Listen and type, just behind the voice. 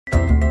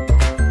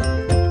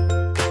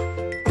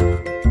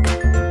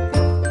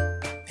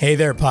Hey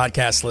there,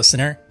 podcast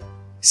listener.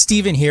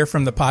 Steven here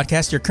from the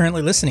podcast you're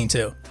currently listening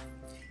to.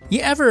 You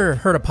ever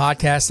heard a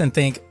podcast and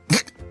think,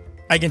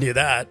 I can do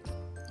that?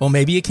 Well,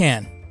 maybe you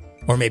can.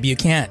 Or maybe you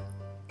can't.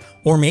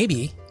 Or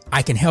maybe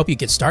I can help you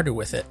get started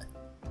with it.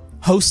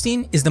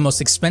 Hosting is the most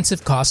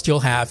expensive cost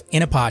you'll have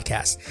in a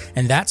podcast,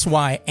 and that's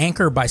why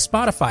Anchor by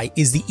Spotify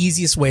is the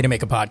easiest way to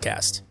make a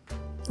podcast.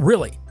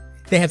 Really,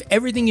 they have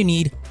everything you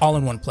need all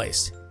in one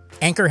place.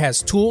 Anchor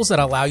has tools that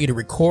allow you to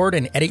record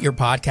and edit your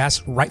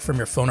podcast right from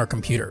your phone or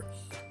computer.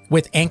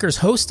 With Anchor's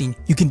hosting,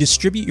 you can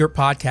distribute your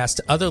podcast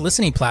to other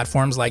listening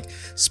platforms like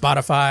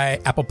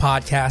Spotify, Apple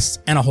Podcasts,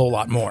 and a whole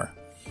lot more.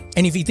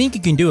 And if you think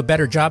you can do a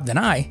better job than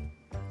I,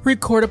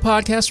 record a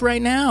podcast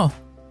right now.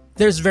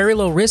 There's very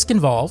low risk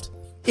involved.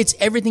 It's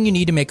everything you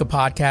need to make a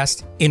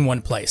podcast in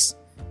one place.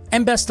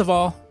 And best of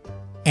all,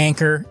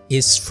 Anchor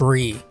is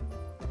free.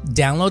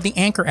 Download the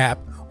Anchor app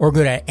or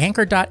go to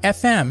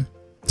anchor.fm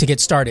to get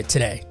started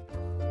today.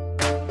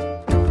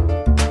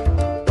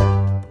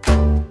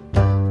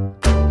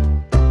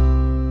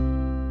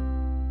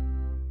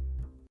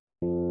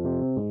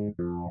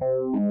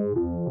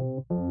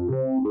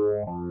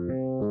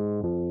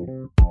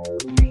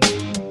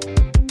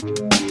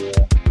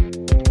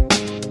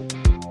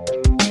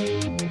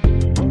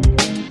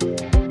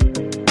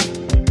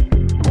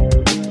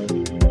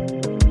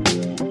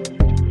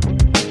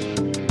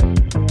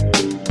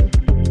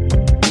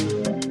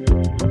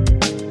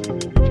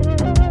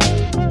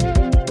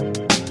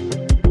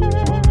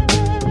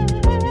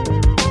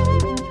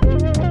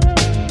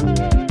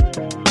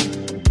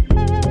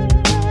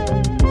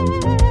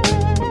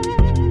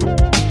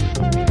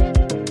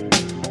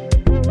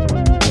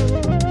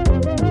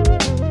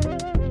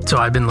 So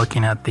I've been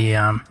looking at it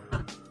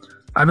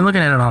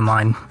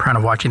online, kind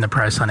of watching the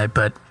price on it,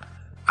 but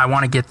I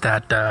want to get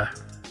that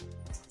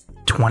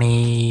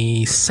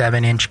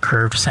 27-inch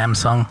curved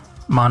Samsung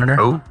monitor.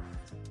 Oh,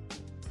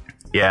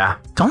 yeah.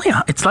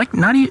 It's like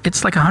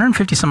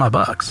 150 some odd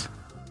bucks.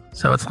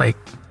 So it's like,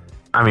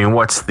 I mean,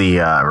 what's the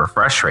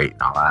refresh rate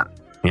and all that?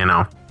 You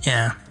know?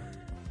 Yeah.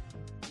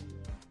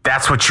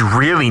 That's what you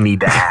really need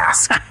to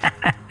ask.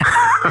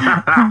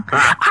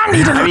 I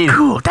need to look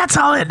cool. That's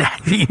all it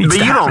needs. But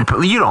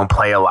you don't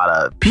play a lot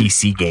of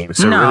PC games,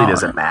 so it really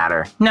doesn't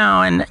matter.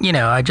 No, and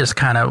I just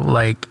kind of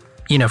like,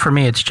 for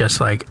me it's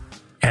just like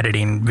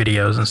editing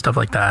videos and stuff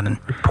like that, and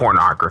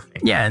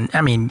pornography. Yeah, and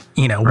I mean,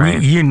 right.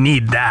 you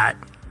need that,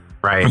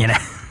 right?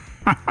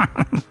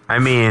 I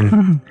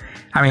mean,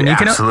 you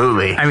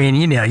absolutely.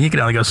 You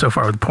can only go so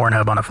far with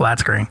Pornhub on a flat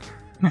screen.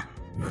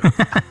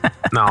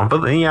 No,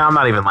 but I'm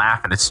not even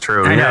laughing. It's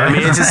true. I know. I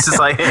mean, it's just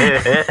like.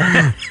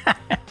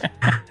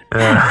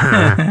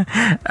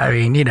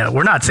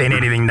 We're not saying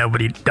anything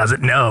nobody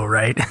doesn't know,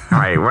 right?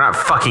 Right. We're not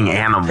fucking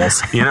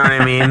animals. You know what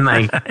I mean?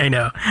 Like, I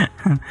know.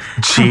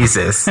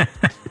 Jesus.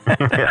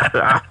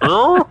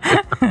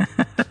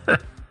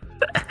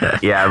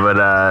 Yeah, but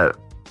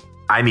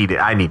I need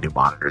new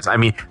monitors. I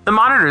mean, the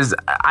monitors.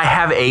 I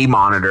have a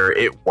monitor.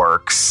 It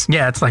works.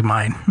 Yeah, it's like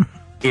mine.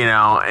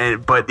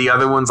 But the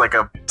other one's like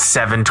a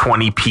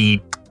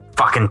 720p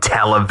fucking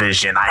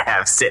television I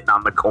have sitting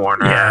on the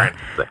corner. Yeah.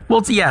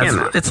 Well,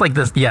 it's like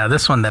this. Yeah,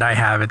 this one that I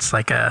have, it's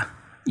like a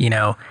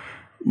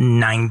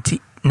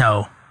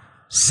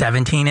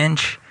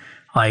 17-inch,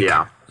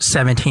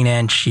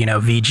 17-inch,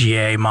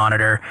 VGA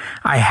monitor.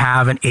 I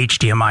have an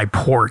HDMI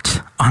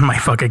port on my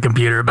fucking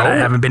computer, but I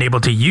haven't been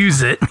able to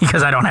use it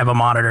because I don't have a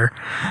monitor,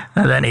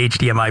 that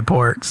HDMI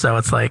port. So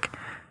it's like,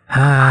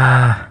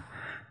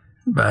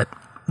 but.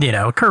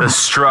 The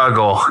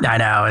struggle. I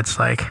know. It's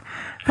like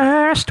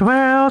first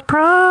world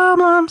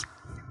problems.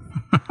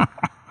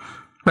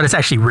 But it's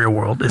actually real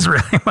world is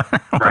really what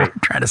we're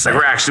trying to say.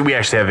 Like we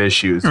actually have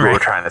issues. What we're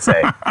trying to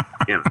say.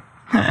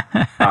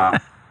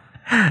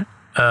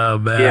 Oh,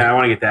 man. Yeah, I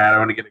want to get that. I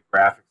want to get a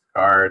graphics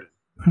card.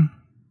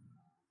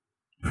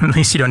 At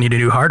least you don't need a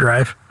new hard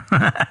drive.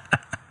 Well,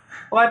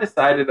 I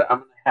decided I'm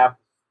going to have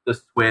the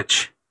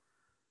Switch,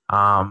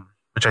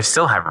 which I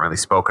still haven't really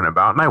spoken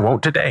about, and I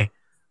won't today.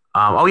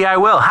 I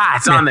will.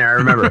 It's on there. I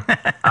remember.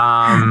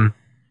 I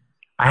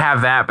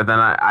have that, but then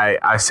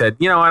I said,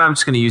 you know what? I'm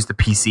just going to use the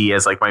PC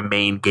as like my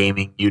main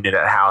gaming unit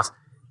at the house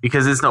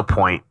because there's no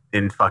point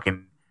in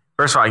fucking.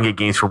 First of all, I can get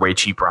games for way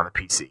cheaper on the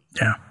PC.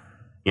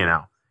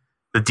 Yeah.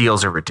 The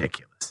deals are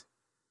ridiculous.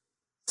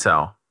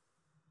 So,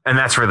 and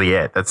that's really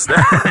it.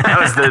 That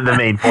was the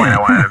main point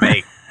I wanted to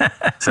make.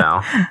 So,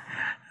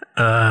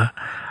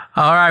 all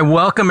right.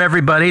 Welcome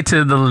everybody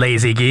to the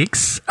Lazy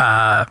Geeks.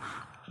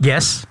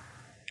 Yes.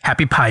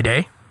 Happy Pi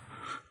Day.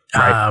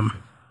 Right.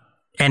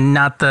 And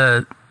not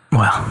the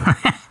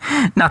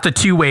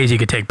two ways you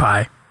could take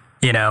pi,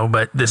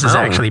 but this is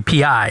actually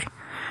PI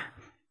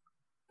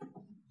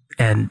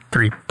and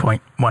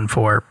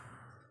 3.14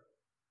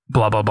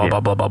 blah, blah, blah,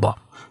 blah, blah, blah, blah.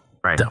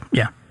 Right. So,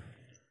 yeah.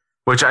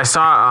 Which I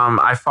saw,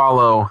 I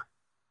follow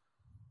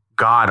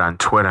God on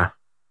Twitter.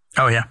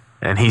 Oh, yeah.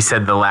 And he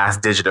said the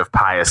last digit of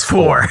pi is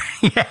 4.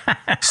 Yeah.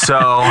 So,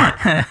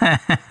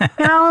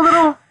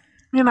 a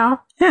got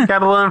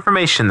a little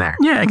information there.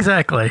 Yeah,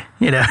 exactly.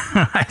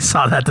 I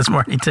saw that this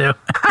morning too.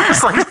 I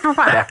was like,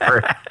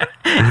 whatever.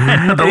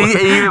 And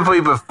he even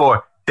put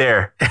before,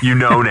 there,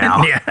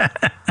 now.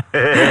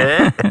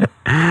 Yeah.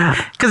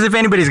 Because if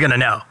anybody's going to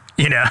know,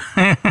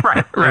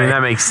 Right. I mean,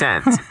 that makes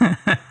sense.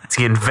 It's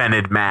the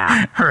invented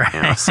math.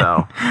 Right.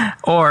 So.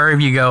 Or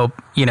if you go,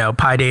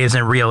 Pi Day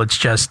isn't real. It's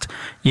just,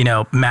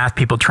 math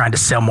people trying to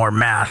sell more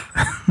math.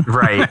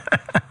 Right.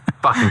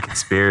 Fucking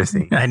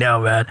conspiracy. I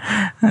know, man.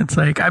 It's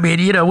like, I mean,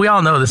 we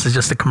all know this is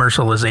just a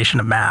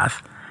commercialization of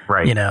math.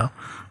 Right.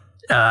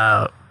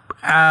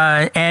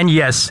 And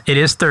yes, it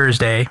is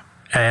Thursday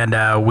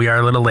and we are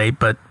a little late,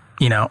 but,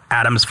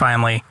 Adam's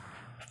finally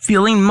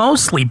feeling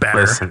mostly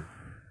better. Listen.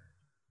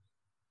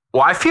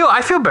 Well, I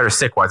feel better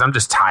sick-wise. I'm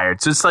just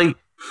tired. So it's like,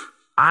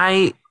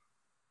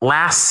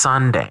 last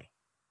Sunday,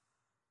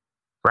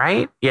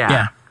 right?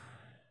 Yeah.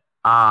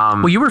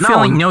 Well, you were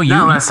feeling,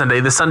 not last Sunday,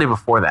 the Sunday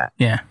before that.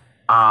 Yeah.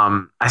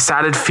 I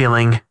started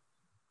feeling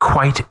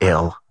quite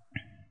ill.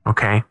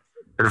 Okay.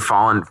 Started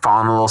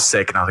falling a little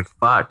sick, and I was like,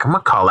 fuck, I'm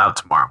going to call out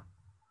tomorrow.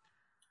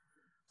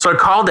 So I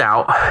called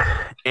out,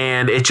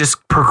 and it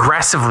just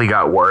progressively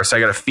got worse.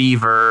 I got a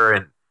fever,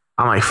 and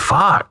I'm like,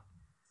 fuck.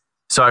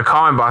 So I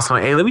call my boss. I'm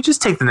like, hey, let me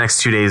just take the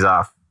next 2 days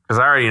off because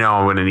I already know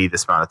I'm going to need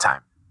this amount of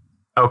time.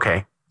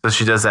 Okay. So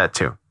she does that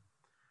too.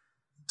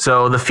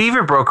 So the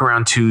fever broke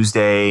around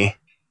Tuesday,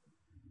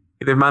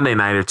 either Monday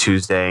night or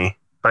Tuesday,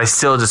 but I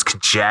still just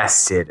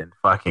congested and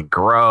fucking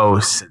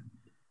gross. And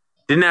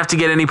didn't have to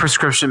get any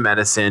prescription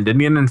medicine, didn't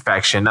get an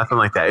infection, nothing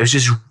like that. It was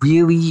just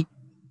really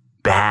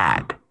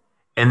bad.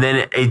 And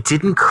then it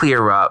didn't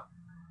clear up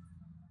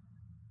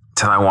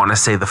till I want to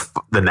say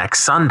the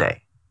next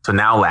Sunday. So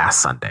now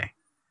last Sunday.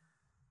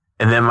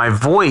 And then my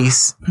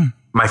voice,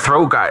 my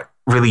throat got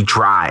really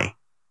dry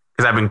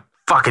because I've been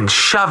fucking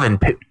shoving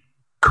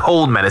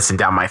cold medicine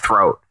down my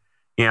throat.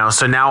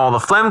 So now all the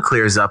phlegm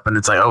clears up and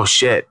it's like, oh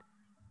shit.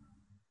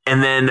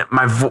 And then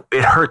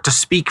it hurt to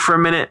speak for a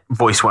minute.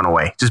 Voice went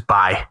away. Just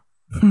bye.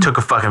 Took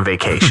a fucking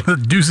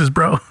vacation. Deuces,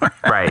 bro.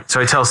 Right.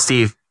 So I tell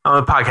Steve,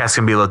 the podcast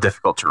can be a little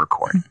difficult to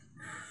record.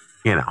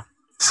 So, of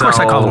course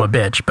I called him a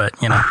bitch,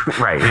 but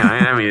Right.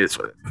 I mean, it's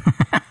what it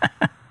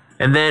is.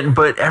 And then,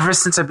 but ever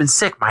since I've been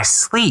sick, my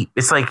sleep,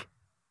 it's like,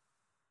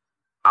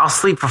 I'll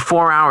sleep for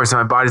 4 hours and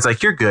my body's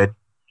like, you're good.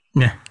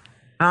 Yeah.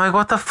 And I'm like,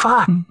 what the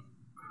fuck? And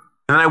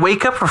then I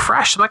wake up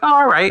refreshed. I'm like, oh,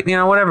 all right,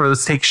 whatever.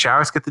 Let's take a shower.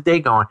 Let's get the day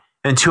going.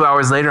 And 2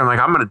 hours later, I'm like,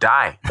 I'm going to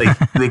die.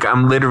 Like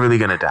I'm literally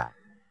going to die.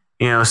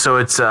 So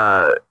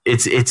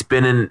it's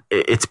been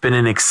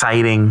an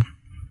exciting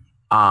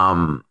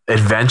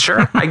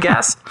adventure, I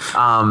guess.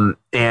 And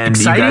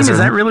exciting? Is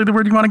that really the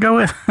word you want to go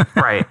with?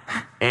 Right.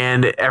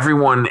 And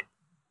everyone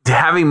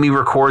having me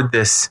record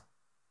this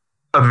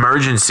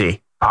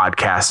emergency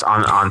podcast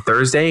on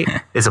Thursday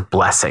is a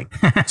blessing.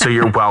 So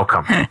you're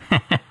welcome.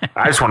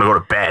 I just want to go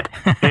to bed.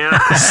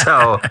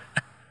 So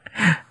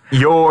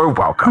you're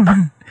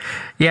welcome.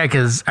 Yeah,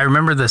 because I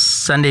remember the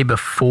Sunday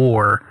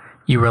before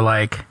you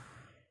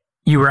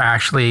were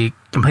actually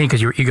complaining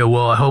because you go,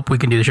 well, I hope we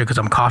can do the show because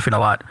I'm coughing a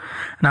lot.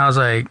 And I was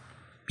like,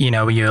 but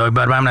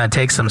I'm going to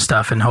take some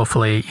stuff and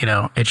hopefully,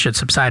 it should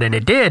subside. And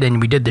it did.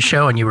 And we did the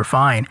show and you were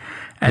fine.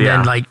 And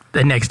then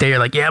the next day you're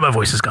like, yeah, my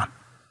voice is gone.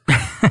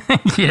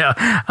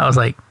 I was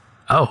like,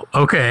 oh,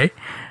 okay.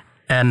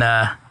 And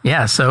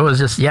so it was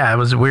just, it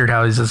was weird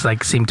how it just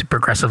seemed to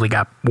progressively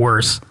got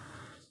worse.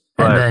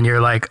 And then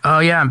you're like, oh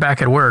yeah, I'm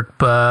back at work,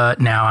 but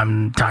now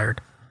I'm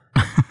tired.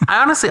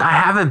 I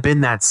haven't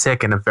been that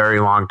sick in a very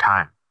long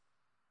time.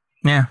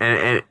 Yeah.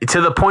 And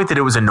to the point that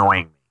it was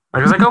annoying me.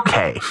 I was like,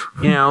 okay,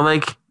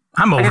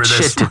 I'm over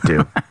this. Shit to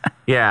do.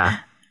 Yeah.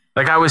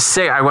 I was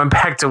sick. I went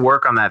back to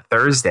work on that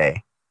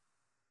Thursday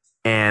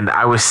and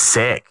I was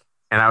sick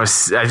and I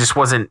just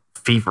wasn't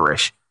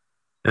feverish.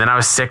 And then I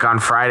was sick on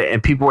Friday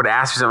and people would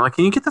ask me something like,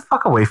 can you get the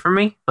fuck away from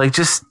me?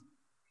 Just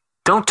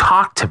don't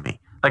talk to me.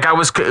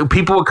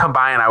 People would come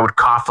by and I would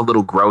cough a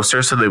little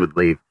grosser so they would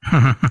leave.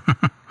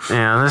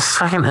 This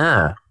fucking,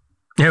 Yeah,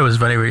 it was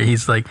funny where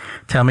he's like,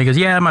 telling me, he goes,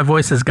 yeah, my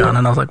voice is gone.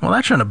 And I was like, well,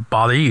 that shouldn't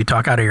bother you. You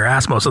talk out of your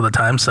ass most of the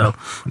time. So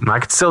I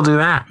could still do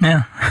that.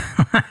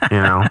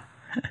 Yeah.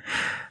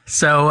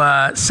 So,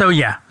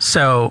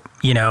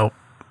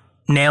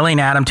 nailing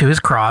Adam to his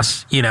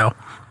cross,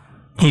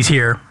 he's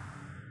here.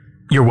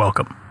 You're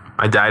welcome.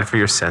 I died for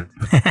your sin.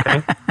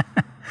 Okay.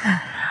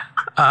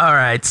 All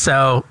right.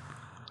 So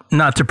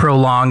not to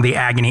prolong the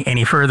agony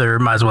any further,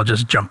 might as well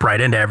just jump right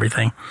into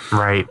everything.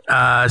 Right.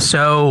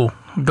 So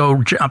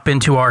go jump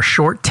into our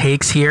short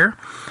takes here.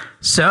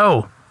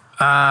 So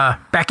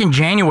back in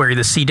January,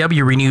 the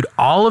CW renewed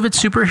all of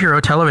its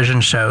superhero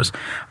television shows,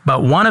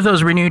 but one of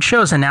those renewed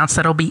shows announced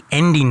that it'll be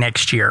ending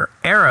next year.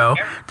 Arrow,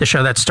 the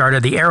show that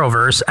started the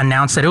Arrowverse,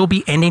 announced that it will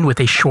be ending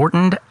with a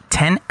shortened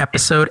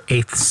 10-episode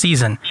 8th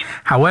season.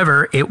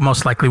 However, it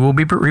most likely will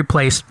be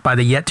replaced by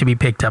the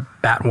yet-to-be-picked-up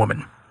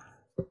Batwoman.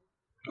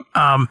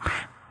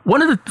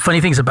 One of the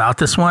funny things about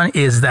this one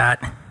is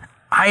that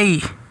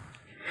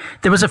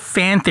there was a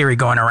fan theory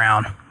going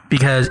around,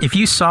 because if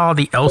you saw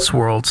the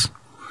Elseworlds,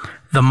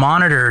 the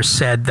Monitor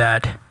said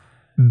that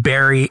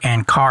Barry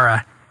and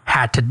Kara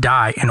had to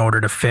die in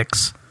order to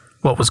fix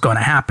what was going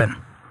to happen.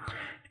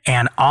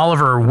 And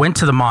Oliver went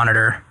to the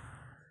monitor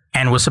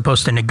and was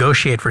supposed to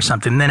negotiate for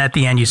something. And then at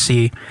the end, you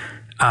see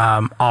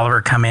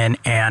Oliver come in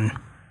and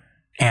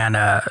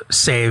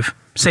save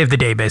the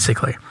day,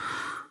 basically.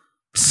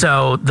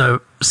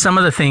 So some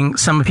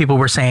of people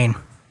were saying,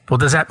 well,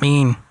 does that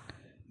mean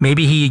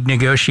maybe he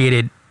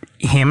negotiated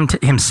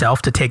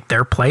himself to take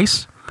their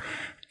place?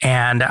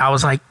 And I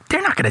was like,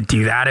 they're not going to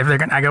do that. If they're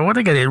going to, I go, what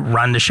are they going to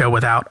run the show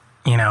without,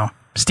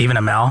 Stephen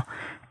Amell?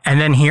 And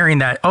then hearing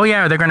that, oh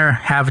yeah, they're going to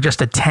have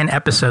just a 10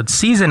 episode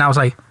season. I was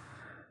like,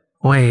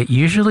 wait,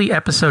 usually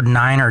episode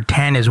 9 or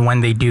 10 is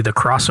when they do the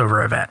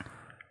crossover event.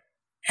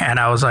 And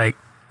I was like,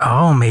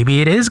 oh,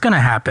 maybe it is going to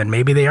happen.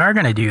 Maybe they are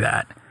going to do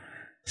that.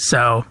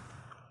 So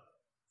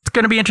it's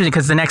going to be interesting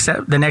because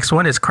the next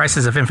one is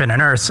Crisis of Infinite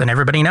Earths, and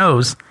everybody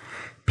knows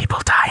people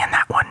die in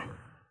that one.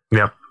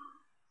 Yep.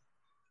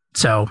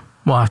 So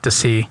we'll have to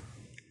see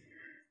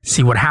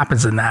what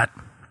happens in that.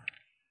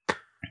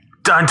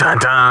 Dun dun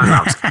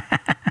dun.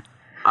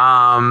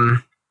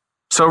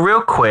 So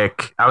real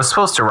quick, I was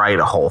supposed to write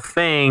a whole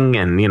thing,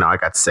 and I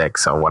got sick,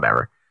 so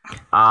whatever.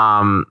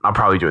 I'll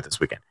probably do it this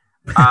weekend.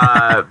 The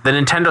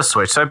Nintendo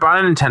Switch. So I bought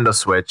a Nintendo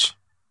Switch.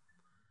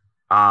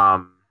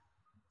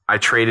 I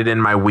traded in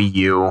my Wii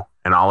U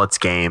and all its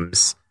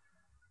games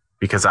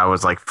because I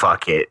was like,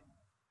 fuck it.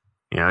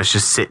 It's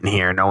just sitting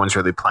here. No one's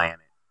really playing it.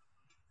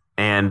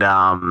 And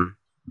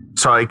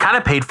so I kind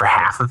of paid for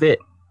half of it,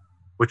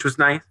 which was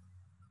nice.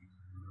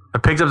 I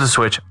picked up the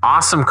Switch.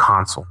 Awesome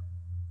console.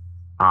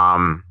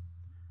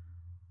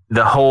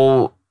 The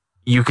whole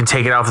you can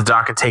take it out of the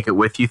dock and take it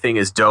with you thing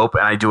is dope,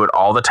 and I do it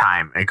all the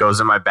time. It goes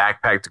in my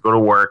backpack to go to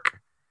work,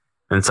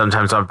 and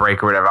sometimes on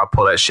break or whatever, I'll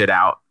pull that shit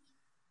out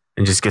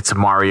and just get some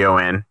Mario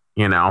in,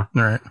 All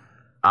right.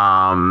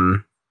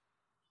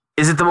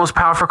 Is it the most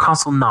powerful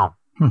console? No.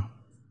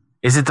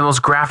 Is it the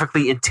most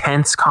graphically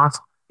intense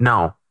console?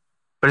 No.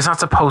 But it's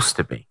not supposed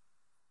to be.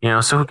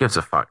 So who gives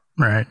a fuck?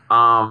 Right.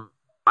 I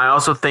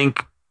also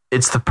think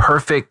it's the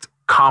perfect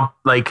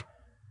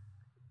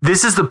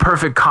this is the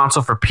perfect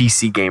console for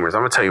PC gamers.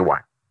 I'm going to tell you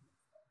why.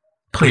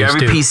 You have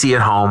your PC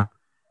at home,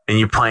 and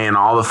you're playing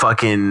all the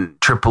fucking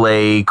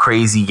AAA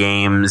crazy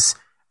games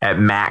at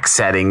max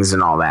settings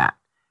and all that.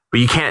 But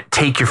you can't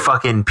take your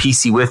fucking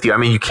PC with you. I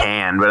mean, you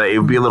can, but it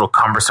would be a little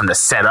cumbersome to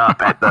set up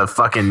at the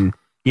fucking,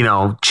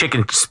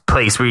 chicken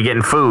place where you're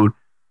getting food.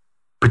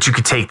 But you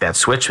could take that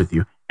Switch with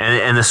you.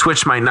 And the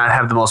Switch might not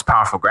have the most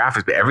powerful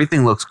graphics, but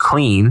everything looks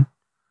clean.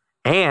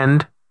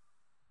 And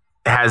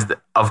has,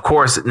 of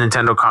course,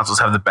 Nintendo consoles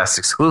have the best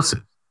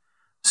exclusives.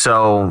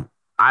 So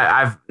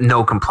I've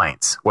no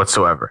complaints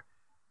whatsoever.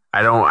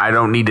 I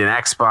don't need an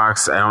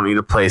Xbox. I don't need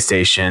a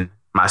PlayStation.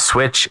 My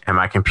Switch and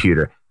my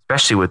computer,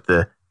 especially with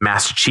the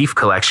Master Chief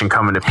Collection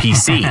coming to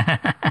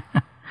PC.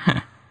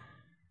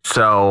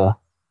 So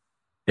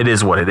it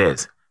is what it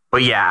is.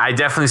 But yeah, I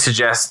definitely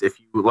suggest if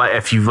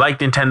you've liked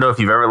Nintendo, if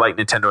you've ever liked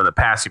Nintendo in the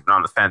past, you've been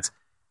on the fence,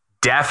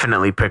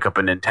 definitely pick up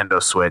a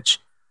Nintendo Switch.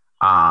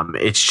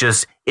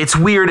 It's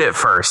weird at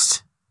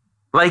first,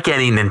 like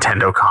any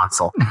Nintendo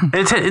console.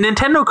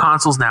 Nintendo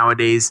consoles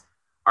nowadays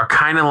are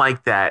kind of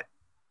like that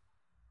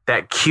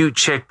cute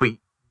chick, but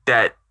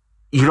that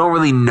you don't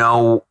really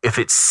know if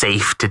it's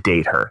safe to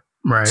date her.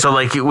 Right. So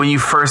like when you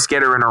first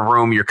get her in a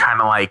room, you're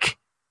kind of like,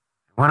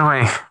 what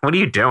are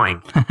you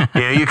doing?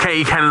 You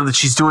kind of,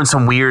 she's doing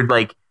some weird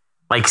like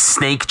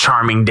snake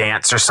charming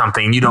dance or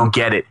something. You don't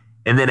get it.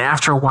 And then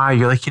after a while,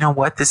 you're like, you know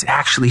what? This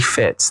actually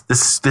fits.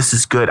 This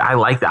is good. I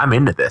like that. I'm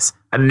into this.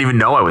 I didn't even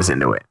know I was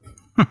into it.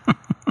 And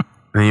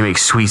then you make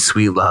sweet,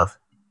 sweet love,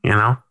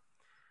 And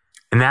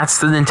that's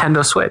the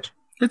Nintendo Switch.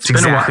 It's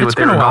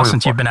been a while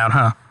since you've been out,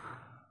 huh?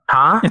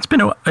 Huh? It's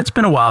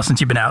been a while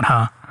since you've been out,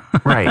 huh?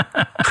 Right.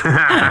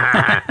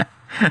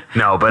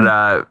 No,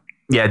 but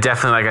yeah,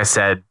 definitely. Like I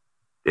said,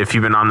 if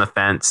you've been on the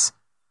fence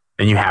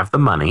and you have the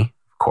money,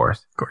 of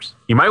course,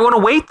 you might want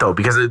to wait though,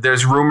 because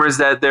there's rumors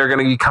that they're going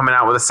to be coming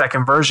out with a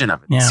second version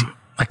of it. Yeah,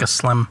 like a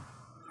slim.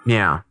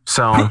 Yeah,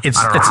 so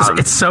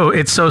it's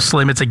so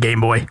slim. It's a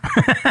Game Boy.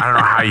 I don't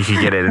know how you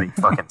could get it any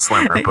fucking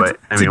slimmer, but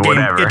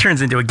whatever. It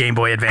turns into a Game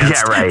Boy Advance.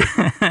 Yeah, right.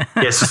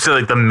 Yeah, so still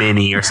like the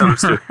mini or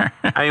something.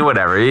 I mean,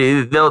 whatever.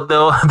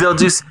 They'll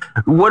just,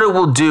 what it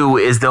will do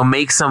is they'll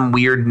make some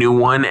weird new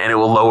one, and it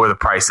will lower the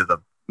price of the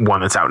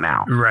one that's out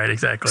now. Right,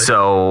 exactly.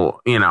 So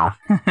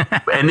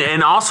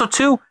and also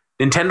too,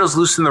 Nintendo's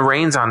loosening the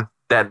reins on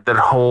that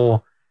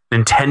whole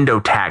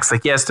Nintendo tax.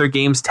 Like, yes, their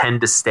games tend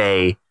to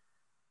stay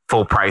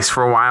full price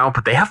for a while,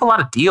 but they have a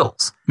lot of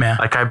deals. Yeah.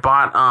 Like I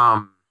bought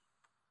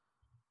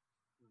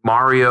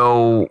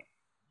Mario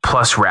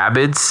plus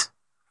Rabbids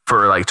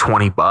for like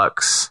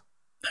 $20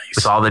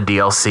 with all the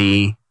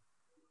DLC.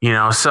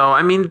 So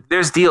I mean,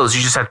 there's deals.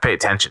 You just have to pay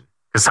attention,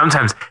 because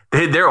sometimes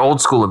they're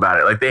old school about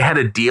it. Like they had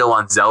a deal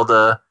on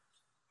the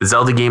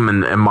Zelda game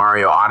and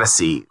Mario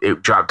Odyssey.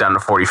 It dropped down to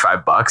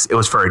 $45. It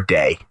was for a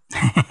day.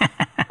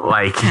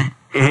 Like,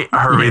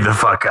 hurry the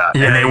fuck up.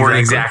 Yeah, and they weren't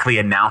exactly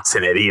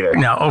announcing it either.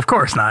 No, of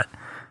course not.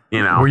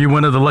 You know, were you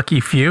one of the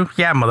lucky few?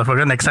 Yeah,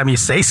 motherfucker. Next time you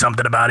say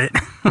something about it.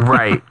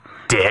 Right,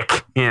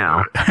 dick. You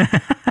know.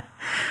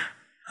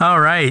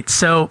 All right.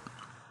 So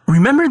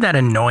remember that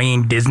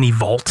annoying Disney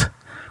Vault?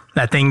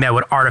 That thing that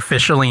would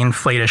artificially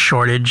inflate a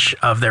shortage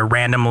of their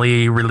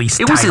randomly released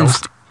titles? It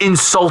was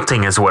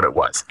insulting is what it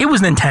was. It was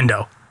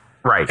Nintendo.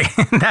 Right.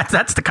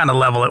 That's the kind of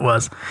level it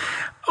was.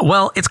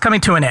 Well, it's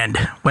coming to an end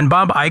when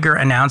Bob Iger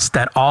announced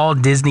that all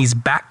Disney's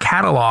back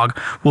catalog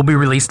will be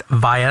released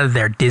via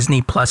their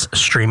Disney Plus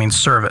streaming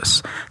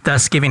service,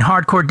 thus giving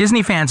hardcore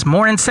Disney fans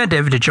more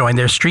incentive to join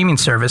their streaming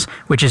service,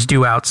 which is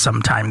due out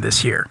sometime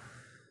this year.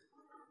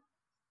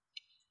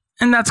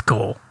 And that's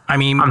cool. I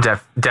mean, I'm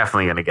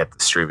definitely going to get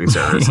the streaming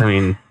service. I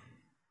mean,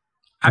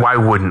 why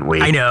wouldn't we?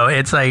 I know.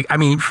 It's like, I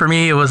mean, for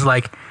me, it was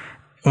like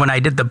when I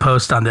did the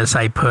post on this,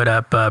 I put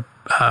up a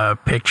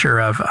picture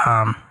of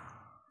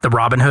the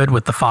Robin Hood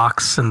with the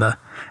fox and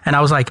I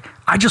was like,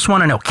 I just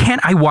want to know, can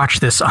I watch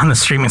this on the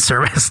streaming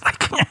service?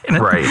 Like,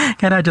 right.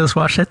 Can I just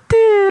watch it?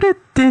 They're going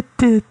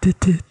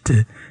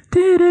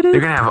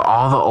to have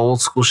all the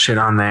old school shit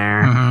on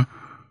there. Mm-hmm.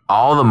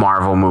 All the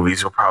Marvel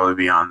movies will probably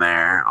be on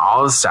there.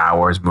 All the Star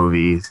Wars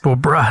movies. Well,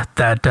 bruh,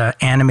 that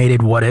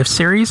animated What If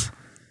series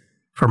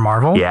for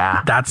Marvel.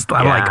 Yeah.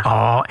 I'm like,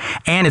 oh.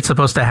 And it's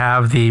supposed to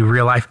have the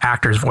real life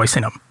actors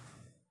voicing them.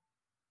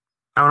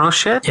 Oh, no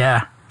shit?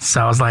 Yeah.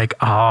 So I was like,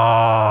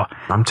 oh.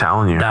 I'm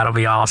telling you. That'll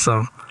be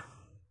awesome.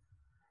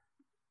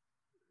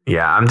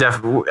 Yeah, I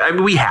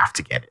mean, we have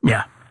to get it.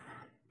 Yeah.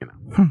 You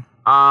know.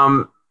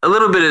 A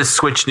little bit of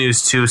Switch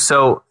news, too.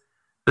 So,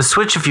 the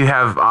Switch, if you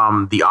have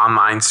the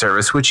online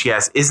service, which,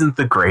 yes, isn't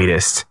the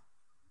greatest,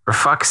 for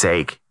fuck's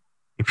sake,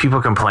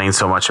 people complain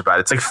so much about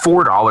it. It's like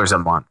 $4 a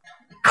month.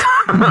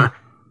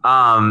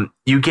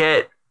 You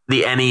get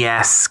the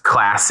NES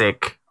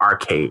Classic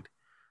Arcade.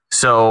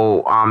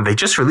 So they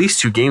just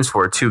released 2 games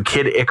for it, too,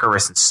 Kid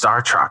Icarus and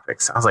Star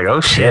Tropics. I was like, oh,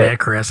 shit. Kid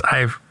Icarus.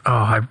 I've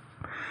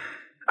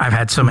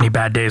had so many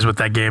bad days with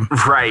that game.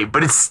 Right,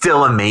 but it's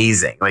still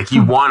amazing. Like,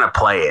 you want to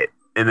play it,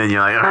 and then you're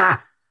like,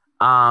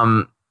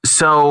 ah.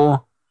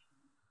 So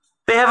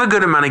they have a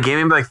good amount of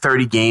gaming, like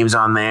 30 games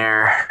on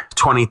there,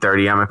 20,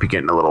 30. I might be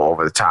getting a little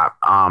over the top.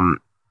 And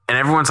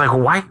everyone's like,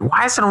 well,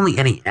 why is it only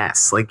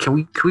NES? Like, can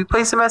we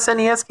play some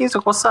SNES games?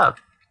 Like, what's up?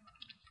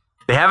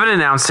 They haven't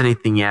announced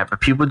anything yet,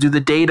 but people do the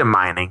data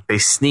mining. They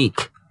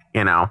sneak,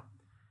 you know,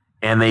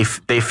 and they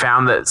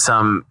found that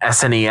some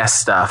SNES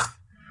stuff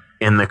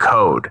in the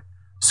code.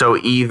 So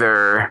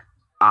either,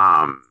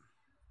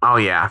 oh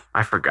yeah,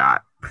 I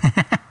forgot.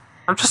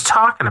 I'm just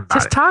talking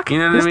about it. You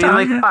know what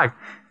I mean? Like, fuck.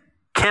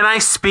 Can I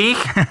speak?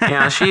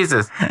 Yeah,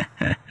 Jesus.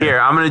 Here,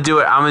 I'm gonna do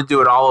it. I'm gonna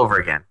do it all over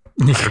again.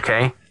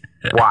 Okay,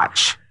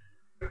 watch.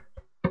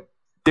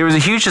 There was a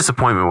huge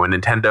disappointment when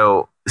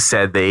Nintendo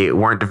said they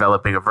weren't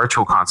developing a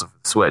virtual console for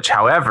the Switch.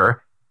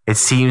 However, it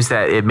seems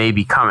that it may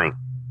be coming.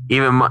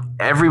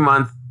 Every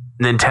month,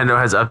 Nintendo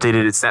has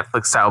updated its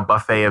Netflix-style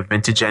buffet of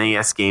vintage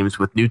NES games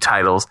with new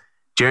titles.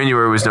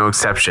 January was no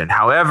exception.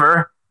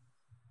 However,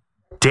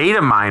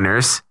 data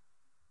miners.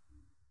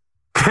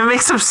 It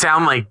makes them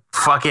sound like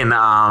fucking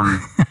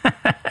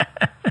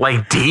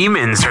like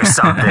demons or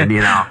something,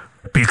 you know.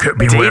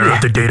 Beware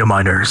of the data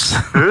miners.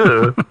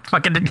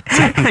 Fucking,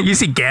 you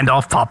see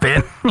Gandalf pop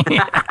in.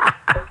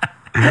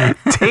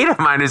 Data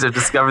miners have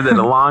discovered that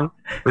along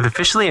with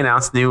officially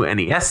announced new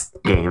NES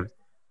games,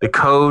 the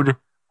code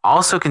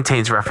also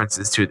contains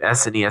references to an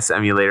SNES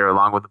emulator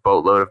along with a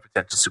boatload of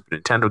potential Super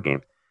Nintendo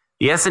games.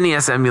 The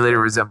SNES emulator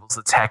resembles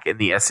the tech in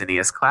the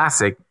SNES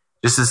Classic,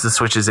 just as the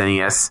Switch's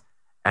NES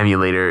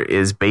emulator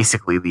is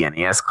basically the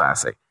NES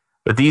Classic.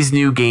 But these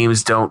new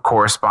games don't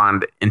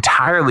correspond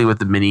entirely with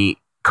the mini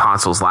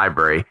console's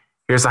library.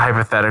 Here's the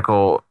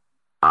hypothetical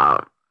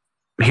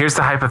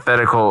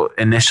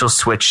initial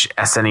Switch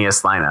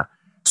SNES lineup: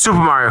 Super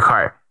Mario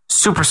Kart,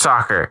 Super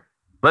Soccer,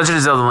 Legend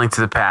of Zelda: Link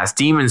to the Past,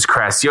 Demon's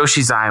Crest,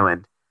 Yoshi's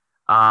Island,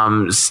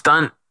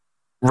 Stunt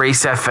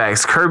Race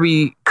FX,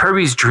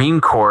 Kirby's Dream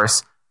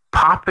Course,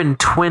 Poppin'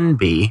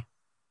 Twinbee,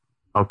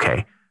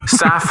 okay,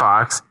 Star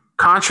Fox,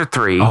 Contra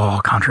 3. Oh,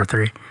 Contra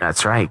 3.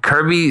 That's right.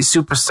 Kirby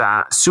Super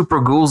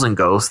Ghouls and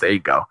Ghosts. There you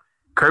go.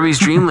 Kirby's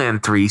Dream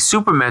Land 3,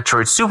 Super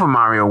Metroid, Super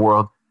Mario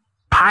World,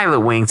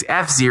 Pilot Wings,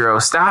 F-Zero,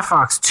 Star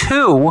Fox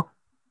 2,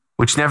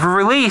 which never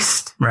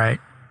released. Right.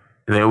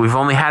 We've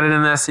only had it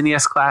in the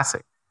SNES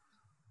Classic.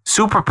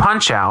 Super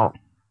Punch-Out,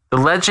 The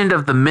Legend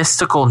of the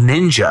Mystical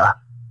Ninja,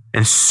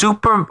 and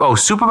Super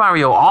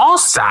Mario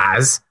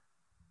All-Stars,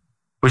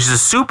 which is a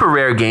super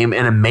rare game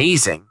and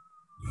amazing.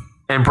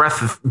 And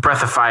Breath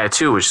of Fire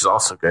 2, which is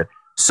also good.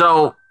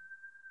 So,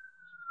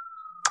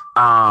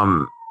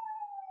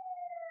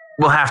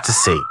 we'll have to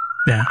see.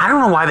 Yeah. I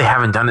don't know why they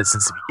haven't done it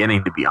since the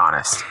beginning, to be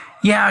honest.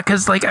 Yeah,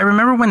 because like I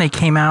remember when they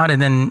came out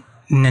and then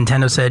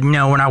Nintendo said,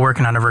 no, we're not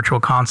working on a virtual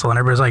console. And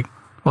everybody's like,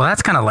 well,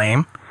 that's kind of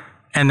lame.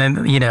 And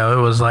then, you know,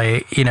 it was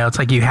like, you know, it's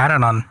like you had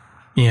it on,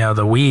 you know,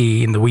 the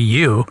Wii and the Wii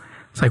U.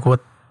 It's like,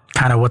 what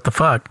the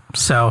fuck?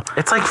 So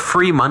it's like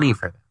free money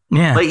for them.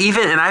 Yeah. Like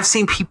and I've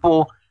seen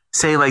people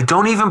say like,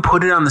 don't even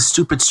put it on the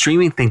stupid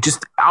streaming thing.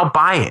 Just, I'll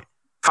buy it.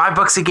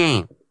 $5 a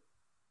game.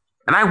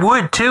 And And I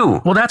would too.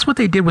 Well, that's what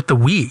they did with the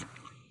Wii.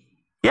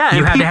 Yeah,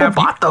 You and had to people have-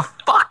 bought the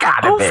fuck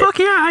out of it. Oh, fuck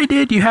yeah, I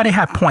did. You had to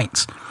have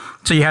points.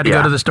 So you had to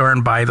go to the store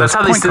and buy those That's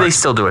how point they cards.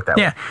 still do it that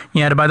way. Yeah,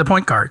 you had to buy the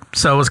point card.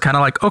 So it was kind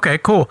of like, okay,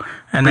 cool.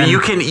 And But then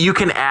you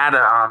can add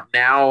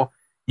now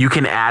you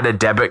can add a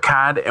debit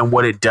card, and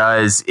what it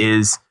does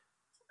is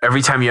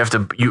every time you have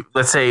to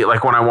let's say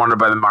like when I wanted to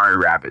buy the Mario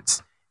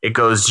Rabbids, it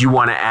goes, do you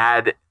want to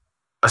add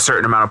a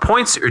certain amount of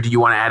points, or do you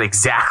want to add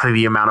exactly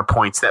the amount of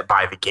points that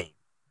buy the game?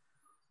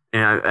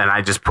 And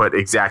I just put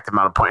exact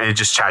amount of points, and it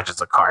just charges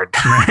a card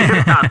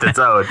amount that's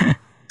owed.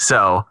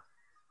 So,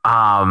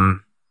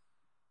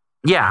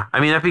 yeah, I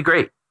mean that'd be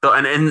great.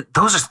 And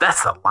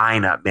that's the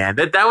lineup, man.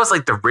 That was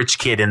like the rich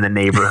kid in the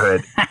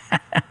neighborhood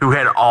who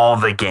had all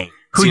the games.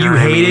 who you know what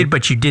I hated, mean?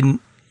 but you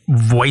didn't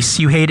voice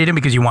you hated him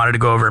because you wanted to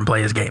go over and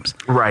play his games.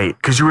 Right,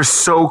 because you were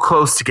so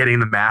close to getting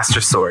the Master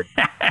Sword.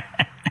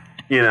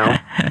 You know?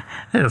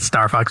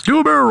 Star Fox, do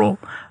a barrel roll.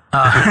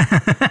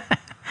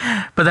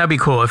 But that'd be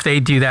cool if they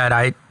do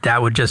that.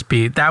 That would just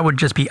be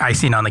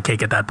icing on the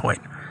cake at that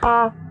point.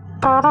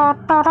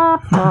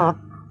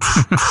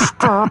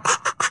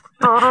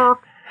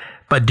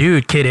 But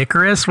dude, Kid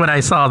Icarus, when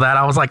I saw that,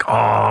 I was like,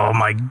 oh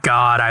my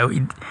god!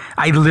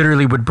 I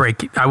literally would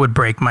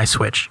break my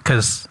Switch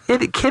because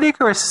Kid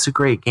Icarus is a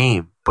great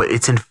game, but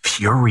it's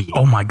infuriating.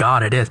 oh my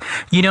god, it is.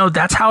 You know,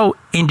 that's how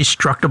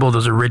indestructible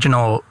those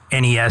original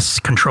NES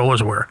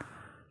controllers were.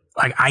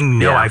 Like I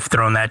know I've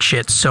thrown that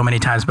shit so many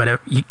times, but if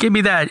you give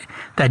me that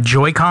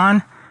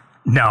Joy-Con,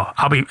 no,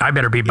 I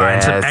better be buying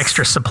some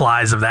extra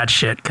supplies of that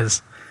shit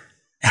because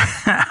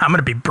I'm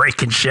gonna be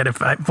breaking shit if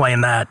I'm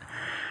playing that.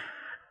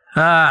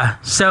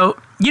 So,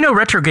 you know,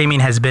 retro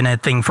gaming has been a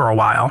thing for a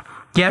while,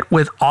 yet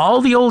with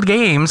all the old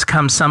games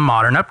come some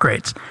modern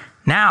upgrades.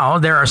 Now,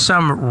 there are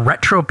some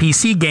retro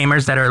PC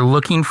gamers that are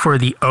looking for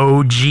the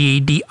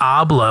OG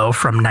Diablo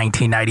from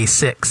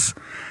 1996.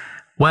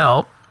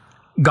 Well,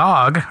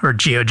 GOG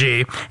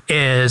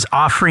is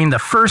offering the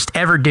first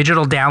ever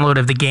digital download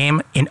of the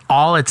game in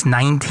all its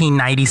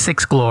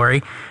 1996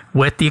 glory,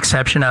 with the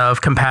exception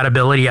of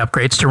compatibility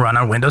upgrades to run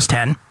on Windows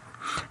 10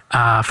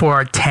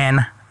 for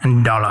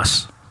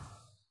 $10.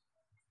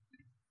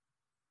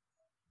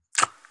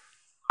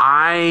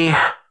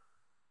 I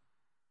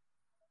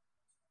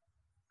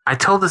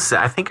told this.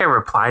 I think I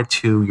replied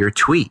to your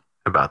tweet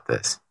about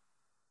this.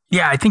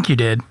 Yeah, I think you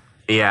did.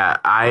 Yeah,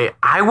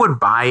 I would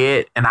buy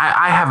it, and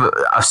I have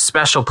a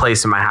special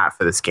place in my heart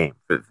for this game.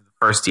 For the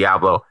first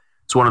Diablo,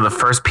 it's one of the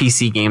first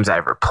PC games I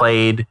ever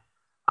played,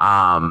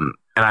 and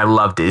I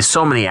loved it. There's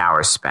so many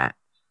hours spent.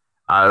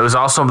 It was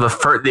also the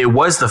first. It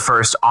was the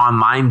first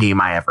online game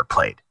I ever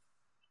played,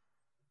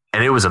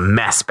 and it was a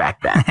mess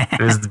back then. It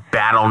was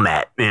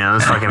BattleNet. You know, it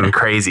was fucking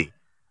crazy.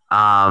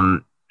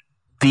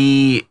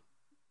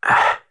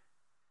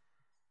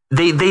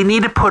 They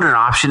need to put an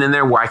option in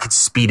there where I could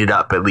speed it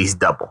up at least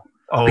double.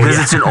 Oh, because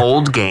it's an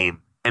old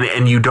game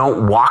and you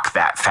don't walk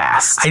that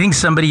fast. I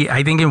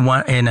think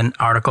in an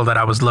article that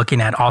I was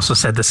looking at also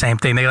said the same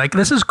thing. They're like,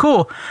 this is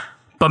cool,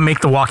 but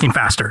make the walking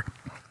faster.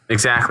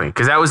 Exactly.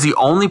 Because that was the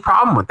only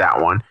problem with that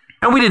one.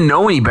 And we didn't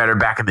know any better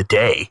back in the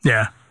day.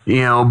 Yeah.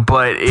 You know,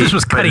 but this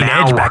was cutting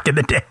edge back in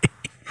the day.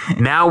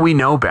 Now we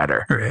know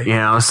better. Right. You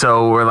know,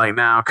 so we're like,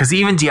 now, because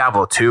even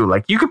Diablo 2,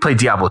 like you could play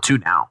Diablo 2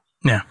 now.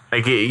 Yeah.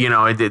 Like, you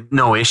know, it did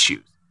no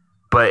issues.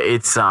 But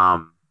it's, I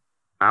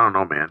don't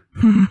know, man.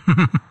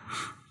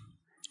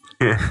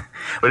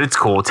 But it's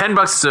cool.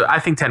 $10. I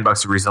think $10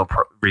 is a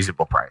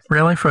reasonable price.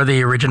 Really? For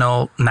the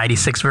original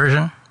 96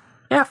 version?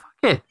 Yeah, fuck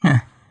it. Yeah.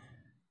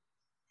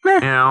 You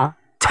know,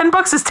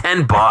 $10 is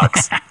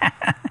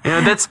 $10. You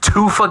know, that's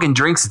 2 fucking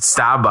drinks at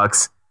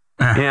Starbucks.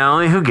 You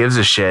know, who gives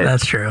a shit?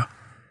 That's true.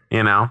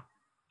 You know,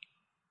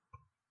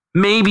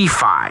 maybe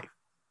 5.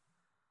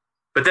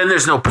 But then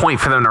there's no point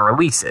for them to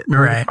release it.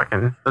 Right.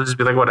 Fucking, they'll just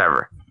be like,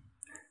 whatever.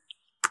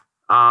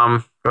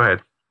 Go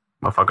ahead,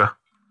 motherfucker.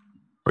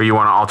 Or you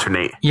want to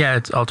alternate? Yeah,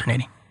 it's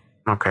alternating.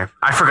 Okay.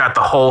 I forgot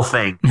the whole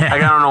thing. Yeah.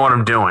 Like, I don't know what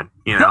I'm doing,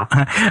 you know?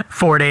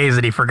 4 days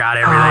and he forgot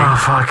everything.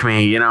 Oh, fuck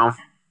me, you know?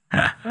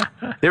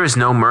 There is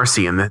no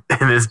mercy in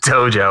this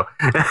dojo.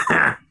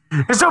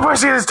 There's no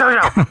mercy in this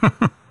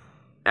dojo.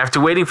 After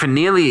waiting for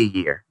nearly a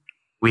year,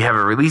 we have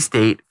a release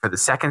date for the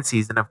second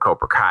season of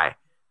Cobra Kai.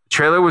 The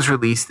trailer was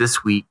released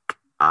this week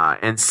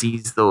and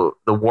sees the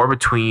war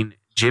between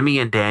Jimmy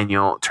and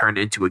Daniel turned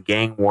into a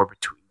gang war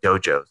between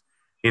dojos.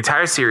 The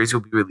entire series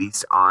will be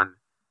released on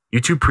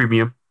YouTube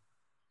Premium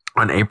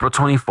on April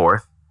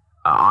 24th.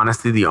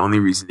 Honestly, the only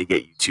reason to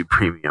get YouTube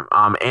Premium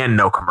and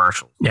no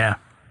commercials. Yeah.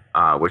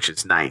 Which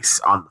is nice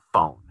on the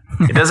phone.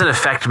 It doesn't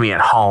affect me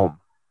at home,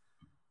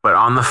 but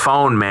on the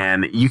phone,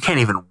 man, you can't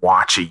even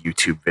watch a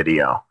YouTube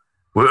video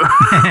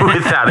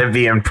without it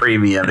being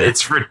premium.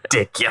 It's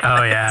ridiculous.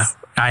 Oh yeah,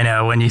 I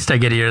know. When you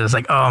start getting it, it's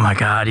like, oh my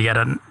god, you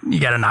gotta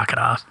knock it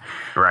off.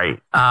 Right.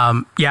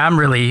 Yeah, I'm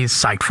really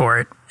psyched for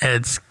it.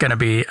 It's gonna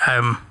be.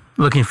 I'm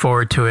looking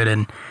forward to it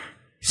and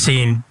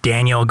seeing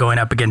Daniel going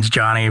up against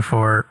Johnny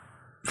for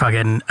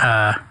fucking.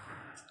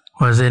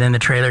 Was it in the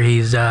trailer?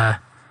 He's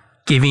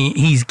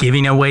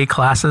giving away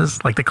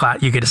classes, like the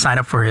class you get to sign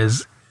up for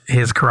his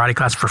his karate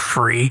class for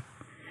free.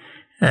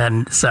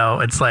 And so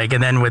it's like,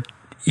 and then with,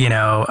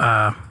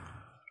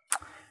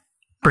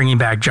 bringing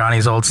back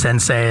Johnny's old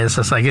sensei, it's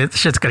just like,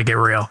 shit's going to get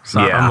real. So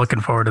I'm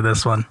looking forward to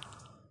this one.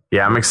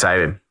 Yeah, I'm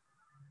excited.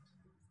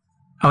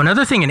 Oh,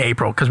 another thing in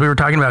April, because we were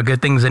talking about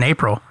good things in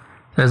April.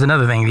 There's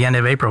another thing. The end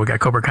of April, we got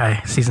Cobra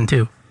Kai season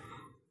 2.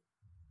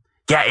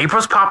 Yeah,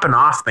 April's popping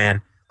off,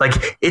 man.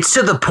 Like, it's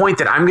to the point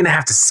that I'm going to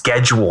have to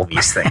schedule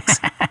these things.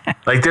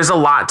 Like, there's a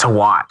lot to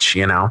watch,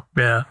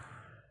 Yeah.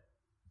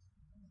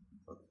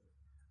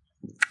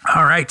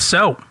 All right,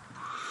 so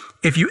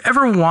if you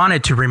ever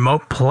wanted to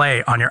remote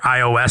play on your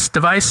iOS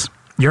device,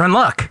 you're in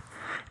luck.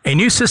 A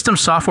new system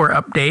software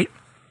update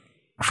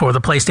for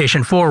the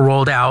PlayStation 4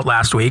 rolled out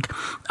last week,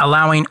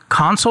 allowing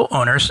console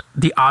owners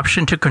the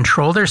option to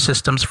control their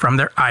systems from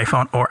their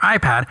iPhone or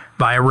iPad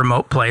via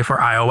remote play for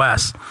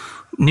iOS.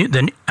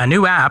 A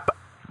new app,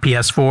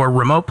 PS4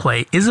 Remote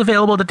Play, is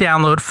available to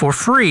download for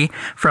free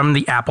from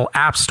the Apple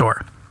App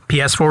Store.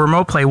 PS4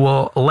 Remote Play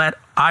will let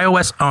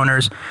iOS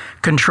owners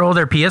control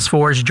their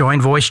PS4s, join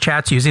voice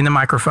chats using the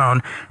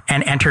microphone,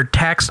 and enter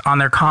text on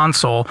their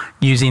console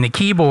using the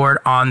keyboard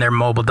on their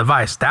mobile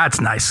device. That's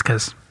nice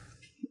because,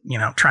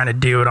 trying to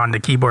do it on the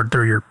keyboard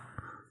through your,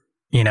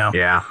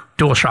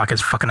 DualShock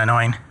is fucking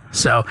annoying.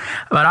 So,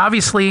 but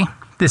obviously,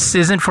 this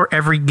isn't for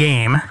every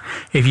game.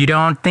 If you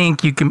don't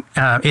think you can,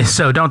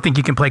 don't think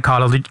you can play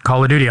Call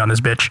of Duty on this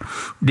bitch.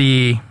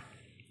 The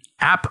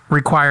app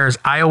requires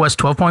iOS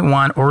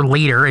 12.1 or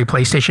later, a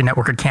PlayStation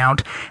Network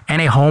account,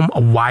 and a home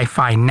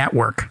Wi-Fi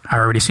network. I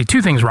already see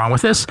two things wrong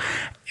with this.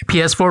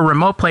 PS4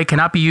 Remote Play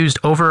cannot be used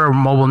over a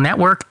mobile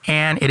network,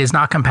 and it is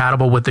not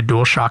compatible with the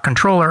DualShock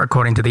controller,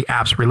 according to the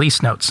app's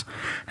release notes.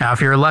 Now,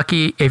 if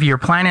you're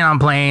planning on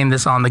playing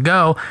this on the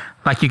go,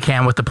 like you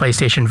can with the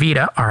PlayStation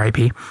Vita,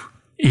 RIP,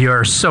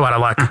 you're so out of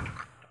luck.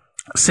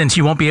 Since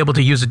you won't be able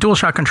to use a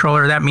DualShock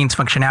controller, that means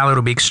functionality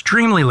will be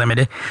extremely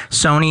limited.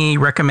 Sony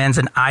recommends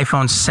an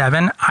iPhone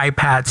 7,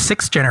 iPad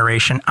 6th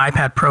generation,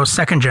 iPad Pro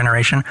 2nd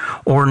generation,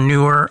 or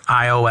newer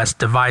iOS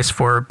device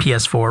for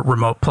PS4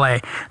 Remote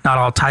Play. Not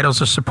all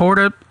titles are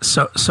supported,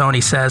 so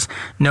Sony says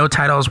no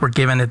titles were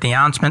given at the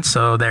announcement,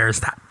 so there's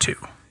that too.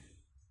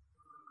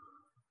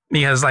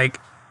 Because,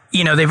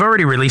 they've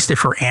already released it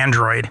for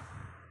Android,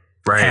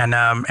 right? And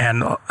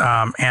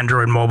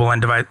Android mobile and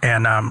device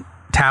and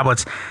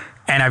tablets.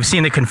 And I've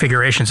seen the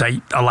configurations that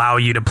allow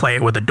you to play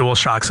it with a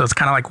DualShock. So it's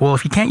kind of like, well,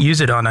 if you can't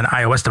use it on an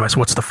iOS device,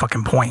 what's the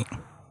fucking point?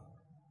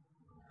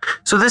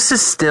 So this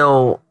is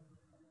still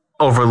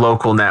over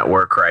local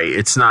network, right?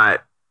 It's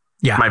not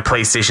my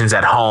PlayStation's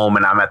at home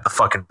and I'm at the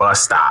fucking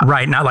bus stop.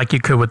 Right, not like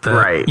you could with the...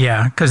 Right.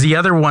 Yeah, because the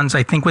other ones,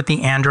 I think with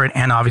the Android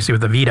and obviously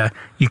with the Vita,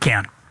 you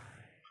can.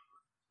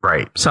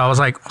 Right. So I was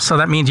like, so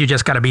that means you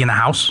just got to be in the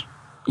house?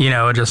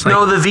 Just like...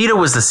 No, the Vita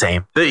was the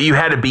same. You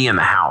had to be in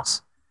the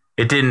house.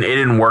 It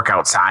didn't work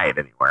outside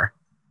anywhere.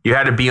 You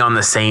had to be on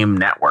the same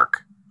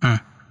network,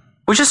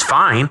 which is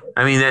fine.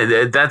 I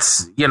mean,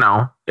 that's,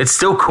 it's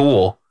still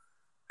cool.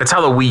 That's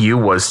how the Wii U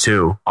was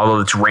too.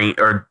 Although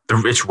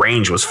its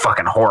range was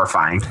fucking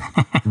horrifying.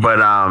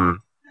 But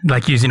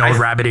like using old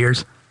rabbit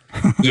ears.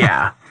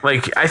 Yeah,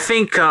 I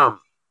think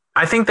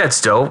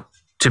that's dope,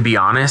 to be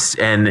honest.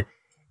 And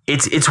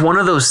it's one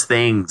of those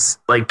things.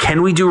 Like,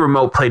 can we do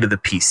remote play to the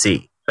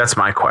PC? That's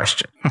my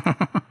question.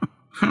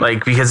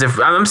 Because if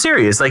I'm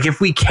serious, if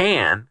we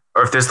can,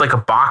 or if there's a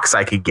box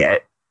I could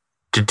get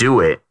to do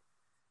it,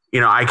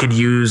 I could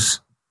use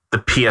the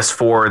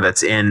PS4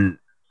 that's in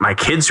my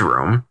kid's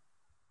room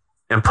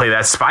and play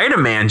that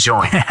Spider-Man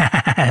joint.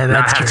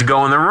 Not have to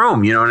go in the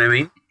room. You know what I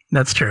mean?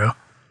 That's true.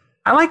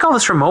 I like all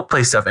this remote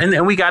play stuff.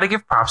 And we got to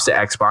give props to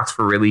Xbox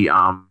for really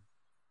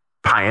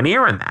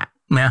pioneering that.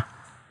 Yeah.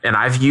 And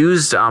I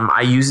use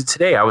it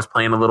today. I was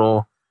playing a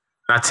little,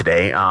 not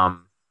today,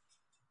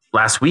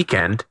 last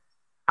weekend.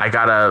 I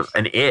got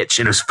an itch,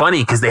 and it was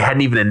funny because they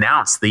hadn't even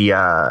announced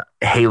the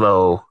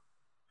Halo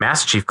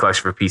Master Chief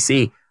Collection for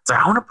PC. It's like,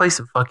 I want to play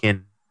some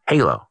fucking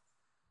Halo.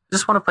 I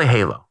just want to play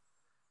Halo,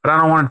 but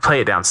I don't want to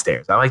play it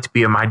downstairs. I like to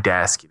be at my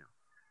desk.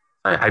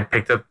 I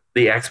picked up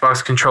the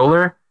Xbox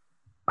controller.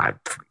 I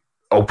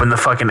opened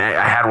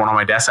I had one on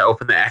my desk. I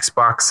opened the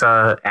Xbox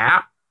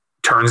app,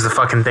 turns the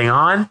fucking thing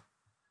on.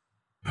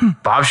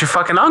 Bob's your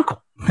fucking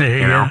uncle. There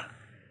you go.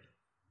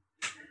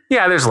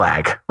 Yeah, there's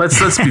lag.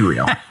 Let's be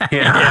real.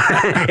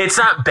 Yeah. It's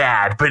not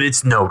bad, but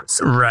it's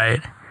noticeable.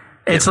 Right.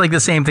 It's like the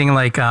same thing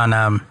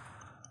on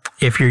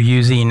if you're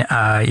using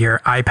your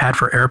iPad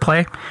for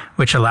AirPlay,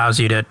 which allows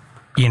you to,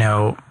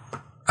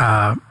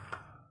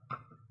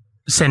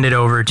 send it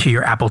over to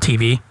your Apple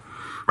TV.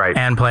 Right.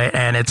 And play it.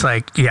 And it's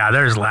like, yeah,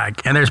 there's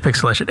lag and there's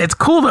pixelation. It's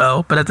cool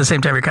though, but at the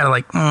same time, you're kind of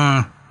like,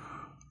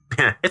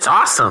 it's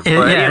awesome.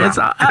 It's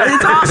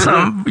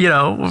awesome,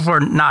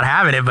 for not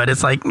having it, but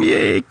it's like, yeah,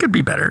 it could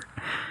be better.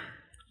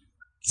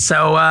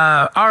 So,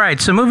 all right.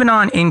 So moving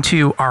on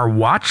into our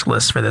watch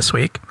list for this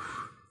week.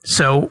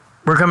 So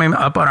we're coming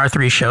up on our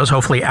 3 shows.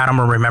 Hopefully Adam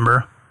will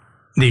remember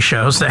these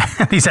shows,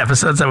 these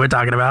episodes that we're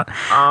talking about.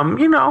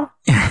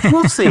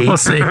 We'll see. We'll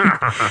see.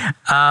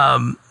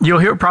 You'll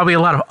hear probably a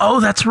lot of, oh,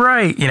 that's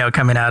right,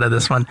 coming out of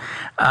this one.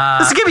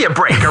 Let's give you a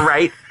break, all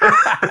right? For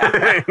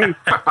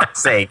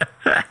fuck's sake.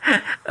 All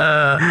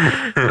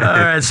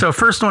right, so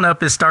first one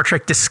up is Star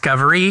Trek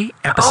Discovery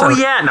episode. Oh,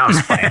 yeah. No, I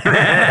was playing.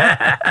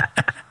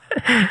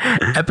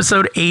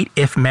 Episode 8,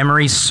 If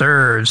Memory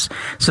Serves.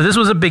 So this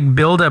was a big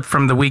buildup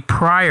from the week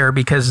prior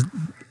because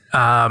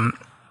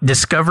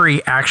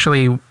Discovery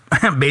actually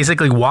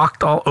basically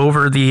walked all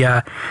over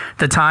the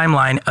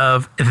timeline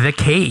of The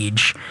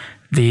Cage,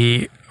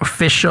 the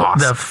official,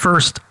 the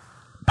first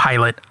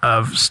pilot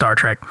of Star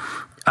Trek.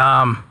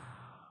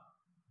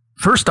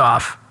 First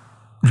off,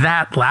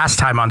 that last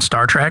time on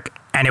Star Trek,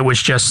 and it was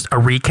just a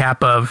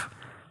recap of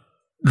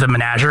the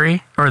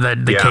menagerie or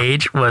the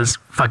cage, was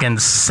fucking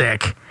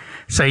sick.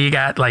 So you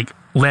got like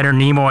Leonard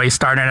Nimoy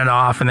starting it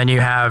off, and then you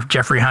have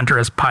Jeffrey Hunter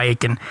as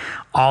Pike and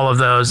all of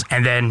those,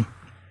 and then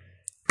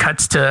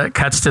cuts to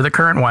the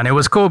current one. It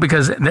was cool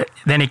because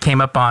then it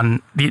came up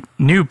on the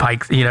new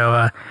Pike,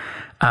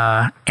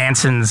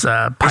 Anson's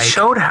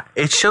Pike.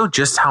 It showed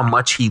just how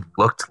much he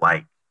looked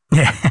like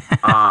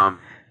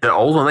the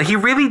old one. Like he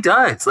really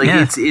does. Like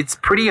it's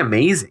pretty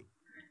amazing.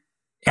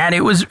 And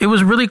it was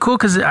really cool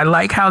because I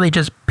like how they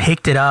just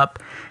picked it up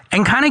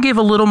and kind of gave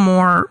a little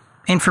more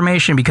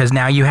information, because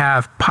now you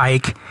have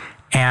Pike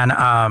and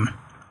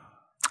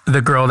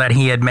the girl that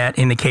he had met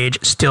in the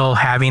cage still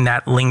having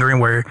that lingering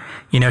where,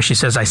 she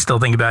says, I still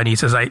think about you. He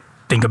says, I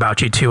think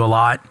about you too a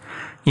lot,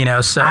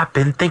 so I've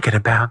been thinking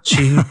about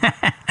you.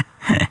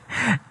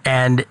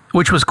 And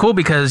which was cool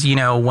because,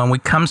 when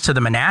it comes to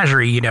the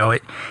menagerie,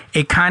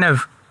 it kind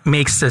of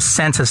makes the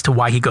sense as to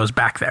why he goes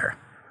back there.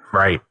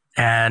 Right.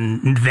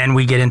 And then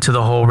we get into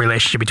the whole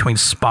relationship between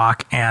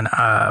Spock and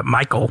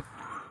Michael,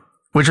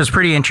 which was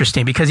pretty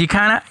interesting because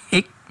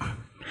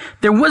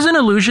there was an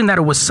illusion that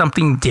it was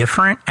something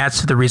different as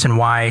to the reason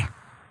why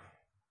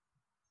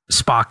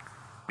Spock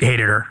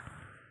hated her.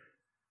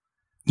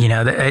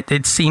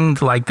 It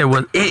seemed like there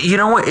was... You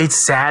know what? It's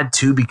sad,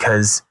 too,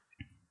 because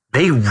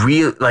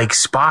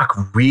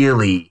Spock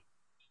really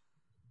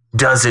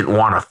doesn't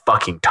want to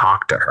fucking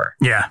talk to her.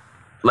 Yeah.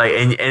 Like,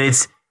 and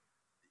it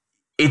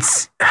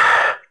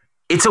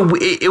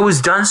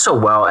was done so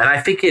well, and I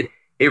think it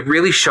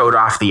really showed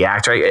off the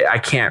actor. I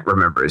can't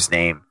remember his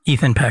name.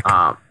 Ethan Peck.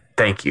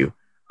 Thank you.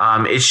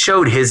 It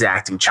showed his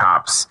acting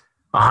chops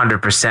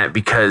 100%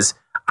 because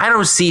I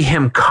don't see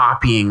him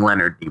copying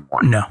Leonard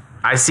Nimoy. No.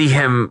 I see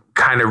him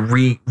kind of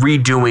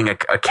redoing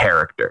a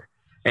character,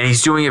 and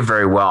he's doing it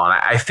very well. And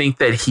I think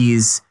that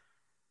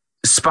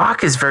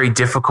Spock is very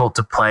difficult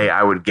to play,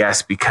 I would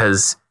guess,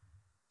 because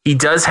he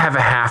does have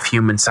a half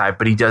human side,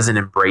 but he doesn't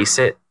embrace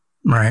it.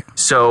 Right.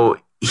 So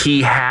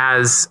he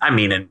has,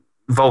 and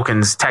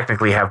Vulcans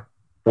technically have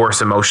worse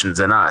emotions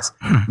than us,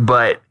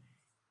 but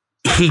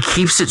he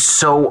keeps it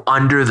so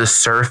under the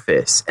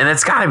surface, and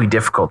it's got to be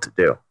difficult to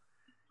do,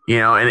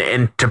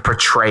 and to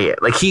portray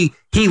it. Like he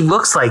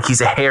looks like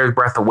he's a hair's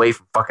breadth away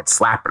from fucking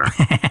slapping her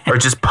or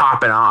just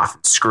popping off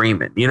and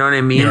screaming. You know what I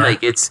mean? Yeah.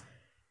 Like it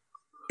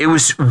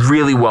was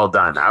really well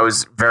done. I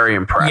was very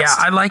impressed. Yeah,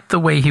 I liked the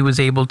way he was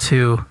able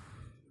to.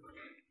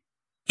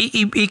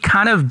 He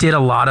kind of did a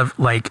lot of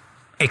like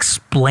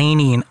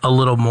explaining a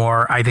little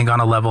more, I think, on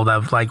a level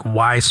of like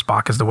why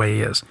Spock is the way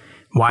he is,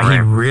 why he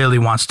really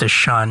wants to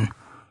shun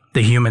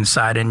the human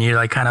side. And you're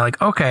like, kind of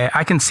like, okay,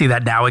 I can see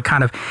that now.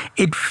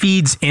 It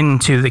feeds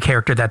into the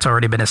character that's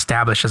already been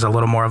established as a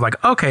little more of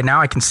like, okay,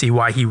 now I can see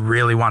why he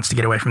really wants to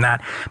get away from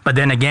that. But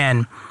then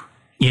again,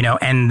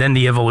 and then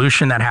the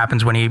evolution that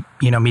happens when he,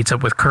 meets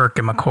up with Kirk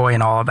and McCoy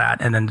and all of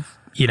that. And then,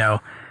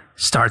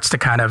 starts to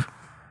kind of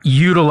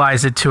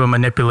utilize it to a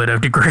manipulative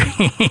degree.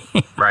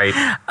 Right.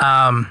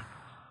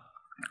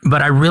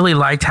 But I really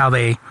liked how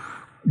they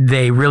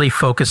really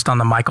focused on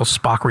the Michael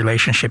Spock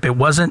relationship. It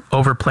wasn't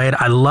overplayed.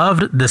 I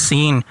loved the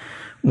scene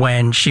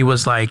when she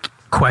was like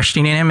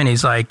questioning him, and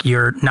he's like,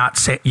 "You're not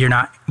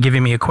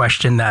giving me a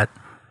question that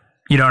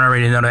you don't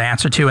already know the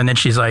answer to." And then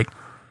she's like,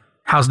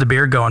 "How's the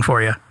beard going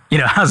for you?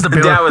 How's the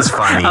beard?" That was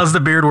funny. How's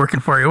the beard working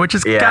for you? Which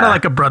is kind of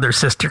like a brother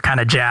sister kind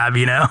of jab,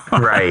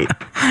 Right.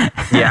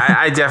 Yeah,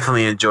 I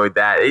definitely enjoyed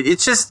that.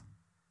 It's just,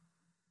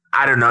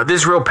 I don't know.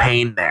 There's real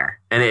pain there,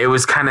 and it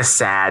was kind of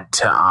sad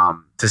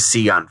to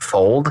see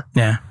unfold.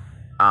 Yeah.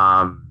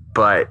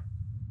 But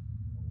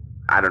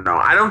I don't know.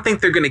 I don't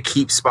think they're going to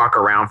keep Spock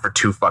around for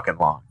too fucking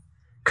long,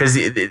 because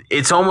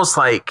it's almost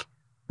like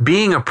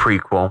being a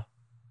prequel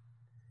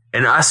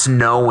and us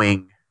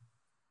knowing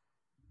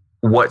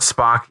what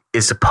Spock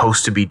is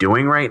supposed to be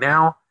doing right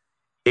now.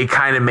 It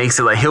kind of makes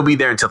it like he'll be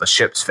there until the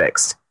ship's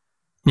fixed.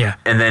 Yeah.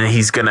 And then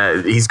he's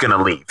gonna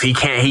leave. He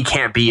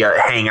can't be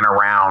hanging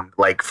around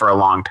like for a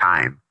long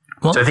time.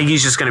 Well, so I think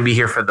he's just gonna be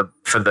here for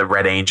the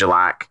Red Angel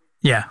arc.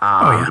 Yeah.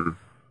 And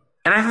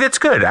I think that's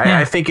good.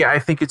 I think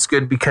it's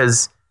good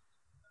because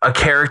a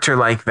character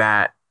like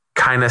that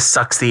kind of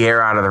sucks the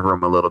air out of the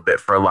room a little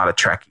bit for a lot of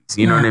Trekkies.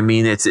 You know what I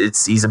mean?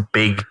 He's a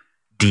big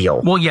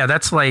deal. Well, yeah,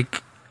 that's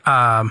like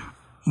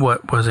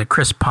what was it,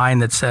 Chris Pine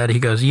that said, he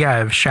goes,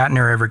 yeah, if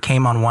Shatner ever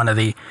came on one of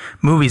the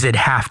movies, it'd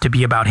have to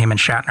be about him and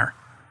Shatner.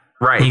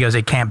 Right. He goes,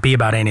 it can't be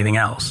about anything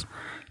else.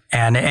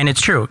 And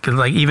it's true, because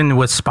like even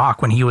with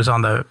Spock, when he was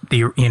on the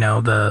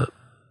reboot,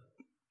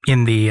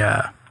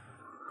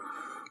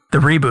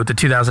 the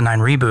 2009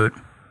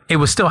 reboot, it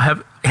was still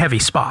heavy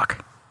Spock,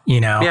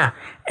 Yeah.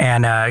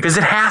 And because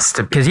it has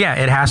to be. Because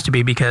it has to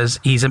be, because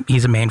he's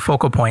a main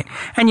focal point.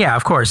 And yeah,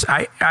 of course,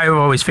 I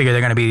always figure they're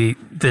going to be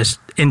this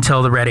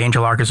until the Red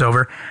Angel arc is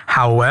over.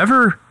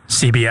 However,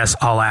 CBS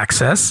All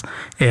Access,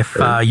 if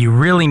you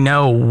really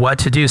know what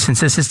to do, since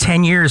this is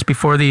 10 years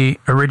before the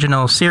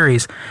original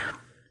series,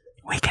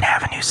 we can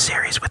have a new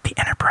series with the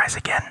Enterprise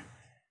again.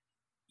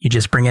 You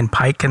just bring in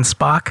Pike and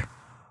Spock.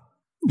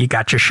 You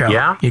got your show.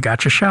 Yeah. You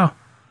got your show.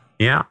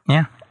 Yeah.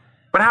 Yeah.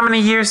 But how many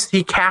years did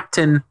he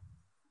captain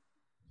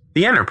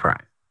the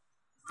Enterprise?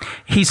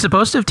 He's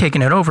supposed to have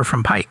taken it over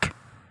from Pike.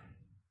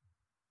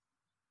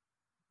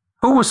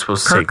 Who was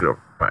supposed to take it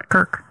over from Pike?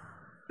 Kirk.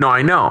 No,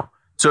 I know.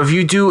 So if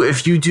you do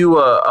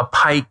a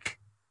Pike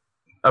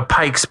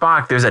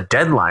Spock, there's a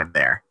deadline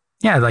there.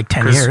 Yeah, like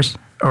 10 years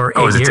or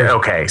 8 years.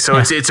 Okay, so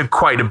Yeah. it's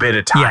quite a bit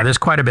of time. Yeah, there's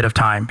quite a bit of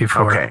time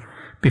before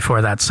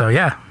that. So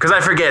yeah, because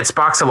I forget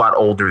Spock's a lot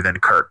older than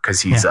Kirk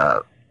because he's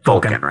a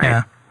Vulcan, right?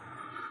 Yeah.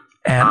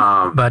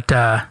 And but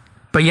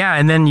yeah,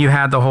 and then you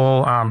had the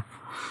whole.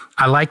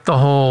 I like the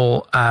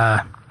whole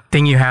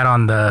thing you had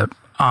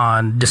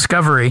on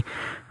Discovery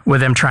with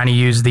them trying to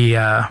use the.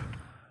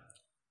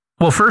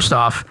 Well, first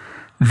off,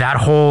 that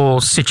whole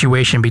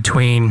situation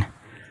between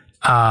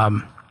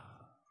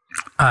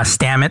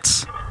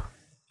Stamets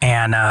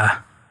and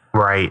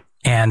Right.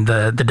 And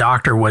the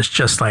doctor was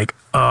just like,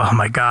 oh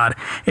my God.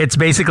 It's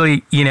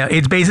basically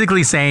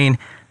saying,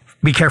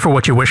 be careful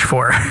what you wish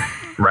for.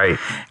 Right.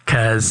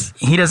 Because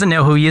he doesn't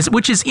know who he is,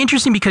 which is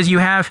interesting because you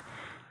have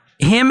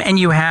him and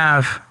you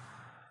have,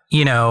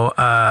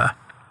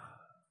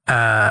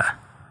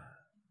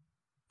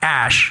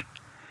 Ash,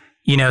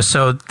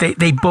 so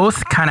they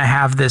both kind of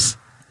have this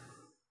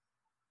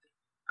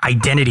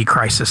identity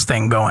crisis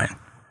thing going.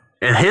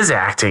 And his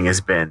acting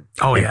has been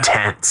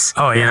intense.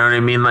 Oh, yeah. You know what I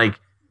mean? Like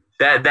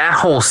that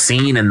whole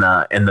scene in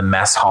the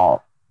mess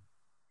hall,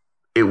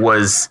 it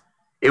was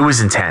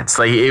intense.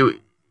 Like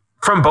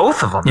from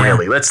both of them,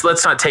 really. Let's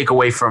not take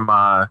away from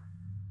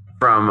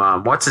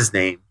what's his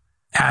name?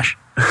 Ash.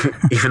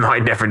 Even though I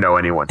never know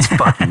anyone's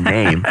fucking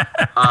name.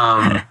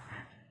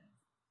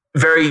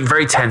 Very,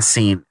 very tense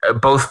scene,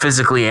 both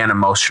physically and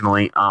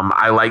emotionally.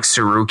 I like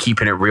Saru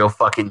keeping it real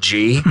fucking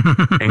G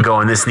and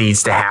going, this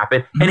needs to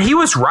happen. And he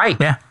was right.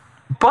 Yeah.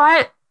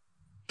 But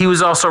he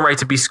was also right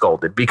to be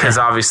scolded because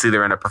obviously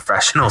they're in a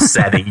professional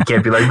setting. You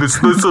can't be like,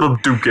 let's let them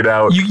duke it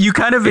out. You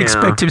kind of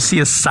expect to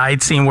see a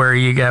side scene where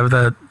you have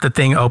the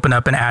thing open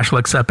up and Ash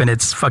looks up and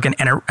it's fucking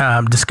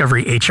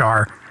Discovery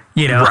HR,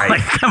 right.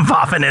 like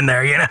popping in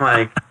there,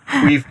 Like,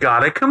 we've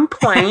got a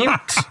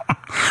complaint.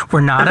 We're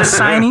not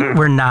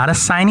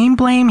assigning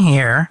blame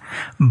here,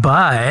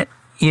 but,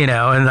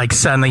 and like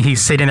suddenly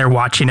he's sitting there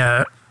watching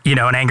an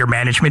anger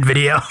management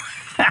video.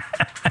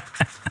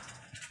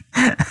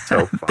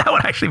 So fun. That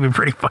would actually be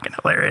pretty fucking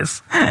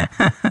hilarious.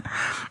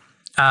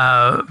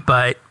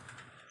 But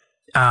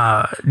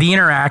the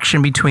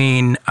interaction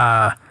between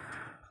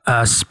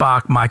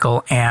Spock,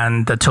 Michael,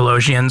 and the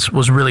Telosians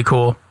was really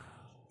cool.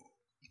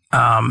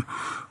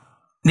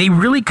 They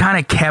really kind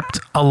of kept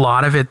a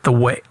lot of it the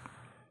way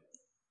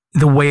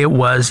it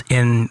was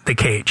in The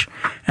Cage,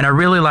 and I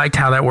really liked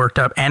how that worked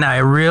up. And I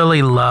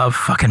really love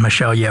fucking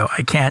Michelle Yeoh.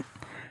 I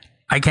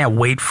can't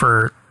wait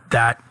for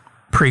that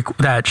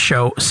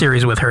show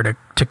series with her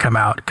to come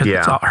out, because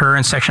it's all her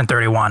in Section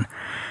 31,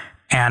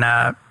 and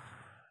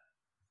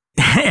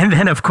and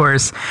then of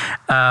course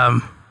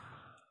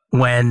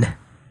when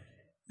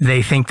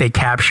they think they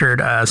captured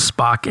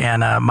Spock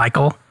and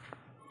Michael,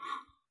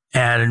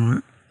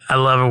 and I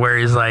love it where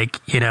he's like,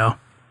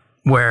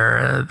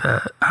 where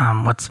the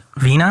what's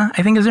Vina,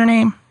 I think is her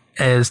name,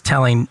 is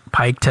telling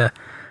Pike to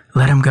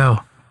let him go,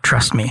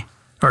 trust me,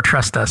 or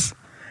trust us,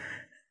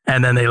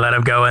 and then they let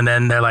him go, and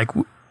then they're like,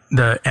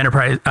 the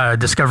Enterprise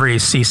Discovery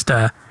ceased.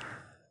 The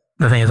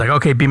thing is like,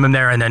 okay, beam him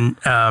there, and then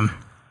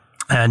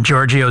and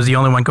Giorgio's the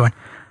only one going,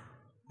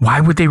 why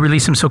would they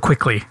release him so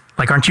quickly?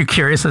 Like, aren't you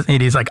curious?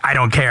 And he's like, I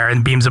don't care,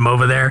 and beams him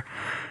over there,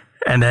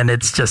 and then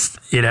it's just,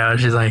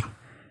 she's like,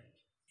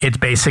 it's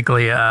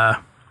basically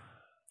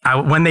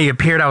when they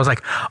appeared, I was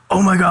like,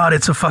 oh my God,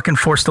 it's a fucking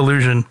forced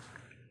illusion,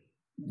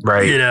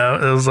 right?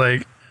 It was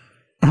like,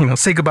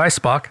 say goodbye,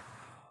 Spock.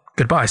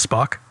 Goodbye,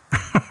 Spock.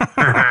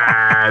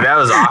 That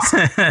was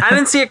awesome. I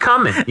didn't see it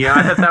coming.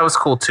 I thought that was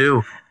cool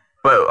too.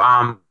 But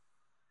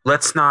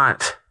let's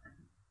not.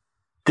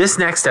 This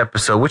next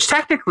episode, which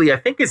technically I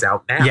think is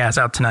out now. Yeah, it's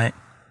out tonight.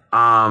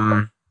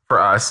 For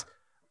us,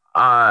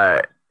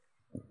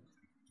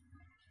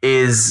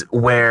 is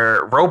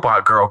where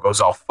Robot Girl goes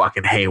all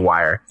fucking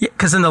haywire. Yeah,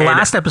 because in the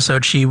last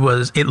episode,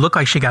 it looked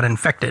like she got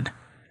infected.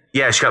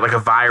 Yeah, she got like a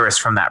virus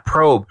from that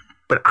probe.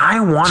 But I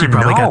want to know. She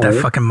probably got that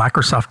fucking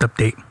Microsoft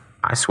update.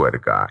 I swear to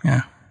God.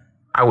 Yeah.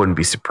 I wouldn't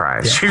be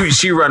surprised. Yeah.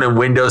 She running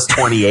Windows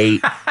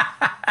 28.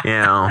 You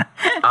know,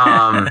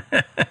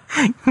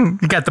 you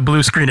got the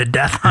blue screen of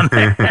death on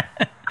there.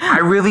 I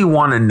really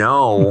want to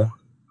know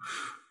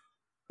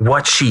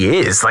what she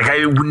is. Like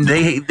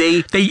they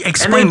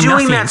explain, and they're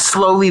doing that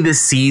slowly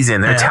this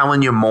season. They're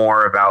telling you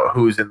more about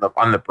who's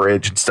on the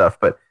bridge and stuff,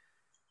 but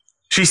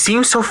she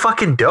seems so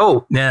fucking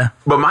dope. Yeah.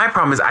 But my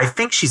problem is I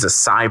think she's a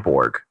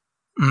cyborg.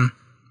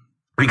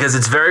 Because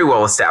it's very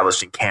well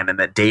established in canon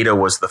that Data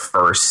was the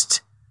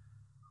first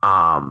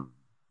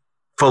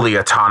fully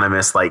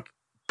autonomous, like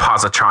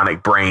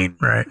positronic brain,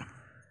 right?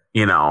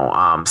 You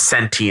know,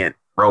 sentient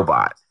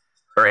robot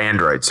or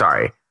android.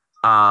 Sorry.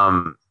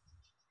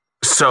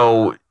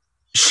 So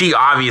she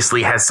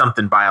obviously has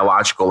something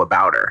biological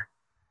about her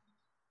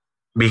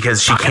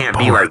because she can't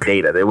be like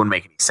Data. That wouldn't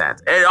make any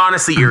sense. It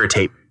honestly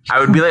irritate me. I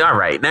would be like, all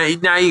right, now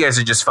you guys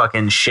are just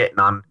fucking shitting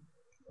on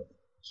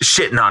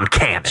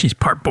canon. She's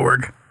part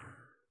Borg.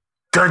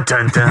 Dun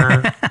dun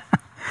dun.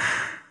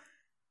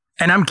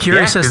 And I'm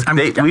curious.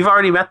 We've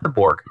already met the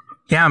Borg.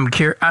 Yeah, I'm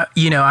curious.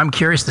 I'm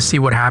curious to see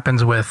what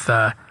happens with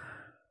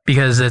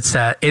because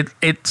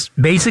it's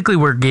basically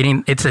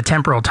it's a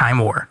temporal time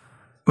war,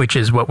 which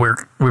is what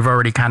we've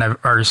already kind of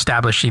are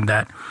establishing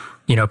that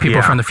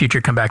people from the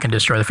future come back and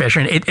destroy the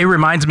Federation. It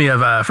reminds me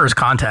of First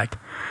Contact.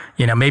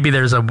 Maybe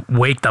there's a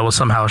wake that will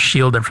somehow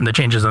shield him from the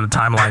changes in the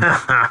timeline.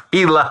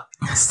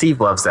 Steve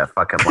loves that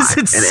fucking line,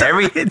 it's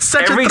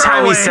such every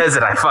time he says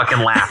it, I fucking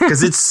laugh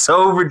because it's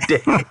so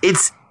ridiculous.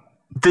 It's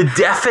the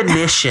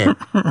definition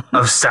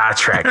of Star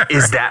Trek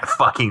is that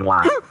fucking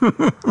line.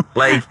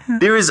 Like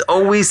there is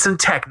always some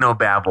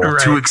technobabble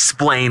to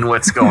explain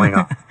what's going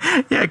on.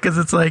 Yeah, because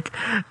it's like,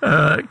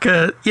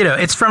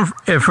 it's from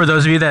for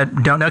those of you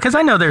that don't know, because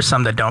I know there's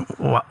some that don't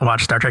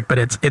watch Star Trek, but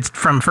it's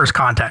from First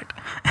Contact,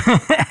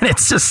 and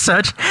it's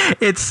such a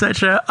it's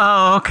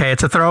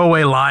a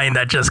throwaway line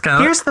that just kind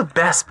of. Here's the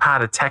best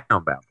part of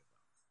technobabble.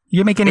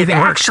 You make anything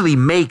work. Actually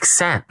makes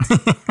sense.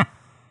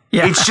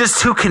 Yeah. It's just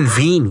too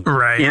convenient.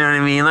 Right. You know what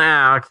I mean?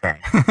 Like, okay.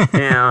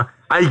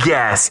 I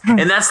guess.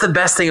 And that's the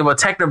best thing about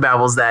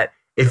Technobabble is that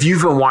if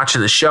you've been watching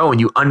the show and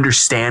you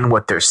understand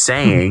what they're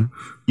saying,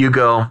 you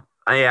go,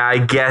 oh, yeah, I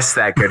guess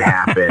that could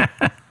happen.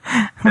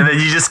 And then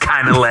you just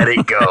kind of let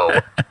it go.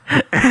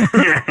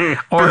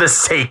 For the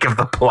sake of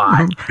the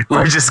plot.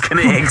 We're just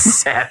going to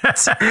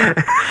accept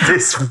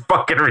this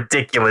fucking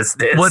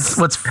ridiculousness.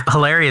 What's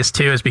hilarious,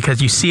 too, is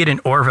because you see it in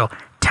Orville,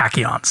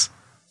 tachyons.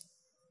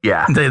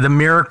 Yeah, the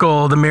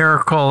miracle of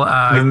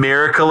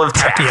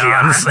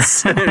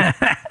tachyons.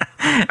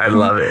 I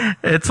love it.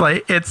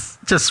 It's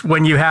just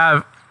when you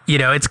have,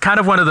 it's kind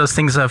of one of those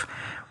things of,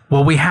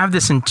 well, we have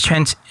this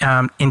intense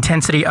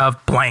intensity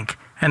of blank,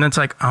 and it's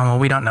like, oh, well,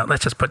 we don't know.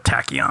 Let's just put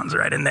tachyons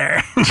right in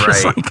there.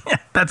 Just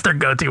that's their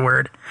go-to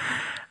word.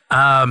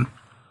 All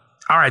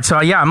right,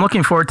 so yeah, I'm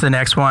looking forward to the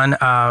next one.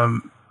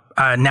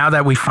 Now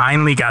that we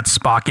finally got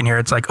Spock in here,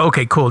 it's like,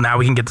 okay, cool. Now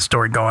we can get the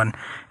story going.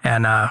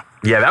 And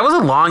yeah, that was a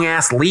long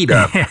ass lead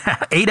up.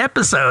 8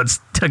 episodes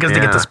took us to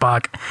get to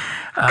Spock.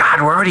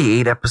 God, we're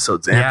already 8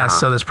 episodes in. Yeah,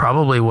 so there's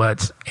probably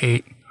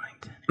 8.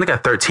 We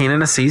got 13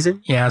 in a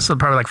season. Yeah, so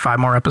probably like 5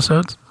 more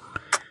episodes.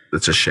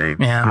 That's a shame.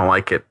 Yeah, I don't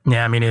like it.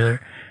 Yeah, me neither.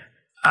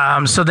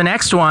 So the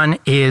next one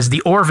is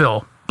the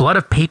Orville Blood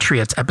of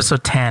Patriots,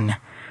 episode 10.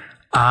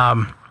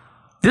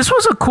 This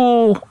was a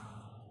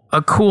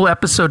cool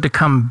episode to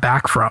come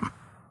back from.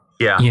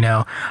 Yeah.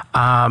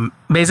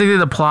 Basically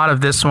the plot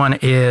of this one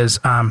is,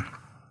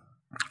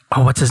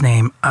 what's his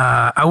name?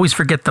 I always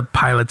forget the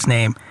pilot's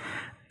name,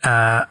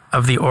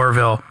 of the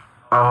Orville.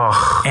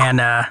 Oh. And,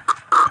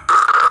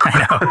 I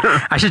know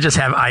I should just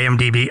have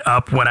IMDb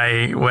up when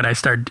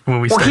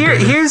we start.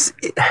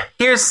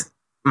 Here's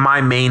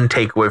my main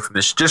takeaway from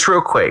this, just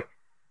real quick.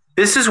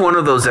 This is one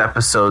of those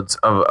episodes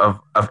of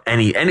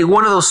any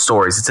one of those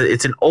stories.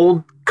 It's an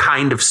old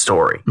kind of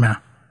story. Yeah.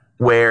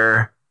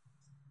 Where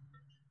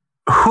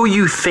who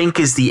you think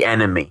is the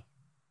enemy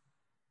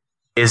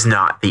is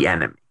not the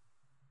enemy.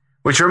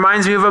 Which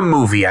reminds me of a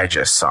movie I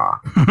just saw.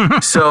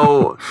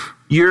 So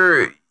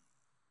it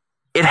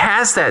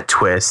has that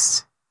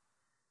twist.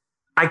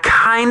 I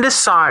kind of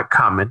saw it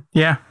coming.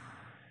 Yeah.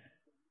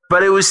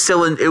 But it was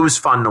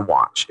fun to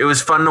watch. It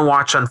was fun to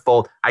watch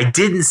unfold. I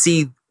didn't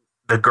see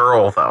the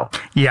girl though.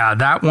 Yeah,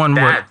 that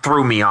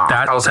threw me off.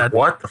 I was like,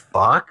 what the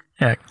fuck?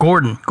 Yeah,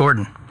 Gordon.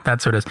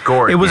 That's what it is.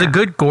 Gordon. It was a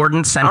good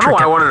Gordon-centric. I don't know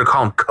why I wanted to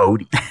call him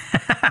Cody.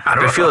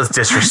 I feel it's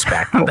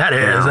disrespectful. That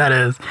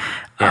is.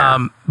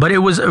 Yeah. But it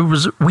was.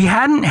 We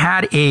hadn't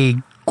had a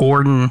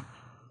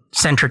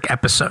Gordon-centric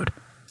episode,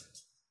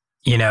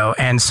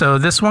 and so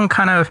this one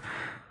kind of,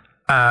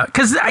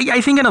 because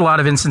I think in a lot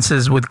of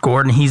instances with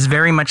Gordon, he's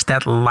very much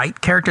that light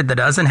character that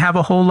doesn't have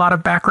a whole lot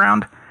of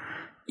background.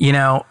 He's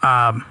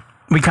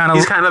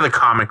kind of the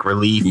comic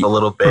relief a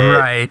little bit.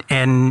 Right.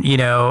 And,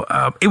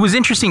 it was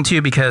interesting,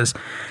 too, because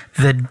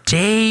the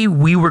day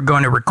we were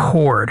going to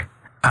record,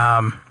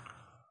 my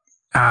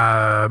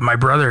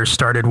brother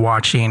started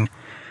watching.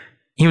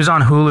 He was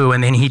on Hulu,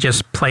 and then he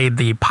just played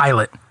the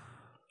pilot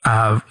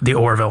of the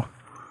Orville.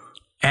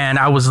 And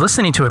I was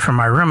listening to it from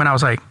my room, and I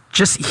was like,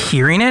 just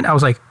hearing it, I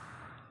was like,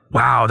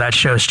 wow, that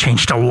show's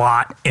changed a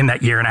lot in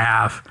that year and a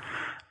half.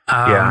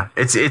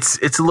 It's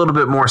a little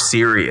bit more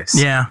serious.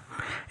 Yeah.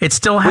 It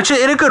still which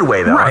in a good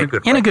way though. Right.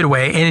 In a good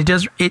way. And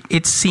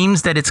it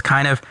seems that it's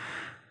kind of,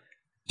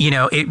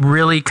 it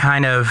really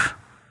kind of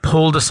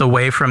pulled us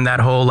away from that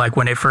whole, like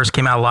when it first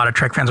came out, a lot of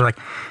Trek fans were like,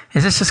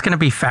 is this just going to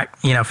be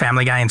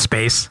Family Guy in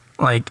space?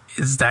 Like,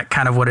 is that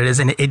kind of what it is?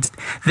 And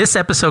this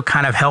episode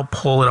kind of helped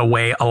pull it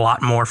away a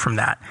lot more from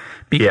that.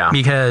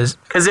 Because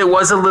it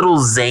was a little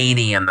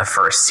zany in the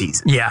first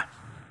season. Yeah.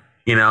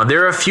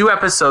 There are a few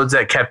episodes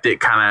that kept it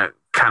kind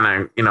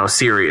of,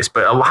 serious,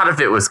 but a lot of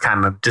it was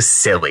kind of just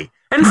silly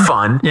and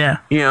fun. Yeah.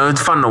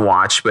 It's fun to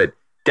watch, but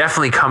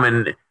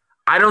definitely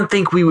I don't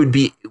think we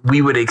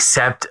would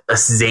accept a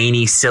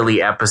zany,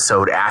 silly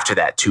episode after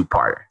that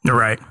 2-parter.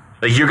 Right.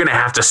 Like, you're going to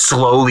have to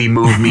slowly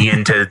move me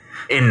into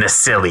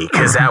silly,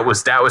 because that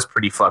was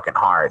pretty fucking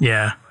hard.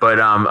 Yeah. But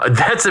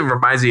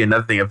reminds me of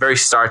another thing, a very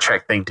Star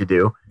Trek thing to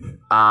do.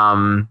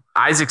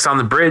 Isaac's on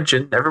the bridge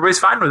and everybody's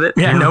fine with it.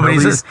 Yeah,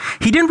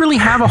 he didn't really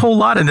have a whole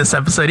lot in this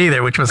episode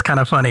either, which was kind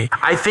of funny.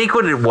 I think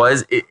what it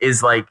was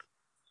is like,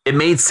 it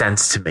made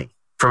sense to me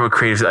from a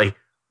creative, like,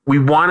 we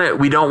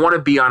don't want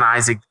to be on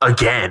Isaac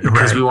again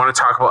because we want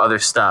to talk about other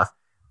stuff.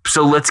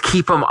 So let's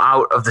keep him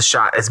out of the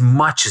shot as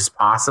much as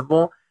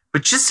possible,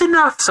 but just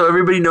enough so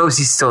everybody knows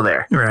he's still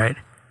there. Right.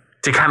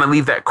 To kind of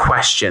leave that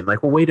question,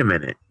 like, well, wait a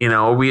minute,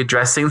 are we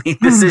addressing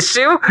this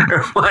issue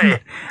or what?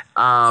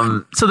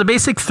 So the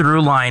basic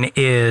through line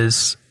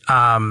is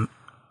the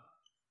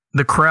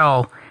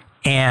Krell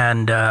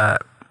and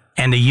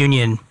the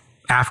Union,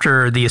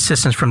 after the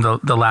assistance from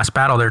the last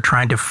battle, they're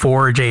trying to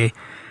forge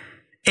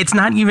it's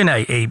not even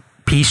a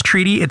peace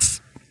treaty.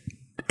 It's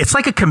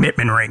like a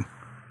commitment ring.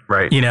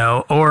 Right.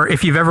 Or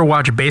if you've ever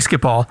watched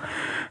basketball,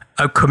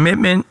 a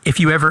commitment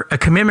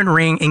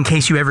ring in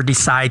case you ever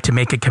decide to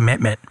make a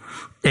commitment.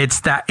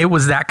 It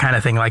was that kind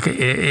of thing. Like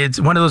it's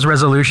one of those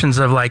resolutions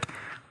of like,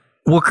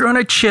 we're going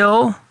to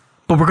chill,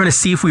 but we're going to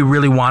see if we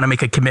really want to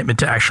make a commitment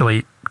to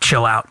actually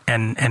chill out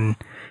and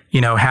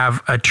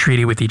have a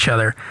treaty with each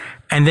other.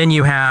 And then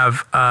you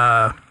have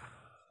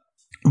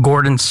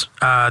Gordon's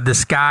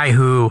this guy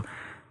who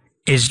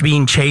is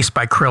being chased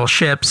by Krill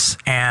ships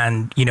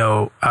and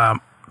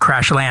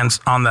crash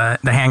lands on the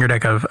hangar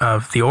deck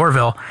of the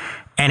Orville.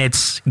 And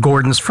it's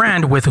Gordon's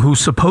friend who's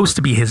supposed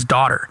to be his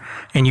daughter.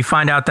 And you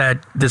find out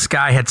that this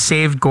guy had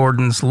saved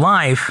Gordon's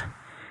life.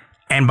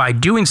 And by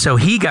doing so,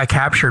 he got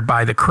captured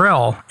by the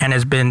Krill and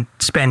has been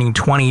spending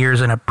 20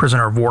 years in a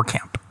prisoner of war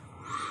camp.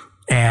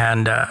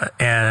 And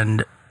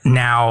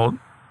now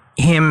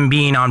him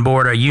being on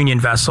board a Union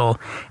vessel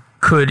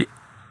could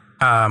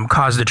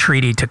cause the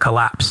treaty to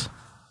collapse.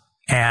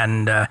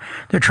 And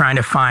they're trying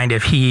to find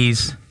if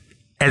he's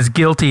as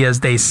guilty as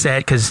they said,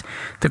 because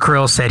the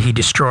Krill said he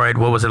destroyed,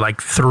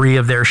 3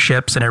 of their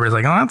ships, and everybody's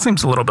like, oh, that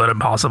seems a little bit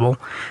impossible.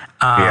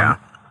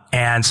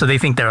 And so they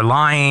think they're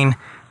lying,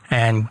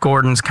 and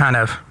Gordon's kind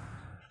of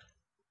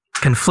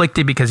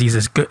conflicted because he's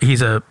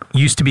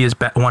used to be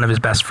one of his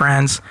best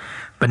friends,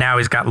 but now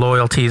he's got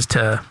loyalties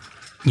to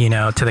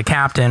the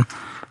captain.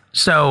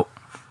 So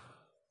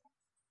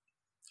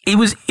it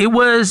was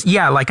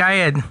like I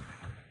had,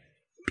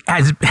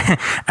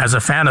 as a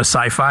fan of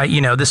sci-fi,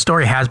 this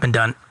story has been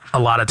done a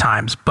lot of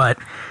times, but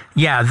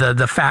yeah,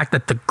 the fact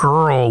that the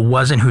girl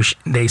wasn't who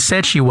they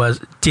said she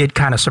was did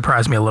kind of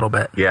surprise me a little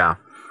bit. Yeah.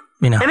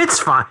 And it's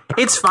fine.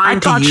 It's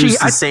fine to use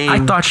the same. I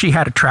thought she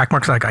had a track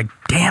mark. Like,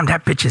 damn,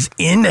 that bitch is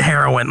into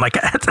heroin. Like,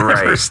 at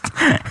first.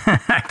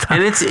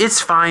 And it's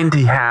fine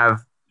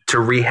to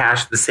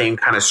rehash the same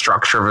kind of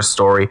structure of a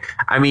story.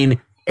 I mean,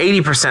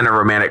 80% of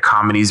romantic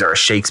comedies are a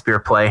Shakespeare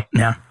play.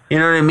 Yeah. You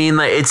know what I mean?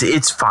 Like,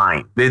 it's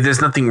fine. There's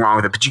nothing wrong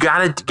with it, but you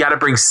gotta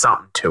bring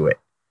something to it.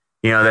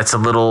 That's a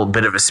little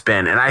bit of a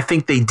spin. And I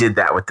think they did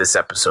that with this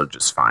episode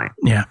just fine.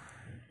 Yeah.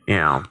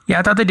 Yeah,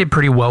 I thought they did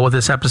pretty well with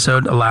this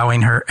episode,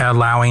 allowing,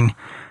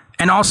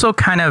 and also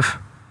kind of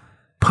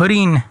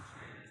putting,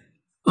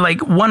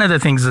 like, one of the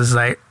things is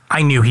I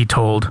knew he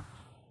told,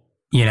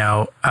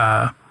 the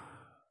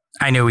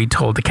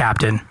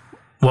captain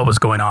what was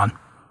going on,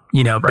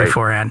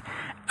 beforehand.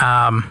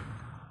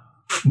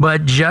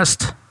 But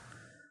just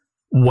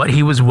what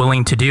he was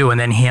willing to do, and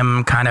then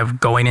him kind of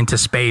going into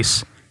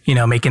space,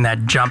 making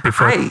that jump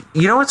before.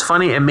 What's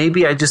funny, and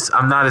maybe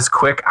I'm not as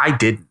quick.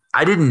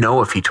 I didn't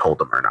know if he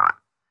told him or not.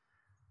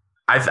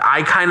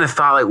 I kind of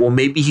thought, like, well,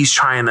 maybe he's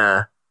trying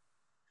to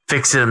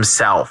fix it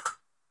himself.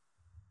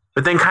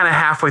 But then kind of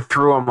halfway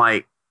through, I'm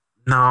like,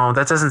 no,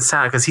 that doesn't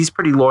sound, because he's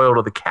pretty loyal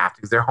to the captain,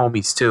 because they're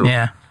homies too.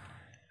 Yeah.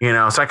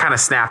 So I kind of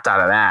snapped out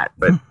of that.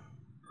 But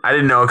I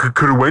didn't know it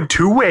could have went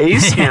two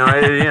ways.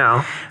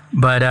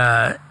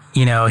 But,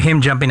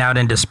 him jumping out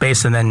into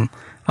space and then,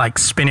 like,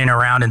 spinning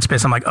around in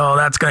space, I'm like, oh,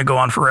 that's going to go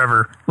on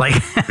forever. Like,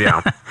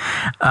 yeah.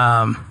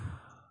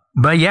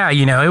 But yeah,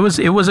 it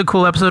was a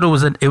cool episode.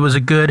 It was a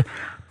good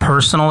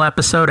personal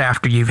episode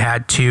after you've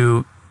had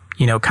two,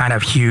 kind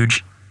of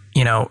huge,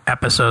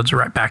 episodes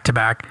right back to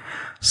back.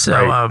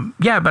 So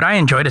yeah, but I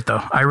enjoyed it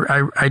though.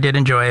 I did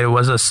enjoy it.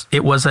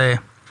 It was a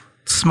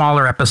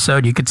smaller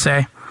episode, you could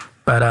say.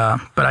 but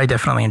I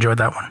definitely enjoyed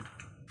that one.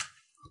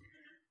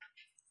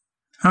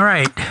 All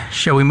right,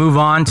 shall we move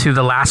on to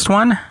the last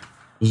one?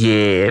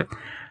 Yeah.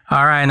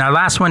 All right, and our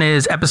last one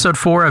is episode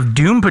 4 of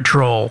Doom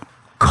Patrol,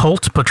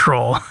 Cult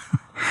Patrol.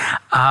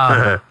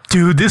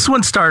 Dude, this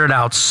one started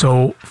out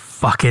so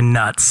fucking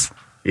nuts.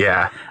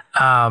 Yeah.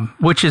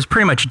 Which is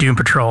pretty much Doom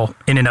Patrol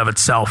in and of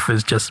itself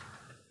is just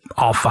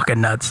all fucking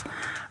nuts.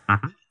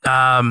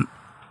 Mm-hmm.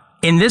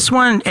 In this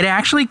one, it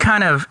actually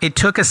it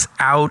took us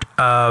out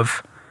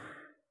of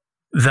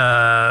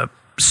the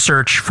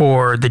search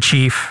for the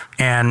Chief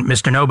and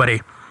Mr.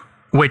 Nobody,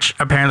 which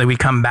apparently we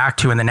come back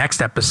to in the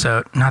next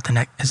episode.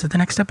 Is it the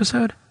next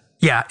episode?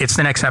 Yeah, it's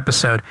the next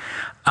episode.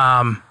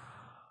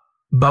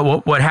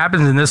 But what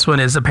happens in this one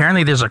is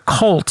apparently there's a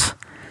cult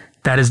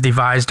that is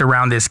devised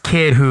around this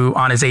kid who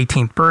on his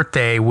 18th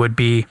birthday would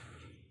be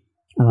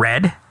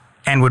red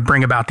and would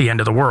bring about the end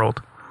of the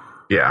world.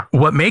 Yeah.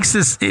 What made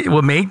this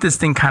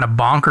thing kind of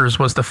bonkers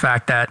was the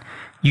fact that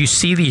you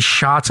see these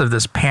shots of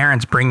this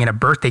parents bringing a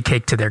birthday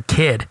cake to their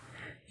kid.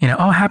 You know,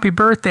 oh, happy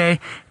birthday.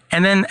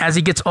 And then as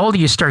he gets older,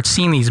 you start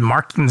seeing these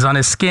markings on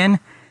his skin.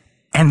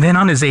 And then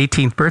on his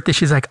 18th birthday,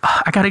 she's like,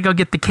 oh, I got to go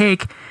get the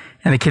cake.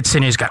 And the kid's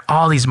sitting, he's got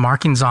all these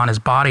markings on his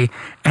body.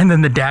 And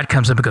then the dad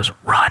comes up and goes,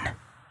 run.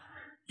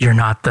 You're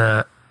not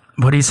the,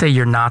 what do you say?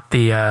 You're not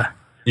the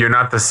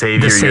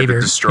savior. You're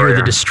the destroyer. You're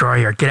the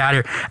destroyer. Get out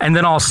of here. And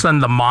then all of a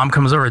sudden the mom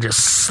comes over and just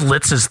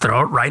slits his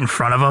throat right in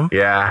front of him.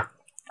 Yeah.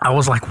 I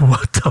was like,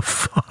 what the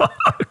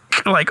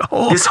fuck? Like,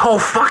 oh. This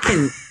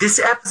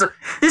episode,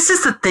 this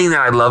is the thing that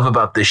I love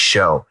about this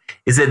show,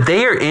 is that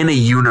they are in a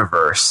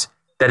universe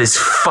that is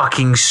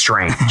fucking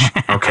strange.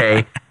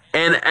 Okay.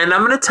 And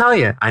I'm going to tell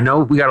you, I know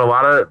we got a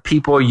lot of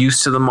people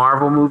used to the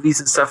Marvel movies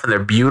and stuff, and they're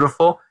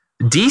beautiful.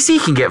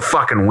 DC can get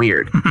fucking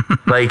weird.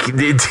 Like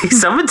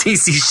some of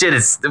DC shit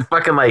is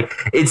fucking like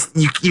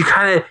you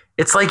kind of,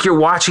 it's like you're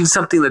watching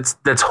something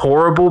that's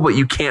horrible, but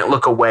you can't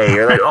look away.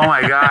 You're like, oh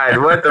my god,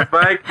 what the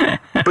fuck?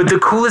 But the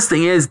coolest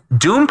thing is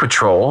Doom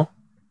Patrol,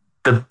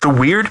 the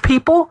weird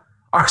people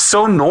are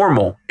so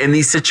normal in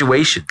these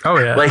situations. Oh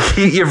yeah, like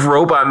you have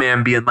Robot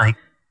Man being like,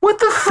 what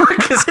the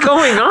fuck is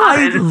going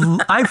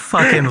on? I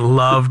fucking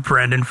love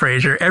Brendan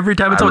Fraser. Every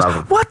time it's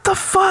always, what the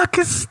fuck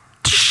is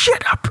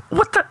shit up?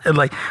 What the, and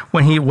like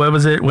when he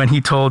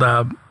told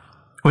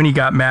when he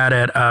got mad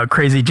at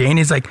Crazy Jane,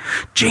 he's like,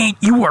 Jane,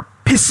 you are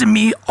pissing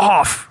me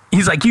off.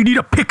 He's like, you need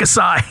to pick a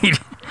side.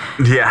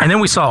 Yeah. And then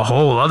we saw a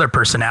whole other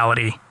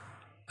personality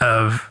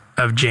of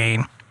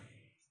Jane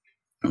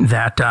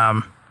that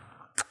I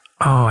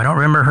don't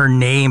remember her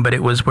name, but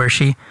it was where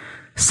she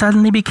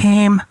suddenly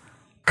became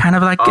kind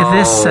of like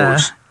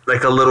this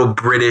like a little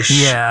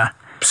British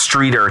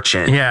street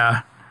urchin.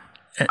 Yeah.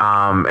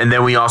 And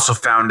then we also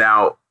found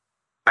out,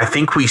 I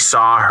think we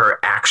saw her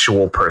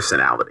actual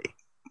personality.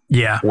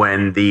 Yeah.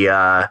 When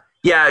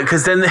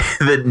because then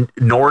the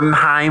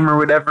Nordenheim or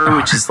whatever,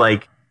 which is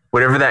like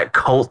whatever that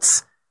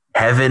cult's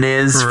heaven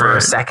is for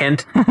a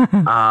second.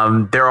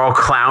 They're all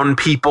clown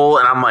people,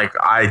 and I'm like,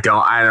 I'm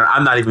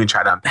not even gonna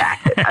try to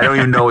unpack it. I don't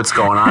even know what's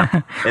going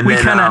on. And we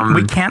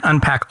can't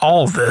unpack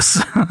all of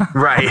this.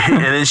 Right.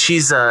 And then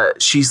she's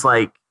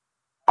like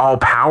all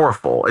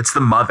powerful. It's the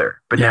mother,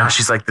 but now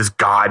she's like this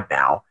god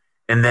now.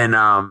 And then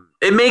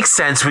it makes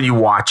sense when you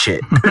watch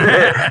it.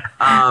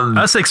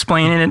 Us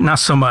explaining it, not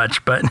so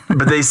much, but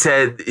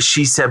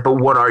she said, but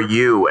what are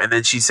you? And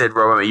then she said,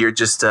 Robot, you're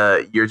just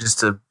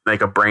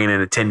like a brain in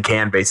a tin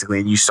can, basically.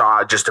 And you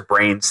saw just a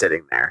brain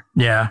sitting there.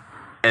 Yeah.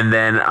 And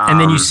then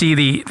you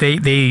see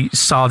they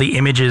saw the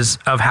images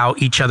of how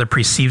each other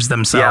perceives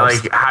themselves.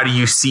 Yeah, like how do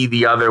you see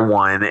the other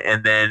one?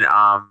 And then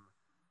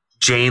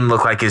Jane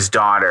looked like his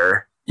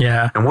daughter.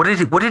 Yeah. And what did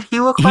he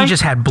look like? He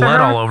just had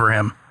blood all over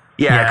him.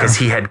 Yeah, because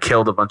he had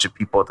killed a bunch of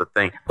people at the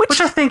thing. Which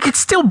I think it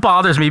still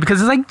bothers me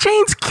because it's like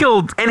Jane's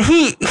killed, and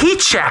he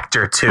checked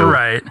her too,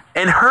 right?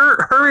 And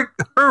her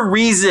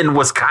reason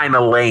was kind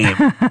of lame.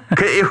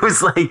 It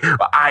was like,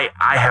 I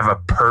have a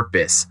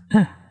purpose.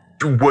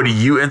 What do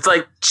you? It's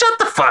like, shut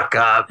the fuck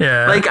up.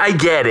 Yeah. Like, I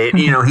get it.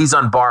 You know, he's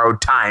on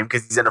borrowed time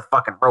because he's in a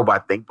fucking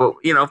robot thing. But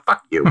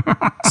fuck you.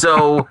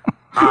 So,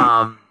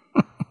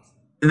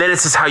 then it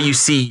says how you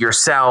see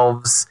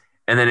yourselves,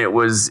 and then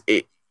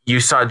you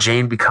saw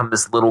Jane become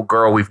this little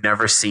girl we've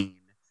never seen.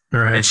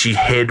 Right. And she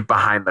hid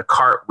behind the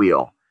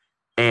cartwheel.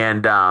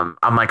 And I'm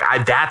like,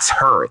 that's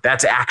her.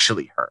 That's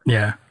actually her.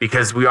 Yeah.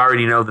 Because we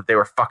already know that they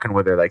were fucking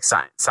with her. Like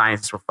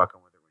scientists were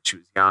fucking with her when she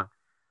was young.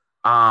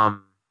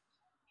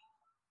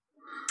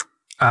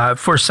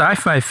 For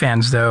sci-fi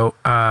fans, though,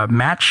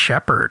 Matt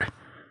Shepard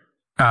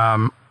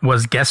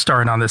was guest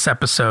starring on this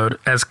episode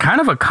as kind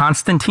of a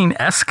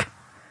Constantine-esque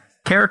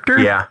character.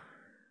 Yeah.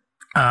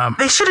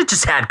 They should have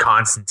just had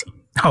Constantine.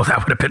 Oh, that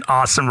would have been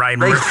awesome,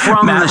 Ryan. Like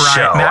from the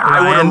show. Matt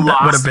Ryan, I would have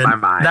lost my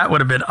mind. That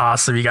would have been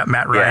awesome. You got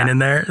Matt Ryan in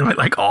there.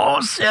 Like, oh,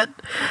 shit.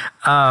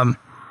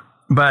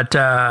 But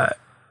I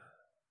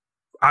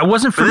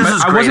wasn't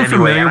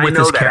familiar with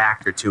this character.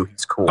 Actor, too.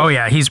 He's cool. Oh,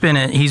 yeah. He's been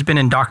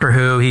in Doctor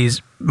Who.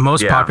 He's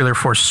most popular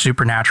for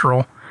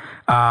Supernatural.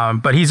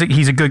 But he's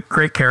a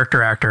great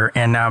character actor,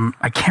 and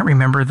I can't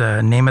remember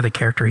the name of the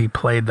character he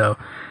played though.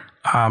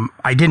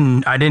 I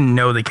didn't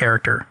know the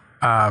character,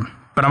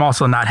 but I'm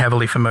also not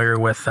heavily familiar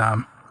with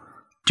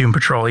Doom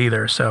Patrol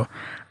either. So,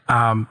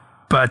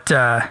 but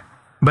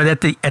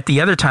at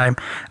the other time,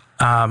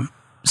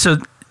 so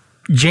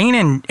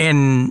Jane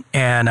and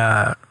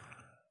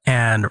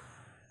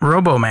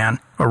Robot Man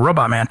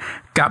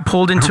got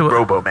pulled into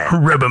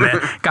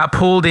Roboman got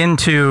pulled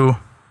into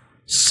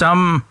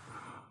some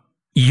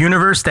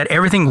universe that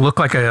everything looked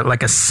like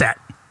a set,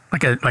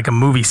 like a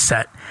movie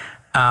set.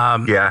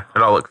 Yeah,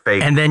 it all looked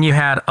fake. And then you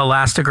had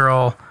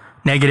Elastigirl,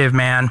 Negative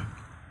Man,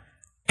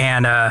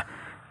 and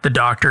the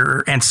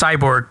Doctor and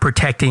Cyborg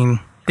protecting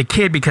the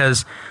kid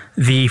because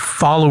the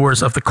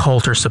followers of the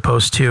cult are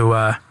supposed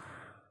to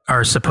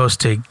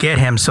get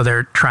him, so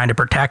they're trying to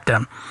protect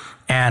him.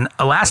 And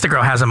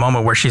Elastigirl has a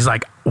moment where she's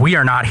like, "We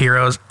are not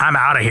heroes. I'm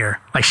out of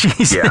here." Like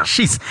she's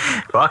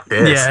fuck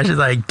this. Yeah, she's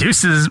like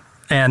deuces.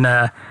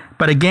 And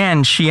but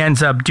again, she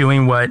ends up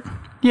doing what,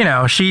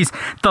 she's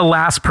the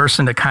last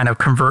person to kind of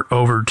convert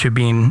over to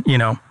being,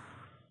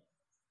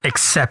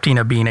 accepting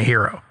of being a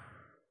hero.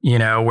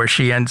 Where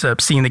she ends up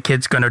seeing the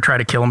kid's going to try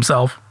to kill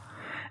himself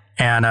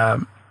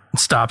and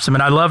stops him.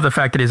 And I love the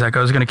fact that he's like,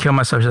 "I was going to kill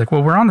myself." She's like,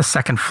 "Well, we're on the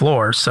second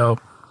floor, so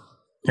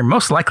you're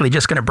most likely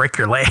just going to break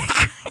your leg."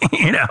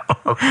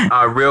 Okay,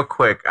 real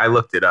quick, I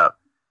looked it up.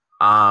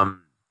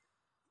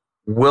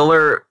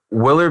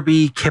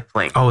 Willoughby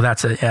Kipling. Oh,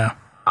 that's it. Yeah.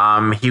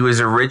 He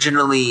was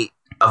originally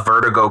a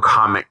Vertigo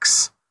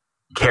Comics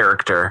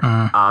character.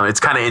 It's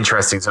kind of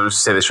interesting, so I'm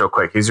just going to say this real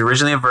quick. He was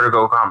originally a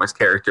Vertigo Comics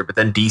character, but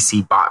then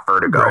DC bought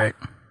Vertigo. Right.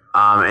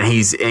 And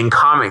he's in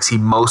comics. He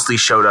mostly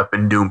showed up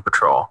in Doom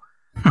Patrol.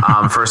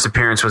 First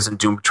appearance was in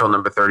Doom Patrol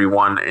number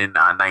 31 in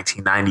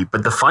 1990.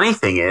 But the funny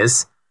thing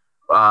is,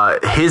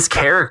 his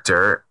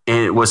character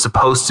was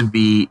supposed to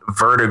be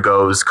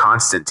Vertigo's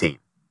Constantine.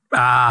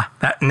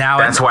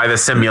 That's why the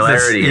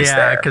similarity is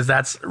there. Yeah, because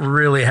that's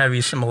really heavy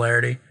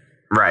similarity.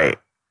 Right.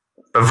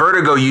 But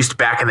Vertigo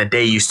back in the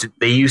day used to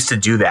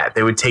do that.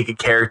 They would take a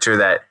character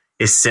that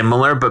is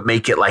similar but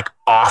make it like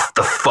off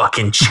the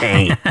fucking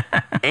chain.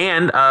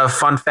 And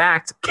fun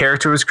fact,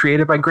 character was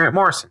created by Grant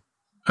Morrison.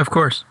 Of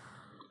course.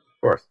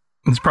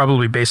 It's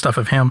probably based off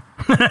of him.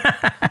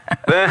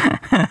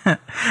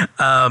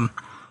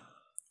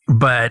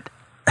 But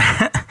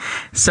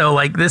so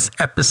like this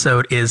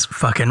episode is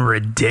fucking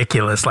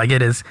ridiculous. Like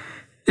it's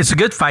a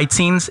good fight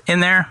scenes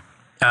in there.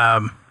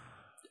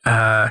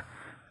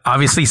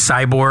 Obviously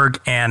Cyborg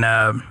and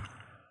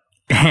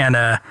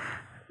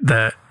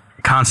the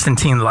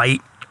Constantine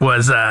Light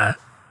was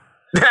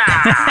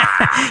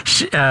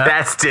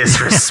that's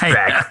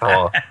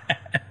disrespectful.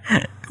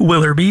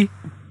 Willoughby.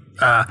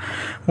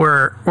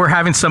 We're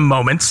having some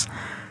moments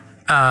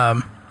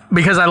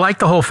because I like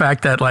the whole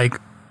fact that like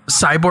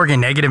Cyborg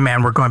and Negative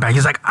Man were going back.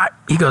 He's like,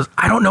 he goes,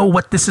 "I don't know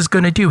what this is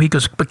going to do." He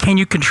goes, "But can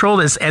you control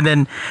this?" And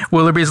then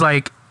Willoughby's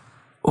like,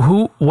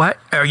 what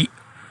are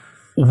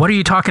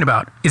you talking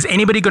about? Is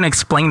anybody going to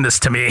explain this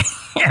to me?"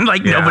 And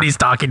like nobody's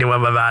talking to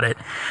him about it.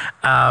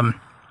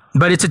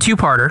 But it's a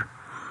two-parter.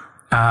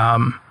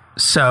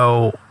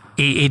 So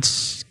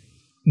it's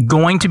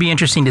going to be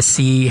interesting to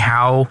see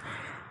how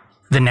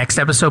the next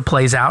episode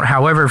plays out.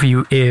 However,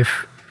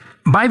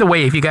 by the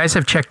way, if you guys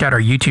have checked out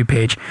our YouTube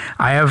page,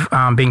 I have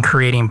been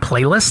creating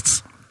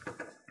playlists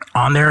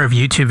on there of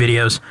YouTube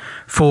videos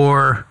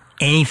for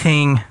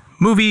anything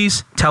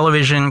movies,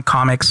 television,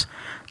 comics,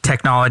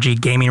 technology,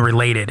 gaming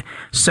related.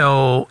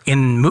 So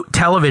in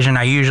television,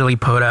 I usually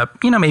put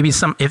up, maybe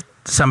if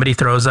somebody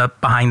throws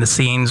up behind the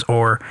scenes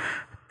or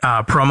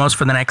promos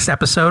for the next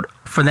episode.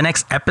 For the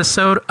next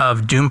episode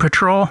of Doom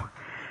Patrol,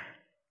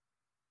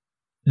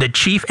 the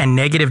Chief and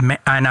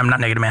I'm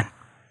not Negative Man,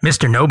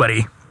 Mr.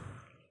 Nobody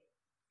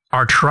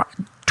are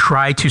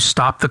try to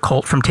stop the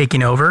cult from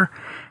taking over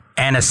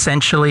and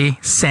essentially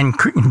send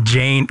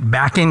Jane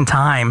back in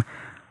time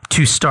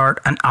to start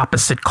an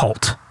opposite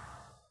cult.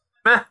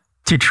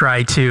 To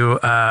try to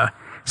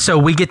so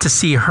we get to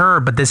see her,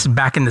 but this is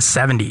back in the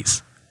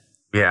 70s.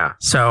 Yeah.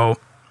 So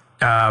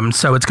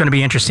it's going to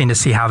be interesting to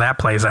see how that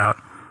plays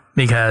out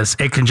because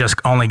it can just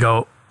only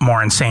go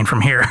more insane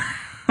from here.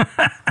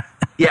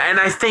 Yeah, and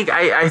I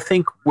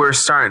think we're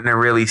starting to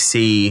really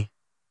see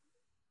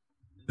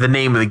the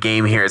name of the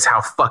game here is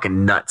how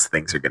fucking nuts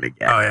things are going to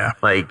get. Oh yeah.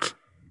 Like,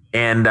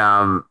 and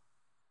I'm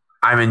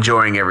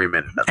enjoying every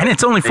minute of it. And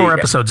it's only 4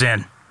 episodes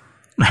in.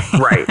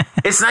 Right.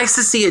 It's nice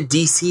to see a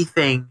DC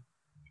thing,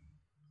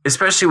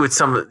 especially with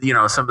some of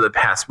the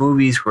past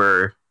movies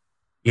where,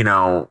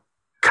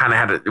 kind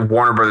of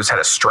Warner Brothers had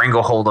a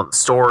stranglehold on the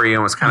story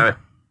and was kind of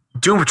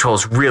Doom Patrol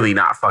is really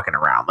not fucking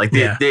around. Like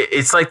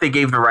it's like they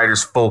gave the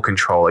writers full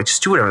control. Like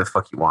just do whatever the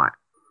fuck you want.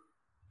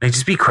 Like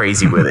just be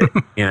crazy with it,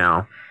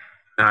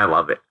 And I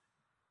love it.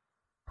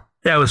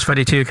 Yeah, it was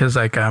funny too because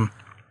like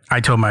I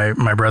told my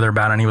brother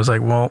about it and he was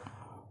like, "Well,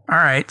 all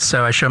right."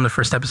 So I showed him the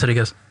first episode. He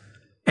goes,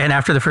 and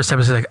after the first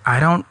episode, he's like, "I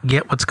don't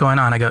get what's going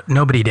on." I go,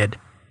 "Nobody did."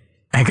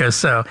 I go,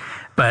 "So,"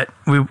 but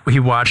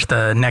he watched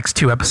the next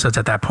 2 episodes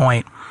at that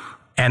point,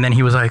 and then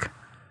he was like,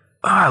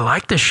 I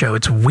like this show.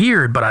 It's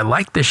weird, but I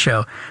like this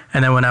show.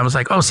 And then when I was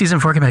like, oh, season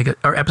 4 came out,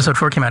 or episode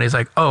 4 came out, he's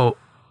like, oh,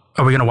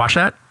 are we going to watch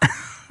that?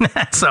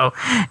 So,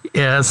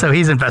 yeah, so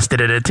he's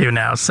invested in it too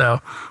now. So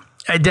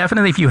I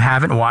definitely, if you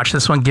haven't watched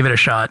this one, give it a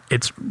shot.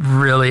 It's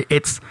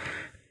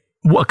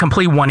a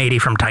complete 180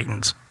 from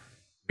Titans.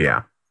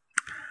 Yeah.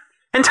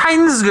 And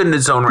Titans is good in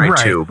its own right.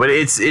 Too, but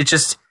it's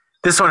just,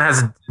 this one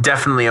has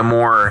definitely a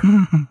more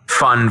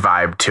fun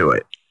vibe to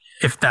it.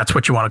 If that's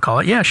what you want to call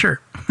it. Yeah,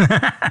 sure.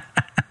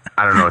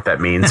 I don't know what that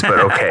means, but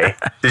okay.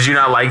 Did you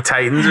not like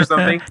Titans or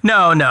something?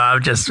 No, I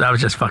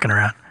was just fucking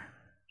around.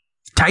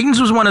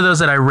 Titans was one of those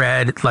that I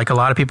read, like a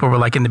lot of people were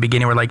like in the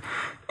beginning were like,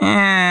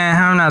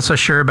 I'm not so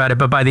sure about it,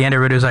 but by the end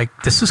everybody was like,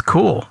 this is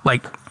cool.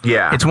 Like,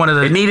 yeah, it's one of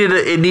the it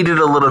needed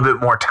a little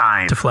bit more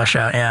time to flesh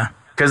out, yeah.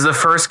 Because the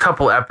first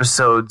couple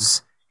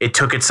episodes, it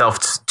took itself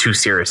too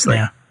seriously.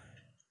 Yeah.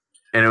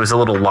 And it was a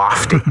little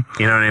lofty.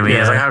 You know what I mean?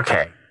 Yeah. It's like,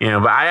 okay.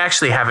 But I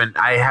actually haven't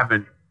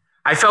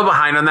I fell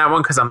behind on that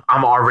one because I'm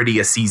already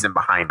a season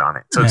behind on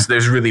it. So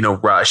there's really no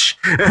rush.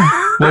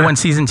 Well, when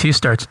season 2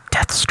 starts,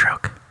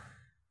 Deathstroke.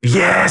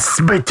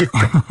 Yes, but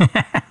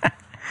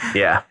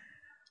yeah.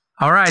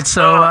 All right,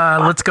 so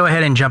let's go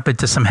ahead and jump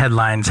into some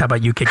headlines. How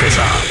about you kick us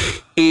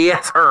off?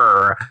 Yes,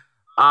 sir.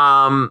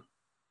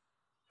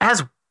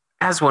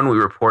 As when we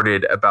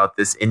reported about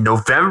this in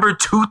November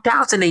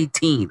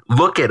 2018,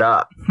 look it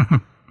up.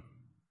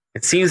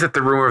 It seems that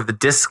the rumor of the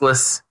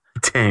diskless,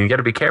 you got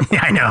to be careful.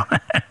 Yeah, I know.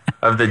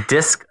 Of the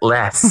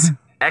diskless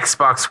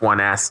Xbox One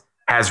S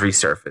has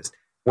resurfaced.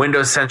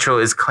 Windows Central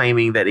is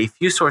claiming that a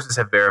few sources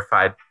have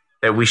verified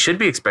that we should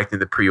be expecting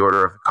the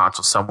pre-order of the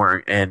console somewhere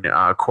in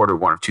quarter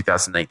 1 of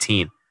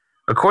 2019.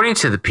 According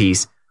to the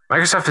piece,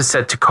 Microsoft is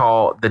set to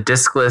call the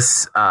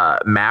diskless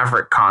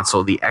Maverick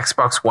console the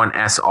Xbox One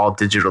S All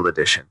Digital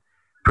Edition.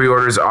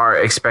 Pre-orders are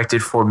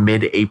expected for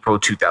mid-April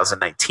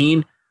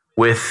 2019,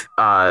 with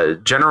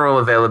general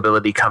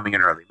availability coming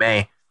in early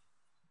May.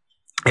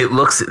 It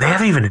looks, they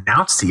haven't even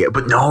announced it yet,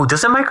 but no,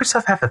 doesn't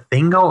Microsoft have a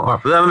thing going?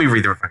 Let me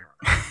read the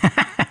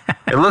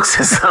It looks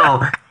as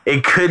though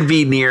it could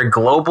be near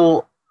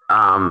global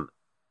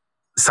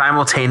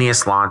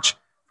simultaneous launch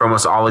for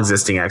almost all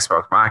existing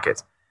Xbox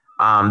markets.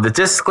 The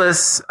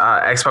diskless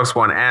Xbox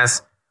One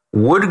S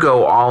would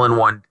go all in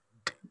one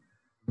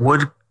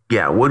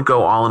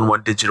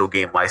digital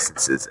game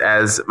licenses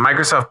as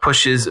Microsoft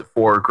pushes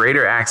for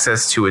greater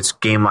access to its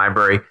game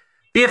library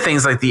via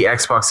things like the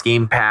Xbox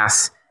Game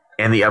Pass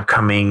and the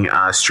upcoming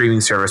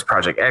streaming service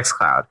Project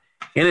xCloud.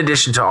 In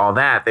addition to all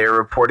that, they are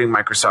reporting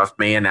Microsoft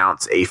may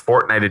announce a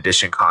Fortnite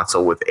edition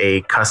console with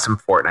a custom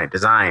Fortnite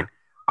design.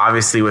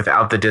 Obviously,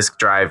 without the disk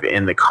drive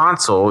in the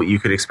console, you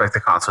could expect the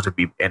console to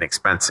be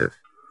inexpensive.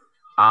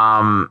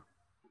 Yeah,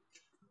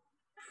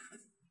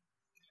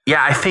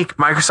 I think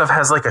Microsoft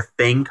has like a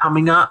thing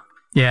coming up.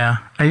 Yeah.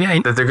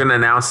 That they're going to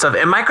announce stuff.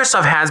 And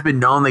Microsoft has been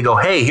known. They go,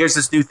 hey, here's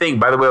this new thing.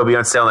 By the way, it'll be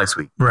on sale next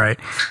week. Right.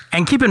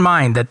 And keep in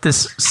mind that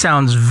this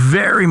sounds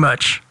very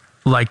much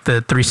like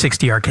the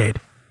 360 arcade.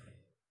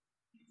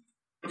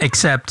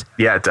 Except,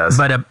 yeah, it does.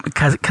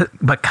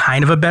 But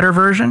kind of a better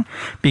version,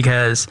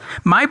 because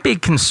my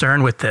big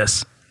concern with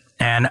this,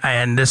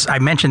 and this, I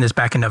mentioned this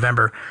back in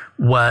November,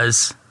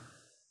 was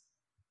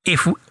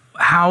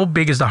how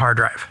big is the hard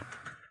drive?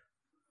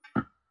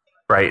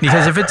 Right.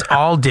 Because if it's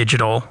all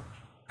digital,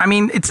 I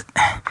mean,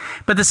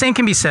 but the same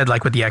can be said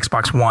like with the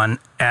Xbox One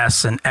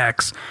S and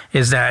X,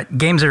 is that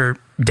games are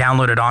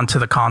downloaded onto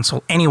the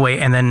console anyway,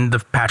 and then the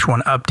patch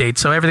 1 update,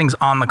 so everything's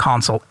on the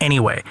console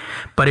anyway.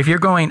 But if you're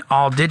going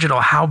all digital,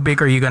 how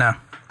big are you gonna,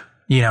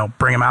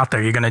 bring them out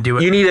there? You're gonna do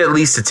it. You need at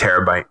least a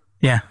terabyte.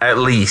 Yeah, at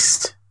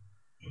least,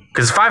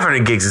 because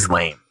 500 gigs is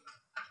lame.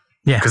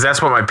 Yeah, because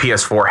that's what my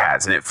PS4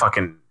 has, and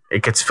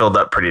it gets filled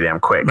up pretty damn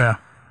quick. Yeah.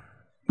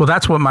 Well,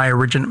 that's what my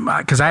original,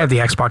 because I have the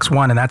Xbox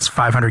One and that's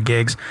 500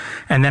 gigs.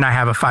 And then I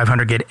have a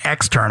 500 gig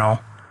external,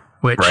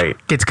 which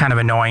gets kind of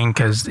annoying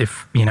because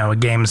if, a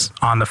game's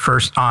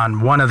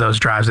on one of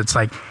those drives, it's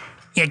like,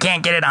 you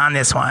can't get it on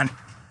this one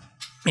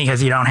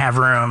because you don't have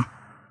room.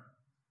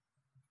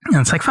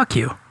 And it's like, fuck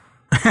you.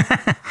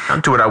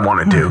 I'll do what I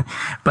want to do.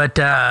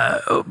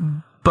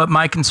 But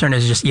my concern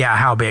is just,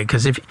 how big?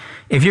 Because if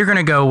you're going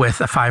to go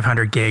with a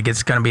 500 gig,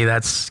 it's going to be,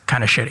 that's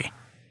kind of shitty.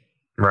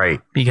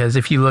 Right. Because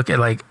if you look at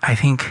I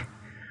think,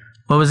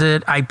 what was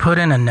it? I put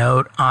in a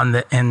note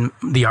in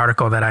the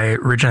article that I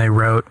originally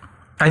wrote,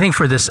 I think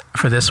for this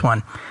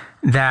one,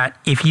 that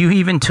if you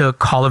even took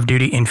Call of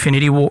Duty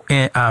Infinite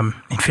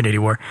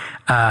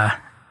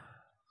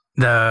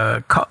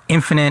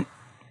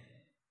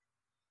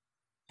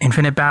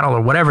Battle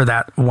or whatever,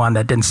 that one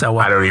that didn't sell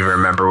well. I don't even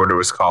remember what it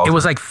was called. It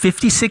was like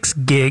 56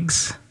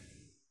 gigs.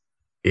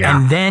 Yeah.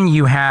 And then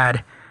you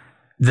had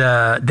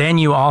then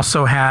you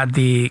also had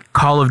the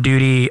Call of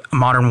Duty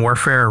Modern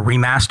Warfare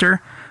remaster,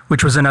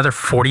 which was another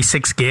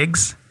 46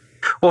 gigs.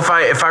 Well,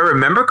 if I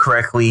remember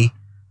correctly,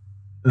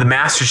 the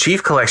Master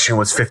Chief Collection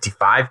was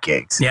 55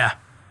 gigs. Yeah.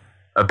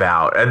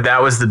 And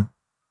that was the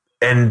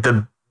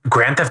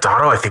Grand Theft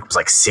Auto, I think, was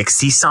like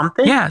 60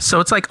 something. Yeah. So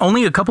it's like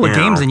only a couple of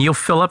games and you'll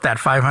fill up that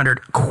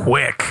 500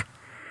 quick.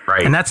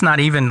 Right. And that's not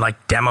even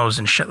like demos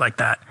and shit like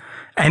that.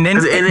 And then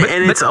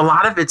it's a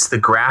lot of it's the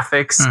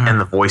graphics and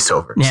the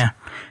voiceovers. Yeah.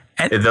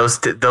 And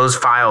those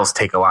files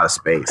take a lot of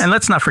space. And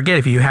let's not forget,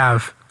 if you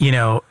have,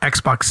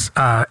 Xbox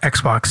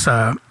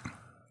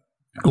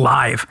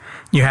Live,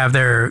 you have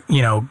their,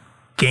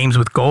 games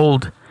with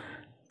gold.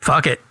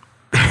 Fuck it.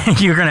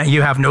 You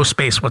have no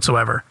space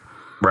whatsoever.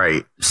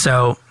 Right.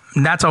 So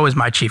that's always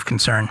my chief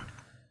concern.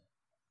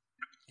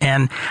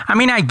 And I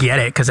mean, I get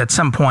it, because at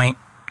some point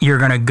you're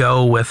going to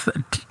go with,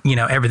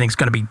 everything's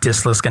going to be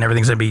diskless and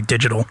everything's going to be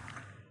digital.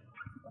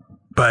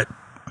 But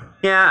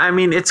yeah, I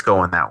mean, it's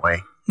going that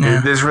way.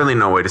 Yeah. There's really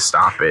no way to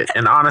stop it.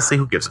 And honestly,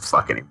 who gives a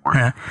fuck anymore?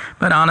 Yeah.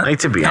 But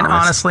to be honest,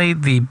 honestly,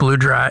 the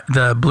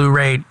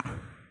Blu-ray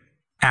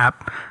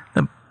app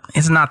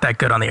is not that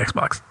good on the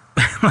Xbox.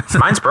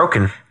 Mine's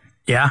broken.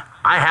 Yeah.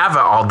 I have an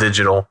all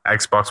digital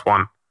Xbox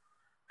One.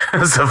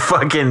 The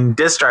fucking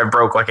disk drive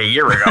broke like a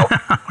year ago.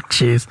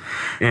 Jeez.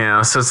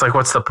 So it's like,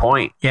 what's the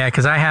point? Yeah,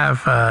 because I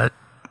have,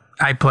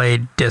 I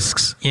play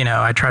discs,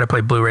 I try to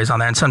play Blu-rays on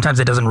there, and sometimes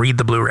it doesn't read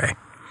the Blu-ray.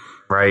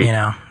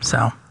 Right.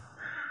 So.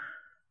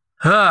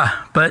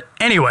 But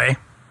anyway,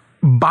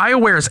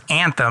 BioWare's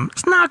Anthem,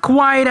 it's not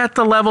quite at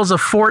the levels of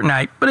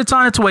Fortnite, but it's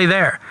on its way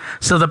there.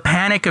 So the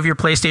panic of your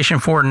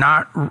PlayStation 4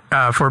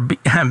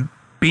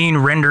 being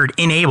rendered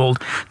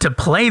enabled to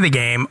play the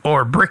game,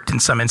 or bricked in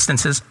some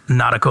instances,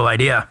 not a cool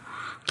idea.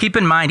 Keep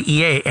in mind,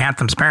 EA,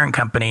 Anthem's parent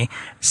company,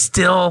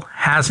 still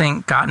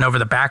hasn't gotten over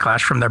the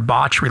backlash from their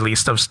botch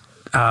release of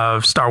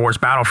Star Wars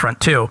Battlefront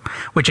 2,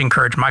 which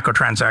encouraged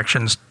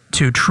microtransactions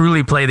to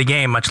truly play the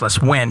game, much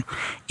less win.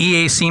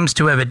 EA seems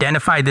to have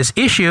identified this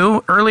issue.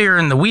 Earlier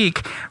in the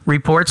week,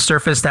 reports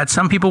surfaced that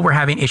some people were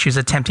having issues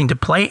attempting to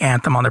play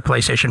Anthem on their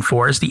PlayStation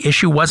 4s. The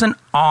issue wasn't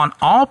on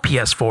all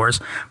PS4s,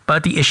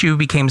 but the issue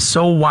became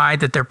so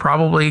wide that there's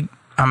probably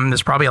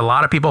a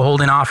lot of people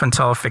holding off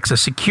until a fix is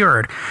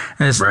secured.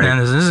 And this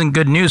isn't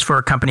good news for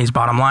a company's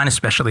bottom line,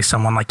 especially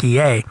someone like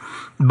EA.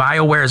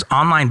 BioWare's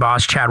online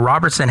boss, Chad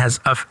Robertson,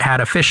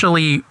 had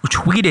officially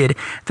tweeted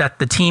that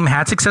the team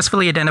had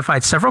successfully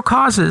identified several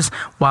causes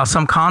while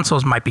some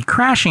consoles might be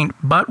crashing,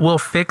 but will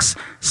fix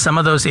some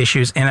of those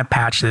issues in a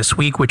patch this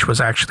week, which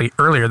was actually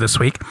earlier this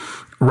week.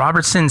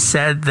 Robertson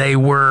said they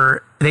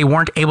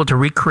weren't able to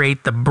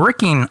recreate the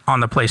bricking on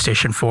the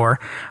PlayStation 4.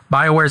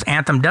 BioWare's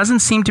Anthem doesn't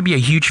seem to be a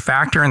huge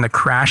factor in the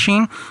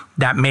crashing.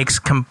 That makes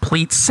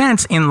complete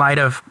sense in light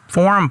of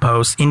forum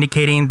posts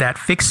indicating that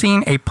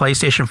fixing a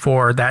PlayStation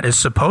 4 that has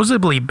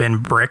supposedly been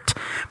bricked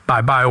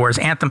by BioWare's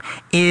Anthem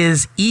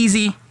is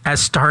easy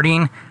as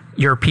starting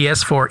your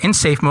PS4 in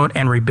safe mode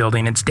and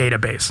rebuilding its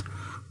database.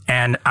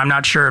 And I'm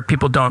not sure if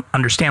people don't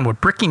understand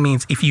what bricking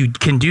means. If you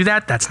can do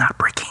that, that's not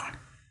bricking.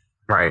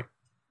 Right.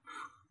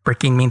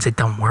 Bricking means it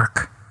don't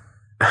work.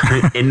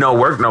 It no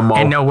work no more.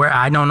 I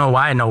don't know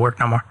why it no work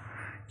no more.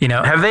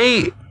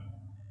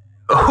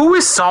 Who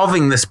is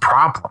solving this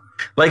problem?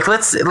 Like,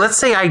 let's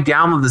say I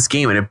download this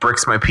game and it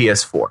bricks my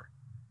PS4.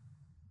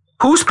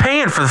 Who's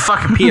paying for the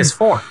fucking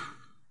PS4?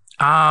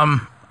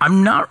 I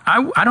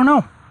don't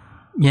know.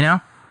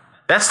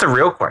 That's the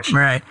real question.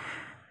 Right.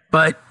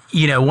 But,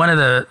 one of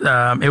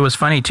the, it was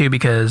funny too,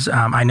 because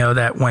I know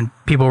that when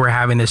people were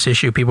having this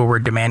issue, people were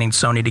demanding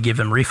Sony to give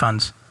them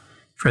refunds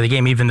for the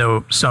game, even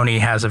though Sony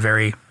has a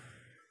very,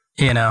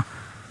 no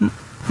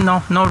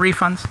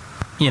refunds.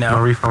 No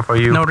refund for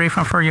you. No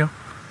refund for you.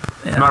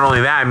 Yeah. Not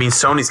only that, I mean,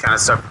 Sony's kind of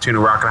stuck between a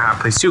rock and a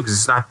hard place too, because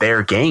it's not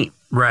their game.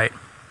 Right.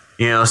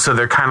 So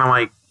they're kind of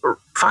like,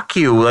 fuck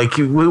you. Like,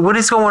 what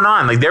is going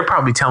on? Like, they're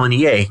probably telling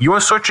EA, you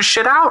want to sort your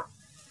shit out?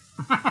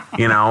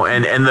 And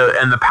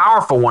the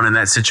powerful one in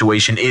that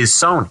situation is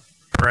Sony.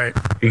 Right.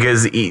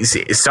 Because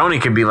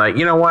Sony could be like,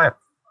 you know what?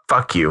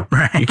 Fuck you.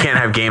 Right. You can't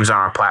have games on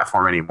our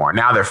platform anymore.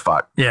 Now they're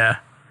fucked. Yeah.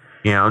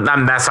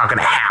 That's not going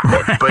to happen.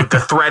 Right. But the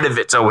threat of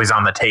it's always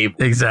on the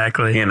table.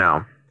 Exactly.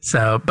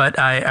 So, but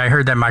I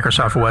heard that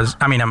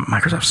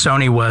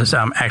Sony was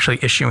actually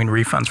issuing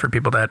refunds for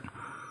people that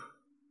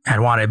had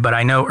wanted. But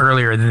I know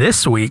earlier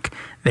this week,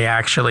 they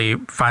actually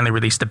finally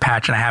released a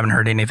patch, and I haven't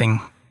heard anything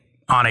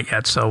on it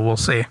yet. So we'll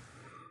see.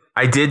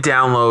 I did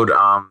download,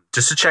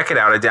 just to check it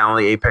out, I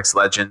downloaded Apex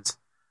Legends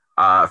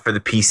for the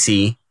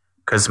PC,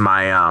 because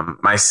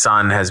my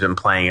son has been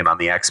playing it on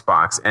the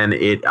Xbox, and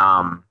it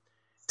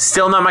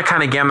still not my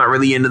kind of game. I'm not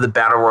really into the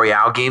Battle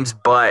Royale games,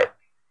 but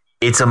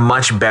it's a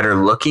much better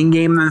looking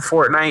game than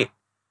Fortnite.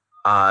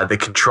 The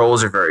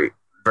controls are very,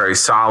 very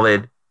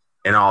solid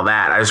and all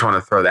that. I just want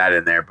to throw that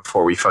in there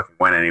before we fucking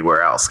went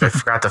anywhere else. I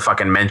forgot to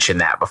fucking mention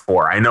that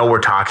before. I know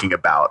we're talking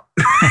about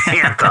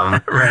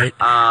Anthem. Right.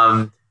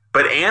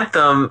 But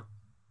Anthem,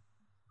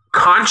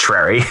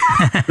 contrary,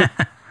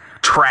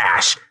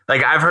 trash.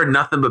 Like, I've heard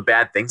nothing but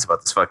bad things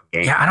about this fucking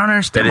game. Yeah, I don't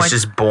understand. That it's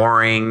just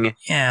boring.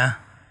 Yeah.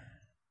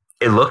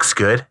 It looks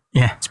good.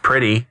 Yeah. It's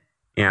pretty.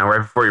 Right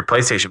before your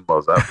PlayStation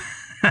blows up.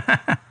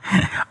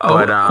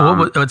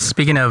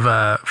 Speaking of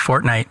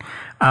Fortnite,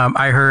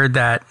 I heard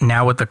that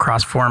now with the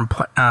cross-forum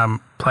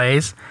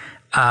plays,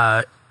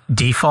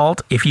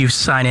 default, if you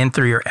sign in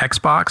through your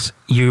Xbox,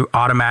 you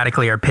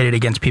automatically are pitted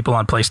against people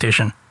on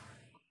PlayStation.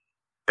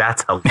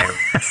 That's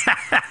hilarious.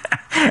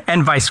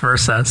 And vice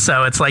versa.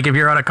 So it's like if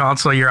you're on a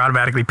console, you're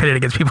automatically pitted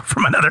against people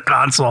from another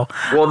console.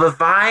 Well, the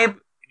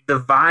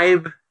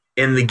vibe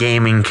in the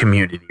gaming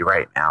community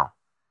right now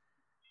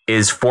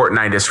is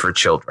Fortnite is for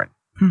children.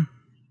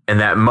 And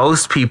that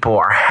most people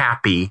are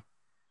happy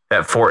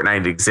that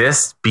Fortnite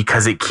exists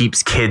because it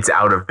keeps kids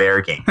out of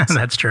their games.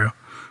 That's true.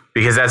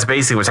 Because that's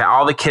basically what's happening.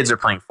 All the kids are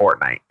playing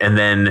Fortnite. And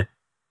then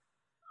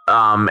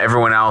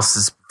everyone else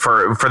is,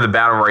 for the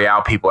Battle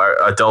Royale people,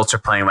 adults are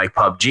playing like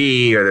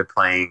PUBG, or they're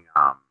playing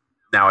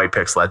now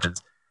Apex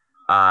Legends.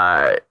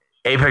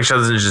 Apex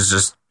Legends is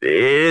just, it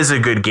is a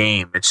good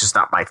game. It's just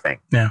not my thing.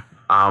 Yeah.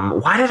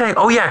 Why did I?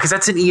 Oh yeah, because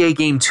that's an EA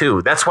game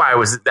too. That's why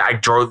I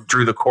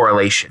drew the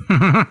correlation.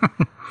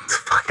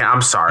 Fucking,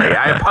 I'm sorry.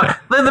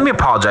 Let me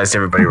apologize to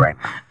everybody right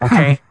now.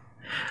 Okay.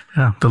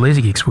 The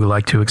Lazy Geeks would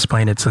like to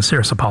explain its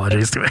sincerest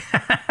apologies to it.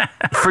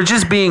 For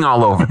just being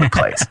all over the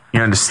place.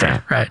 You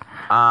understand? Right.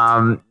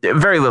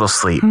 Very little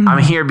sleep.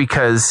 I'm here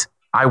because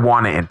I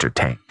want to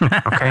entertain.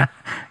 Okay.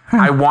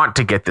 I want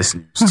to get this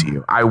news to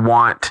you.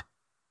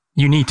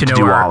 You need to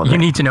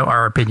know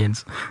our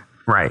opinions.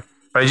 Right.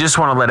 But I just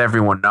want to let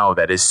everyone know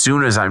that as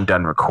soon as I'm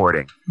done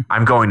recording,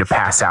 I'm going to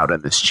pass out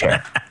in this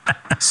chair.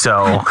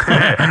 So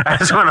I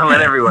just want to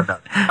let everyone know.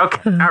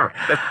 Okay. All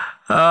right.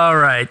 All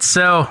right.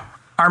 So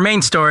our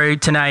main story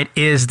tonight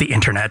is the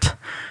internet.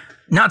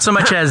 Not so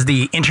much as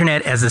the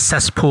internet as a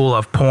cesspool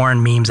of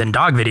porn, memes, and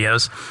dog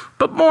videos,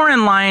 but more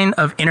in line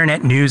of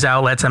internet news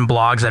outlets and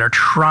blogs that are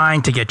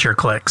trying to get your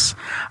clicks.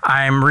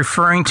 I'm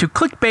referring to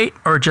clickbait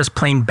or just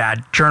plain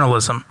bad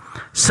journalism.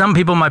 Some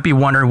people might be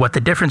wondering what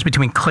the difference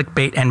between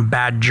clickbait and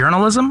bad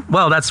journalism.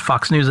 Well, that's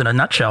Fox News in a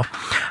nutshell.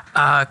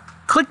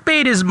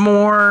 Clickbait is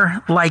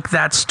more like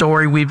that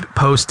story we've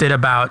posted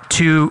about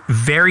two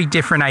very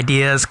different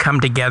ideas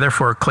come together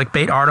for a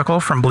clickbait article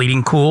from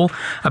Bleeding Cool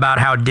about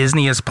how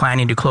Disney is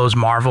planning to close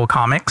Marvel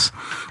Comics.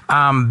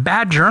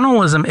 Bad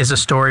journalism is a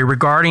story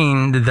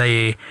regarding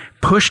the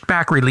pushed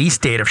back release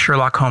date of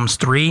Sherlock Holmes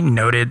 3,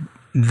 noted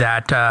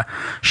that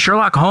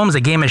Sherlock Holmes,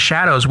 A Game of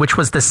Shadows, which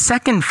was the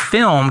second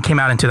film, came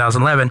out in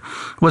 2011,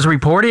 was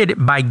reported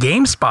by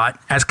GameSpot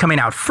as coming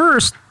out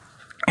first.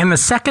 And the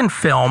second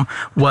film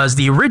was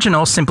the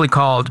original, simply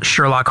called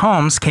Sherlock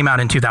Holmes, came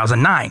out in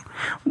 2009.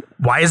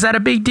 Why is that a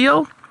big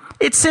deal?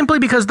 It's simply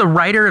because the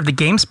writer of the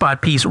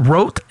GameSpot piece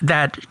wrote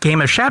that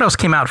Game of Shadows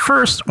came out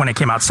first when it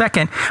came out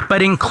second,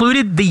 but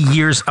included the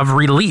years of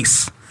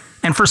release.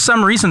 And for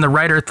some reason, the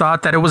writer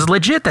thought that it was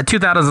legit that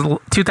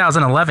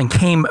 2011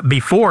 came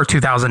before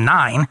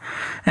 2009.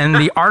 And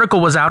the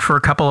article was out for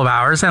a couple of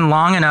hours and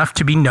long enough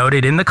to be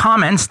noted in the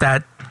comments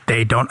that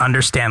they don't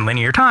understand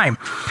linear time.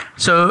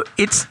 So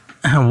it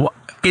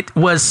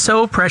was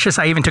so precious,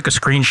 I even took a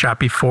screenshot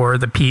before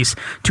the piece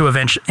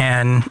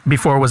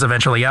before it was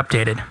eventually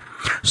updated.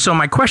 So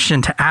my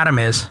question to Adam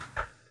is,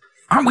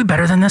 aren't we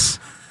better than this?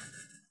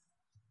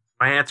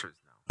 My answer is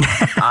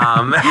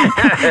no.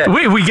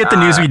 We get the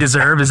news we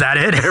deserve. Is that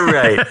it?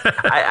 Right.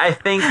 I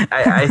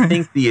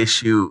think the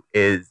issue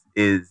is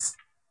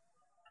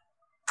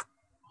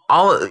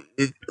all.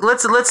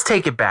 Let's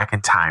take it back in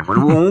time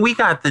when we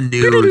got the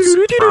news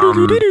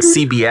from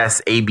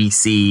CBS,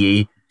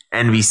 ABC,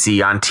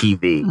 NBC on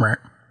TV. Right.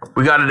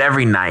 We got it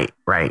every night.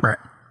 Right.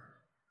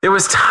 There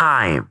was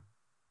time.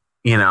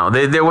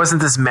 There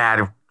wasn't this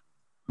mad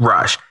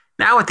rush.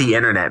 Now with the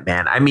internet,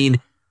 man. I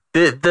mean.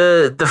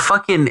 The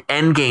fucking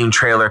Endgame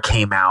trailer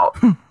came out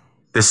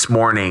this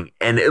morning,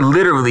 and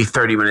literally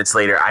 30 minutes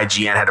later,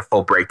 IGN had a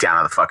full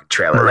breakdown of the fucking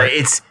trailer. Right.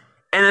 Like,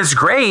 it's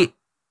great,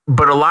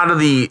 but a lot of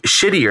the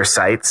shittier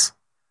sites,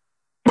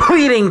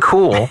 Bleeding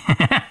Cool,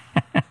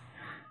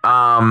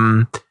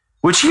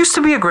 which used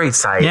to be a great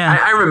site. Yeah.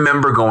 I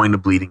remember going to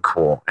Bleeding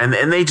Cool, and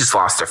they just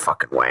lost their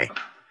fucking way.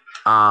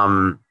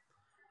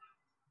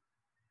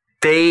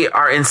 They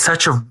are in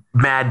such a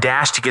mad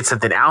dash to get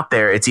something out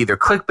there. It's either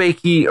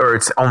clickbaity or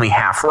it's only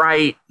half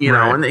right, you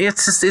know, and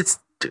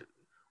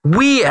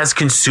we as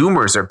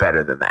consumers are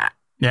better than that.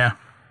 Yeah.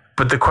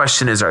 But the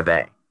question is, are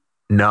they?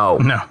 No.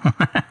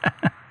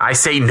 I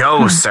say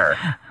no, sir.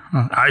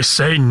 I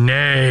say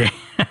nay.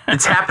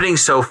 It's happening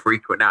so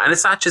frequent now. And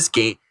it's not just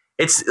game.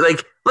 It's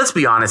like, let's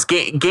be honest,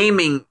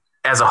 gaming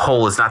as a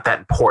whole is not that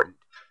important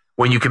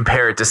when you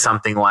compare it to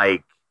something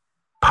like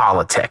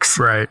politics.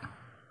 Right.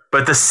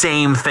 But the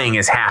same thing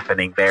is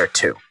happening there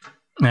too,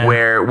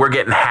 where we're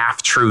getting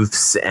half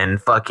truths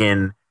and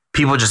fucking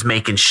people just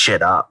making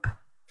shit up.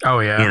 Oh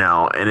yeah,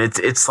 and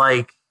it's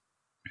like,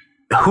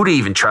 who to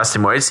even trust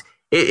anymore?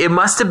 It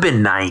must have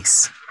been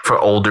nice for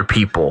older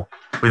people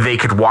where they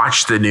could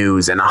watch the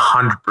news and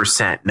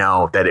 100%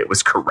 know that it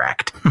was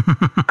correct,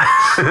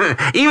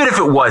 even if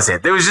it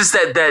wasn't. There was just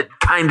that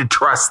kind of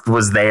trust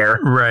was there,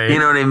 right? You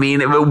know what I mean?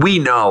 But we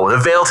know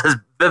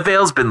the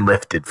veil's been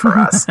lifted for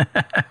us.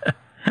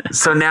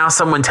 So now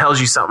someone tells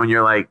you something,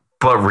 you're like,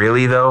 but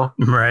really though?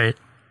 Right.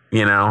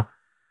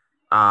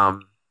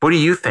 What do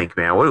you think,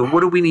 man? What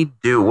do we need to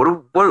do?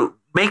 What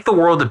make the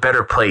world a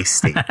better place,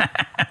 Steve?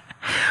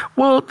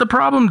 Well, the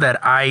problem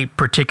that I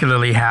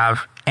particularly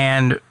have,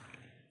 and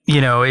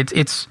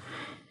it's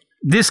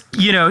this,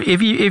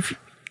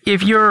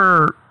 if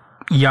you're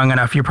young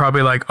enough, you're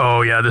probably like,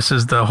 oh yeah, this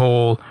is the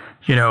whole,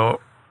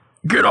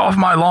 get off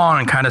my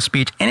lawn kind of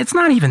speech. And it's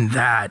not even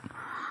that.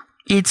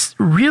 It's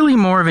really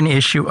more of an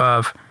issue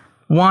of,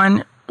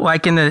 one,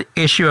 like in the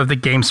issue of the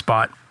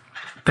GameSpot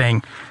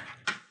thing,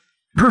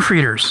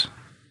 proofreaders,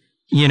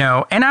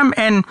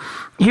 and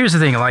here's the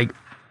thing, like,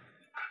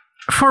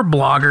 for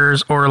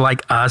bloggers or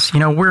like us, we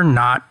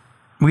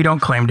don't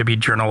claim to be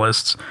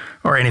journalists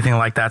or anything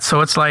like that.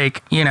 So it's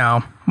like,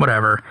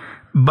 whatever.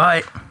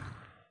 But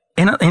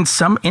in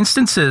some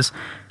instances,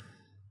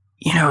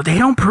 they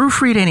don't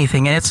proofread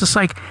anything. And it's just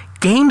like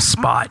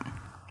GameSpot.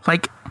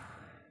 Like,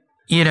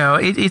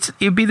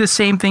 it'd be the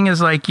same thing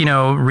as like,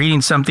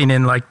 reading something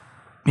in like,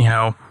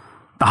 the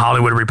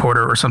Hollywood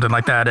Reporter or something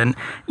like that. And,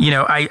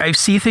 I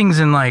see things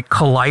in like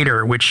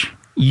Collider, which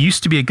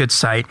used to be a good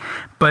site,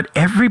 but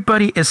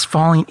everybody is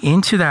falling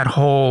into that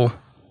whole,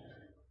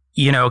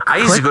 I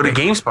used to go to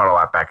GameSpot a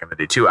lot back in the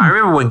day too. I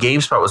remember when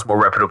GameSpot was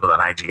more reputable than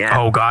IGN.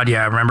 Oh God,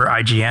 yeah. I remember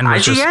IGN.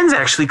 IGN's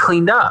actually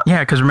cleaned up. Yeah,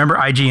 because remember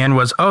IGN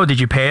was, oh, did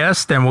you pay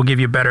us? Then we'll give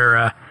you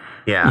better,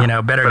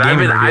 better but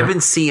gaming I've review.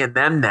 been seeing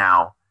them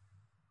now.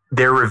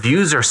 Their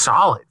reviews are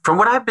solid from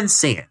what I've been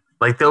seeing.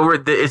 Like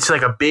it's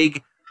like a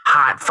big,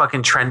 hot,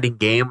 fucking trending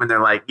game, and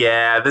they're like,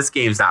 yeah, this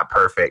game's not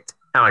perfect.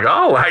 I'm like,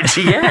 oh,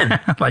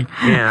 IGN. Like,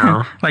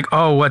 like,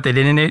 oh, what? Did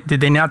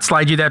they not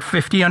slide you that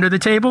 50 under the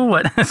table?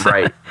 What?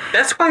 Right.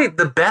 That's why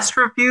the best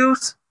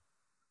reviews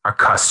are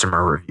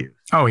customer reviews.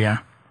 Oh, yeah.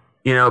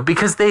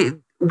 Because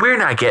we're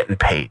not getting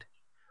paid.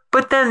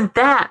 But then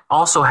that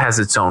also has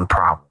its own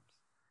problems.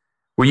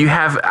 Where you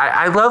have,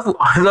 I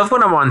love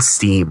when I'm on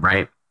Steam,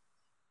 right?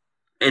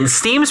 And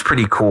Steam's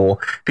pretty cool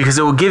because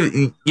it will give,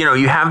 you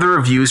have the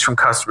reviews from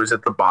customers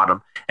at the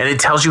bottom and it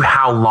tells you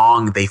how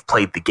long they've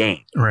played the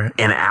game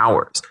in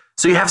hours.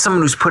 So you have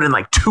someone who's put in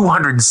like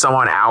 200 and some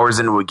odd hours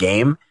into a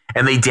game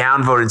and they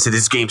downvote and say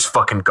this game's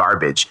fucking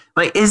garbage.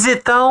 Like, is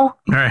it though?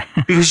 Right.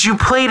 Because you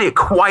played it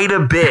quite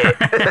a bit.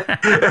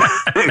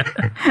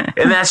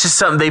 And that's just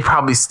something they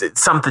probably,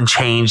 something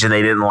changed and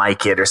they didn't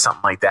like it or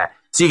something like that.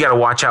 So you got to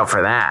watch out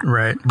for that.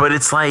 Right. But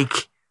it's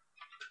like,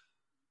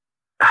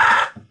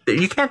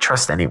 you can't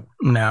trust anyone.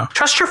 No.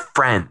 Trust your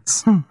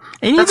friends.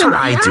 That's what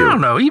I do. I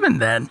don't know. Even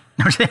then.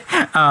 No.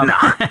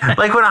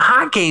 Like when a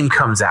hot game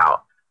comes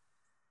out,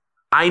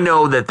 I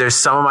know that there's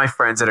some of my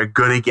friends that are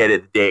going to get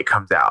it the day it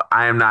comes out.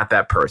 I am not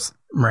that person.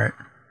 Right.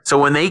 So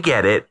when they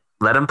get it,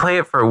 let them play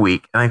it for a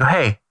week. And I go,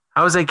 hey,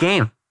 how was that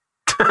game?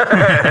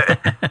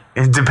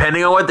 And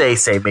depending on what they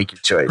say, make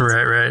your choice.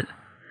 Right.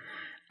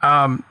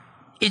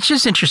 It's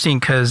just interesting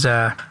because,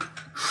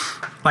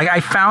 like,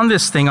 I found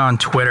this thing on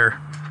Twitter.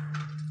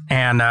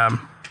 And, and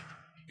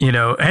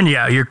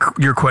yeah,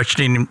 you're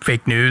questioning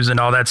fake news and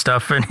all that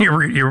stuff. And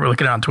you're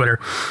looking on Twitter.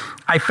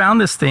 I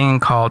found this thing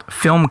called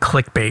film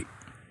clickbait.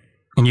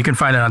 And you can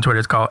find it on Twitter.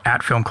 It's called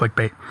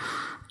 @filmclickbait.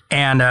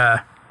 And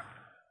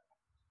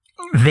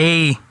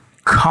they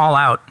call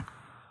out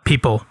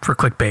people for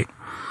clickbait.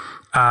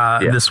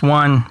 This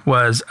one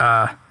was,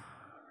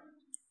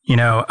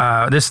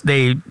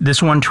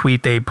 this one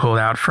tweet they pulled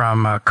out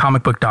from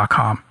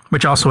comicbook.com.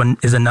 Which also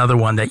is another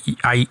one that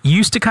I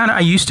used to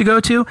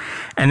go to,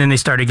 and then they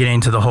started getting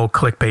into the whole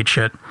clickbait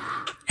shit.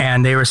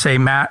 And they were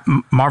saying,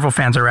 Marvel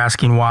fans are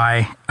asking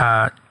why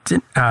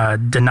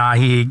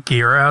Denahi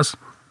Guerrero's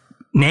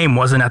name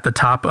wasn't at the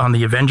top on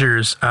the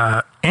Avengers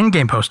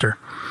Endgame poster,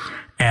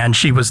 and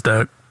she was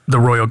the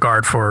royal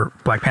guard for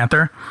Black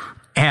Panther.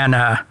 And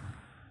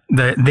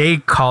they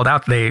called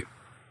out, they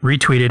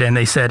retweeted, and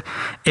they said,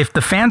 if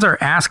the fans are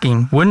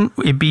asking, wouldn't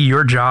it be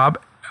your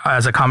job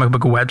as a comic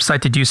book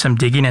website to do some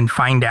digging and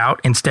find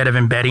out instead of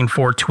embedding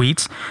 4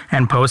 tweets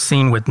and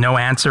posting with no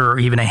answer or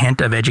even a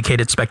hint of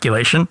educated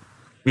speculation?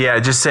 Yeah,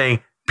 just saying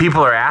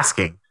people are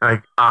asking.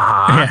 Like,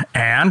 yeah,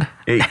 and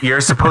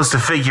you're supposed to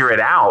figure it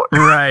out.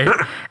 Right.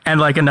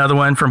 And like another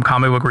one from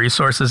Comic Book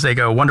Resources, they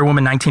go, Wonder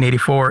Woman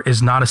 1984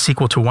 is not a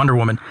sequel to Wonder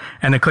Woman.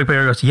 And the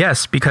clickbait goes,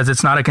 yes, because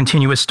it's not a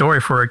continuous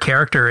story for a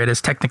character. It is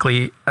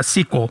technically a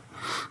sequel.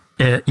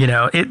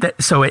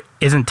 So it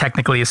isn't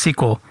technically a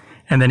sequel.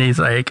 And then he's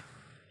like,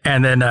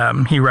 and then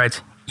he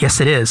writes, yes,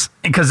 it is.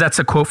 Because that's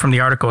a quote from the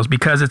articles.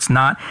 Because it's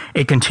not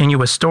a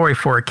continuous story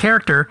for a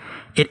character,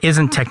 it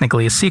isn't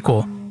technically a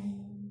sequel.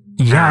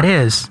 Yeah, it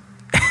is.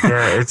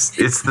 Yeah,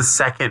 it's the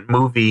second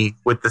movie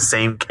with the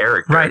same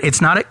character. Right.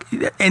 It's not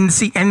and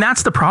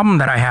that's the problem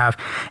that I have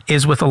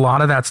is with a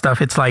lot of that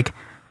stuff. It's like,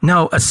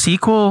 no, a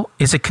sequel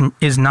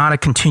is not a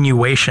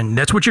continuation.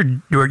 That's what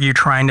you're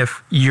trying to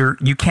you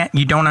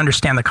don't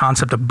understand the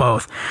concept of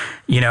both.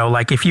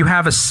 Like if you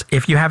have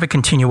a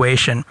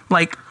continuation,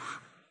 like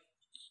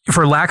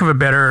for lack of a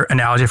better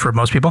analogy for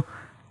most people,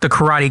 The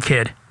Karate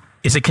Kid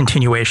is a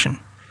continuation.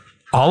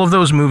 All of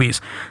those movies,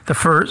 the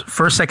first,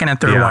 second, and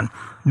third one.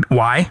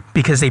 Why?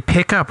 Because they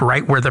pick up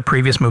right where the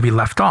previous movie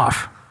left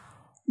off.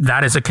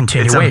 That is a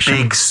continuation. It's a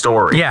big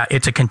story. Yeah,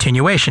 it's a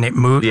continuation. It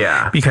moved.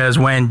 Yeah. Because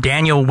when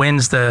Daniel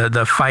wins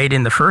the fight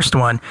in the first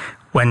one,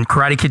 when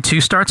Karate Kid 2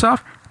 starts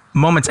off,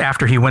 moments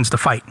after he wins the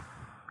fight.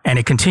 and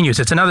it continues.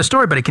 It's another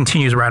story, but it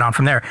continues right on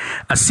from there.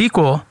 A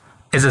sequel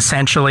is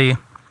essentially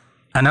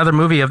another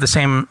movie of the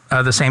same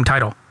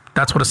title.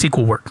 That's what a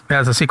sequel is.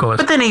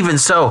 But then even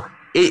so,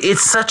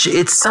 it's such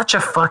a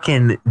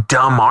fucking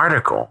dumb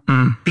article.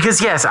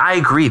 Because yes, I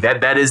agree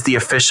that is the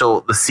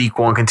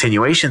sequel and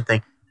continuation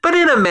thing. But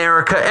in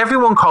America,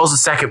 everyone calls a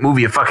second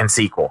movie a fucking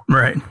sequel.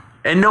 Right.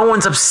 And no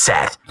one's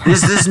upset.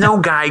 There's no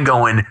guy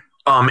going,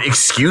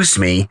 excuse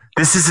me,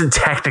 this isn't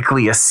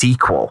technically a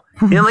sequel.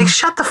 Like,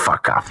 shut the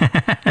fuck up.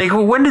 Like,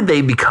 when did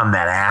they become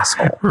that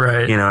asshole?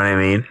 Right. You know what I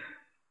mean?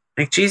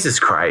 Like, Jesus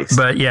Christ.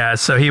 But yeah,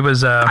 so he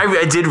was...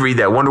 I did read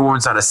that. Wonder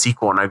Woman's not a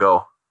sequel, and I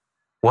go,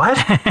 what?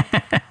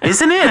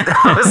 Isn't it?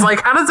 I was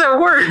like, how does that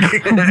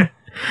work?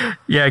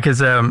 Yeah, because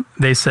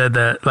they said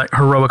that, like,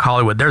 Heroic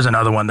Hollywood, there's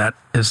another one that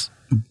is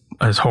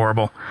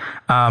horrible.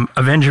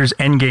 Avengers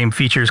Endgame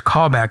features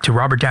callback to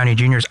Robert Downey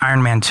Jr.'s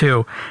Iron Man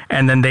 2.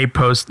 And then they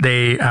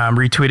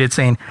retweeted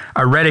saying,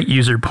 a Reddit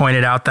user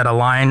pointed out that a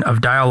line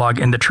of dialogue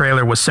in the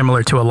trailer was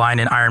similar to a line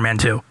in Iron Man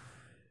 2.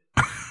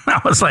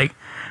 I was like,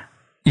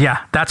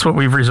 yeah, that's what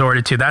we've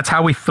resorted to. That's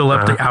how we fill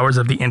up the hours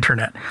of the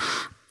internet.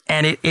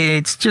 And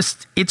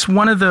it's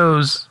one of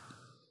those,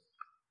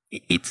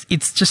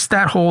 it's just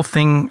that whole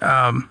thing,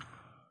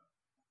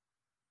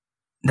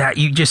 that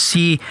you just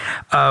see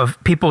of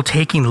people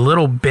taking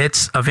little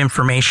bits of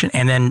information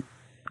and then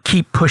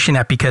keep pushing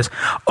that because,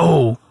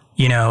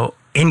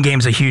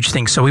 in-game's a huge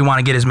thing, so we want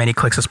to get as many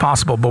clicks as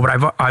possible. But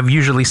what I've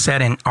usually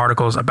said in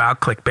articles about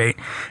clickbait,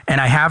 and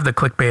I have the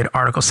clickbait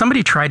article,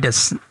 somebody tried to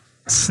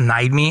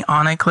snide me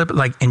on a clip,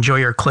 like, enjoy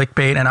your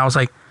clickbait, and I was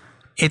like,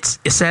 it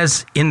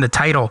says in the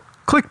title,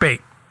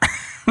 clickbait.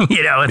 Like,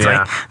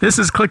 this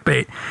is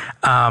clickbait.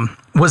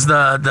 Was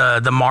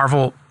the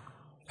Marvel...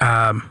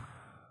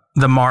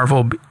 the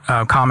Marvel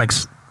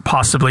comics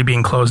possibly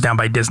being closed down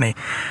by Disney.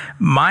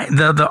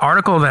 The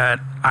article that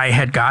I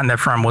had gotten that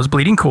from was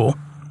Bleeding Cool.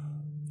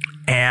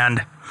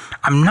 And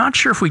I'm not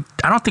sure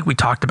I don't think we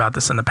talked about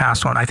this in the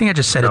past one. I think I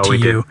just said it to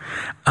you.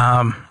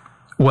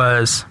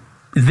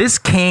 This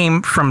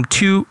came from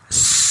two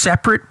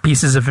separate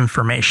pieces of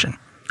information.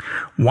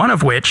 One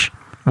of which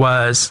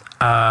was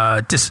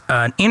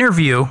an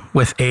interview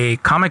with a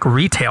comic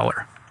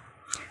retailer.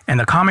 And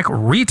the comic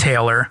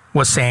retailer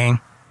was saying,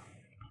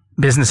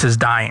 business is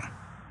dying.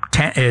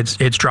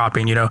 It's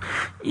dropping. They're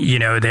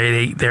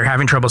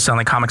having trouble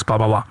selling comics. Blah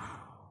blah blah.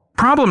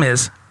 Problem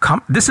is,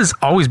 this has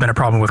always been a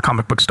problem with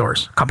comic book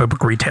stores, comic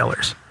book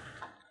retailers.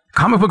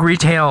 Comic book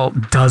retail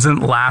doesn't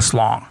last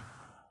long.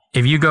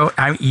 If you go,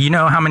 you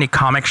know how many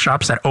comic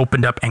shops that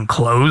opened up and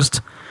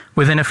closed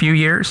within a few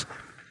years.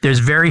 There's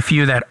very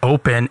few that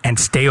open and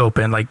stay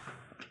open. Like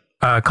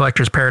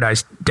Collector's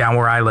Paradise down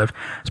where I live,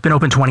 it's been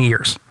open 20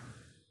 years,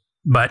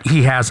 but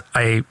he has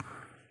a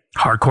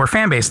hardcore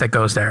fan base that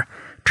goes there,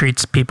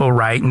 treats people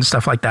right and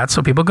stuff like that,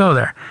 so people go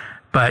there.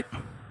 But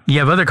you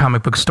have other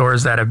comic book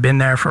stores that have been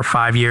there for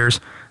 5 years,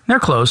 they're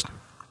closed.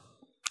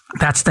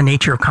 That's the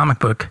nature of comic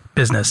book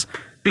business.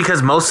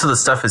 Because most of the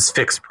stuff is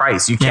fixed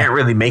price. You can't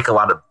really make a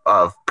lot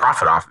of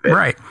profit off of it.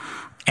 Right.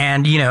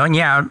 And,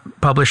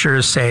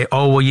 publishers say,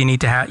 oh, well, you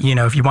need to have,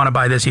 if you want to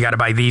buy this, you got to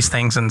buy these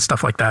things and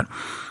stuff like that.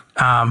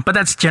 But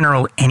that's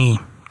general any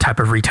type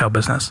of retail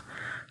business.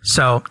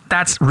 So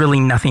that's really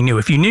nothing new.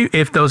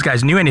 If those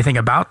guys knew anything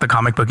about the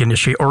comic book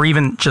industry, or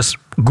even just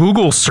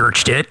Google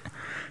searched it,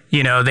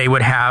 they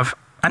would have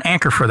an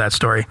anchor for that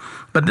story.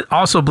 But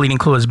also Bleeding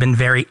Cool has been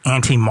very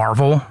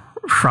anti-Marvel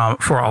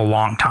for a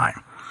long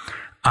time.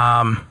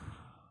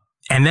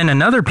 And then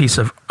another piece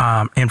of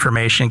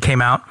information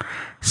came out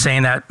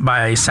saying that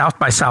by South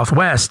by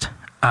Southwest,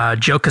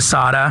 Joe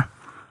Quesada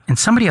and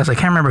somebody else, I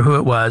can't remember who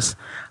it was,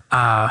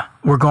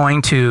 were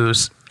going to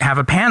have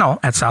a panel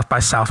at South by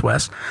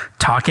Southwest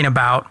talking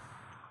about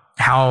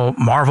how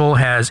Marvel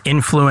has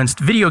influenced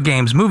video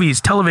games,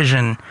 movies,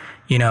 television,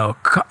 and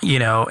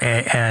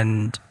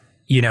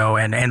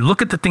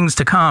look at the things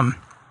to come.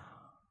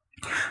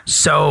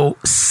 So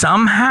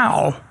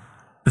somehow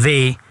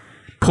they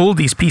pulled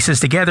these pieces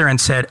together and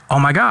said, oh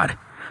my God,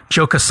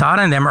 Joe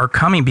Quesada and them are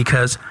coming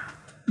because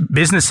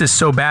business is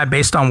so bad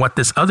based on what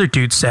this other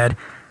dude said.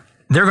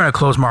 They're going to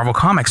close Marvel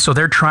Comics. So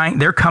they're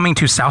coming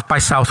to South by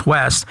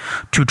Southwest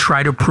to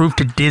try to prove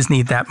to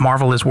Disney that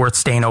Marvel is worth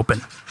staying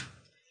open.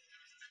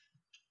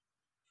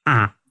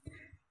 And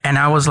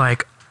I was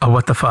like, oh,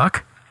 what the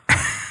fuck?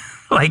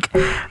 Like,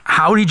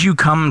 how did you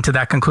come to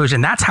that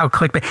conclusion? That's how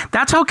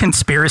that's how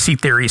conspiracy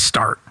theories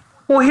start.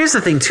 Well, here's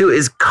the thing too,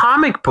 is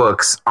comic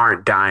books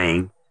aren't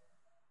dying.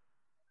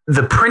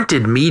 The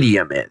printed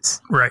medium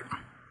is. Right.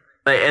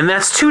 And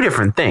that's two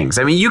different things.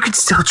 I mean, you could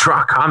still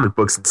draw comic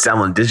books and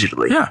sell them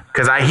digitally. Yeah.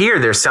 Because I hear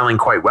they're selling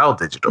quite well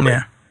digitally.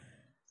 Yeah.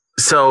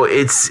 So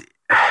it's...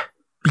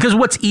 Because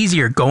what's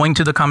easier, going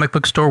to the comic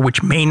book store,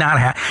 which may not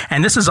have...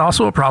 And this is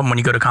also a problem when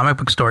you go to comic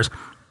book stores.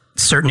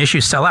 Certain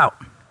issues sell out.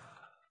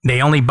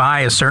 They only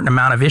buy a certain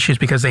amount of issues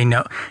because they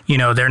know,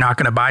 they're not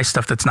going to buy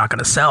stuff that's not going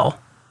to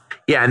sell.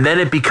 Yeah, and then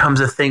it becomes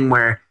a thing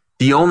where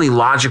the only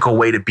logical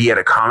way to be at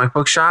a comic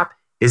book shop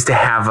is to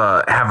have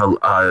a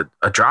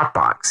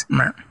Dropbox,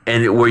 Right.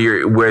 and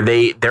where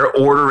they're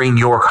ordering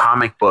your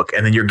comic book,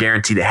 and then you're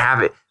guaranteed to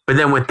have it. But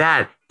then with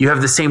that, you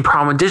have the same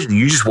problem with digital.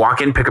 You just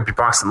walk in, pick up your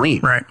box, and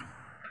leave. Right.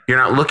 You're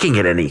not looking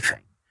at anything.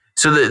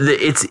 So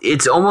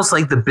it's almost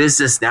like the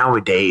business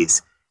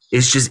nowadays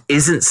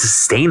isn't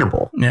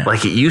sustainable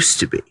like it used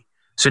to be.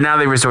 So now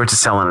they resort to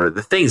selling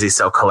other things. They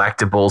sell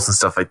collectibles and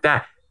stuff like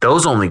that.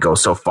 Those only go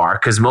so far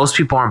because most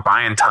people aren't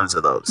buying tons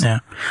of those. Yeah.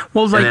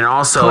 Well, like and then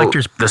also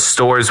the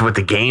stores with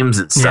the games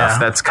and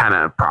stuff, that's kind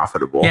of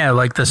profitable. Yeah,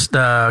 like this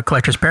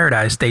Collector's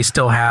Paradise, they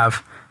still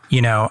have,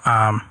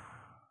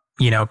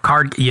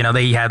 card,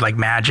 they had like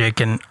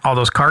Magic and all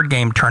those card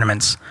game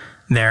tournaments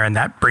there, and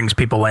that brings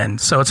people in.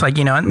 So it's like,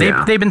 and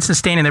they've been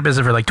sustaining their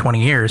business for like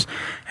 20 years,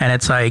 and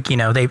it's like,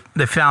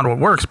 they've found what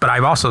works, but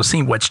I've also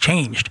seen what's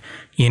changed,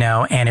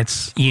 and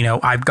it's,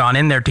 I've gone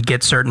in there to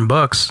get certain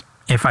books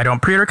if I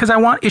don't pre-order because I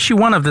want issue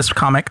 1 of this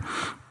comic,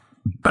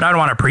 but I don't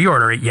want to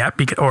pre-order it yet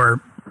or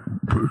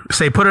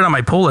say put it on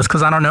my pull list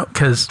because I don't know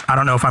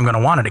if I'm going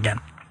to want it again.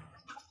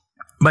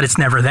 But it's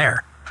never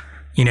there.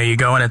 You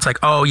go and it's like,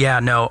 oh yeah,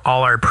 no,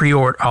 all our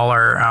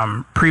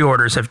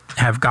pre-orders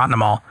have gotten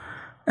them all.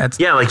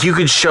 Like you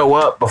could show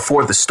up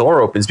before the store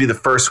opens, be the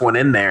first one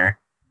in there,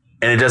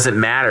 and it doesn't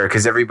matter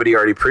because everybody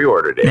already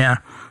pre-ordered it. Yeah.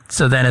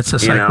 So then it's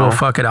just well,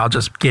 fuck it, I'll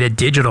just get it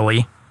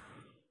digitally,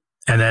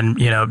 and then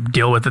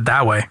deal with it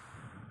that way.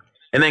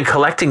 And then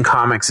collecting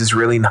comics is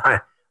really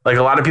not like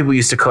a lot of people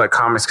used to collect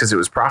comics because it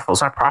was profitable.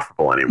 It's not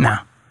profitable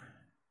anymore.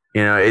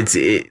 No.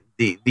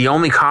 The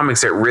only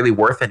comics that are really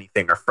worth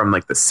anything are from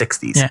like the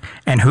 60s. Yeah.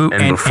 And who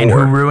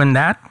ruined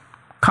that?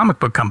 Comic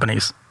book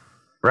companies.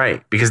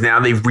 Right. Because now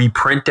they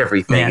reprint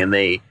everything and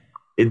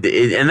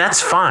and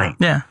that's fine.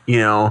 Yeah.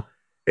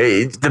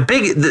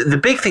 The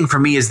big thing for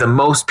me is the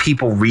most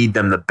people read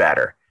them, the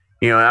better.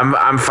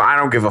 I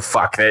don't give a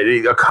fuck that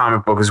a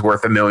comic book is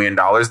worth $1 million.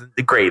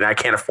 Great, I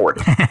can't afford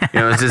it.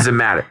 It doesn't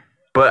matter.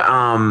 But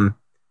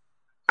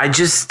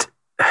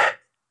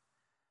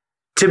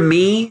to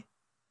me,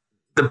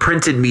 the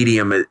printed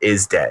medium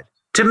is dead.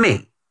 To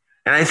me,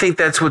 and I think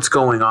that's what's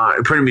going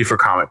on. Printed media for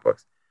comic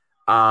books.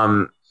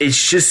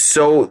 It's just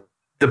so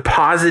the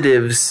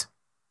positives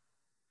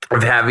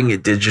of having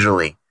it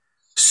digitally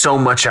so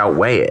much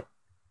outweigh it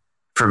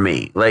for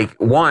me. Like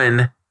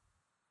one,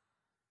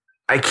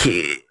 I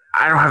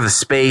don't have the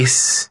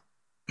space.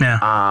 Yeah.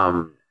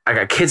 I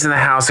got kids in the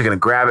house. They're going to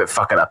grab it,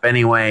 fuck it up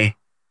anyway.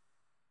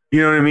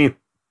 You know what I mean?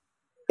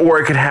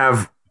 Or I could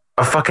have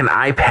a fucking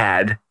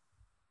iPad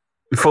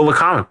full of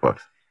comic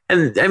books.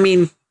 And I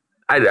mean,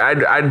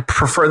 I'd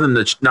prefer them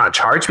to not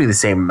charge me the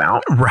same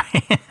amount.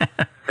 Right.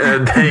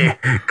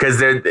 Because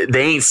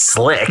they ain't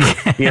slick.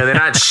 They're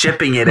not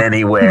shipping it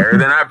anywhere.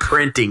 They're not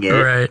printing it.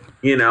 Right.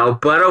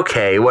 But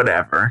okay,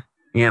 whatever.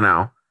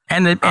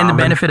 And the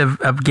benefit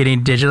of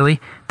getting digitally,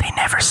 they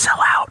never sell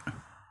out.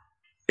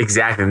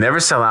 Exactly, never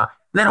sell out.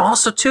 And then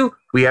also too,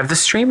 we have the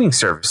streaming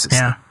services.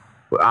 Yeah.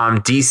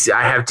 DC.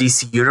 I have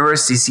DC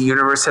Universe. DC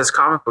Universe has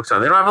comic books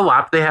on. They don't have a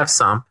lot, but they have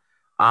some.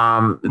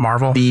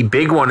 Marvel. The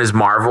big one is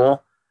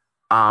Marvel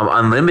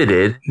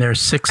Unlimited. They're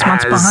 6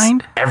 months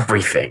behind.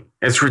 Everything.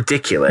 It's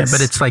ridiculous. Yeah,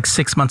 but it's like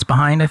 6 months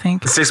behind, I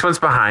think. 6 months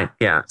behind.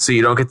 Yeah. So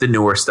you don't get the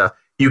newer stuff.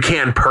 You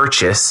can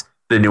purchase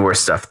the newer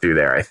stuff through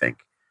there, I think.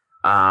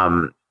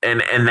 And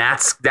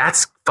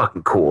that's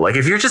fucking cool. Like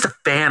if you're just a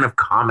fan of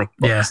comic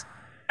books,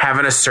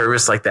 having a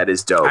service like that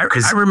is dope. I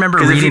remember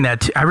reading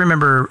that. I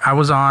remember I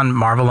was on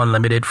Marvel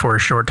Unlimited for a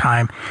short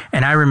time,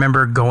 and I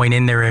remember going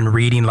in there and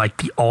reading like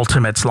the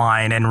Ultimates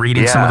line and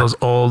reading some of those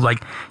old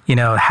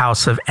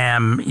House of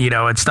M,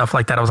 and stuff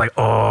like that. I was like,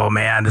 oh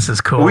man, this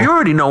is cool. Well, you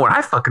already know what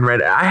I fucking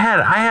read. I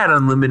had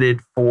Unlimited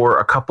for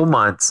a couple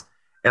months,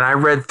 and I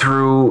read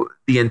through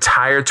the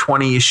entire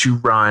 20-issue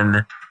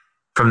run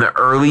from the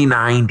early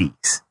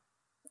 90s.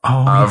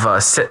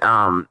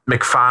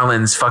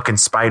 McFarlane's fucking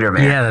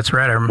Spider-Man. Yeah, that's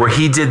right. Where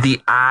he did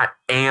the art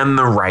and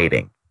the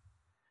writing.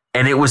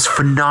 And it was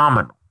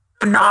phenomenal.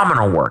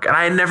 Phenomenal work. And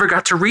I never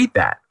got to read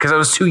that because I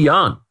was too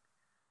young.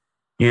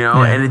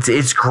 And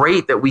it's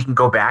great that we can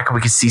go back and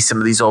we can see some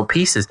of these old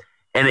pieces.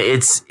 And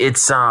it's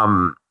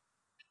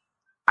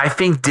I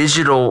think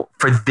digital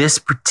for this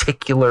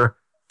particular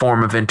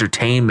form of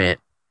entertainment,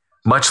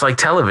 much like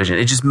television,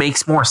 it just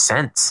makes more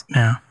sense.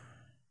 Yeah.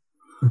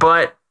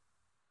 But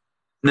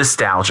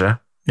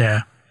nostalgia,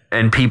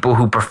 and people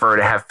who prefer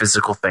to have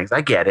physical things.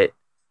 I get it,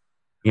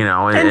 and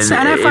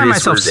I find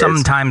myself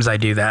sometimes I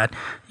do that,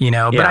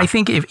 But I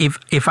think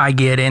if I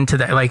get into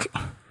that, like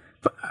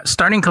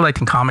starting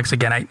collecting comics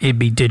again, it'd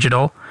be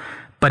digital.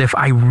 But if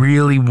I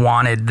really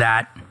wanted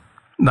that,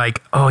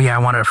 like, oh yeah, I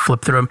wanted to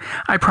flip through them,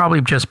 I'd probably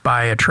just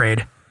buy a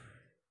trade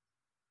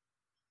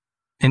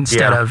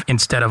instead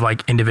of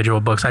like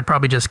individual books. I'd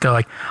probably just go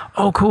like,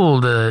 oh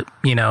cool, the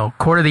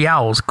Court of the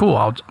Owls, cool.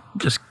 I'll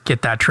just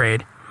get that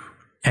trade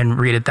and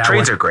read it that way.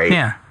 Trades are great.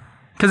 Yeah.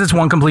 Because it's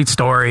one complete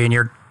story and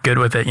you're good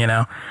with it,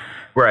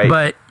 Right.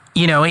 But,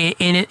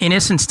 in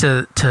essence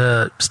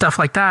to stuff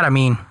like that, I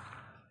mean,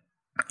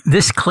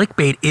 this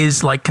clickbait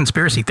is like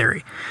conspiracy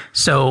theory.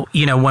 So,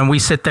 when we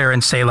sit there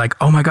and say like,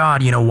 oh my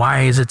God,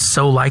 why is it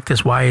so like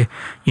this? Why,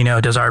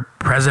 does our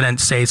president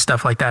say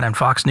stuff like that and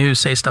Fox News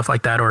say stuff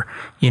like that? Or,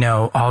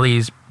 all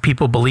these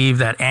people believe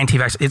that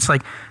anti-vax, it's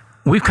like,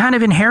 we've kind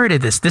of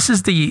inherited this. This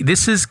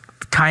is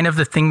kind of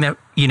the thing that,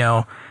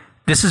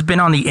 this has been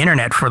on the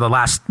internet for the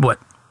last, what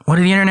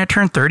did the internet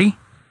turn 30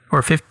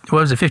 or 50?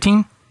 What was it?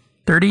 15,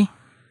 30?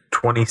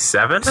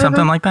 27,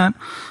 something like that.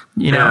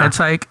 It's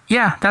like,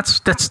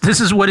 this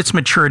is what it's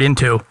matured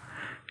into,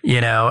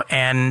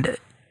 and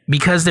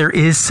because there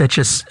is such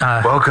a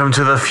welcome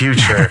to the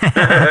future.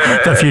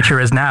 The future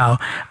is now.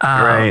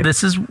 Right.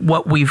 This is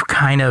what we've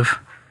kind of,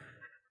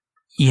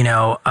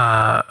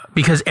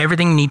 because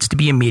everything needs to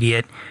be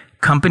immediate.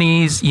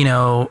 Companies,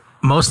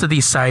 most of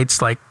these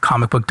sites like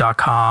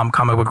comicbook.com,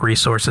 Comic Book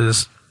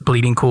Resources,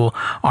 Bleeding Cool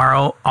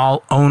are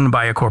all owned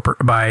by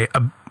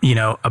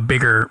a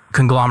bigger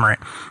conglomerate,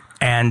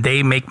 and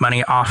they make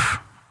money off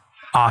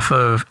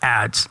of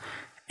ads.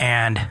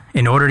 And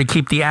in order to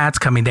keep the ads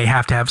coming, they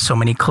have to have so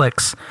many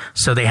clicks.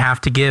 So they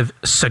have to give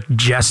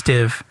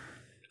suggestive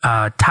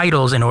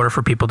titles in order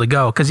for people to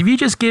go. Because if you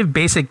just give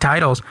basic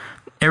titles,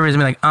 everybody's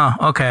gonna be like,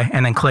 oh, okay,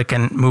 and then click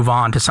and move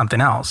on to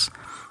something else.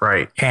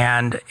 Right.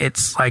 And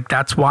it's like,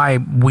 that's why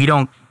we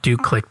don't do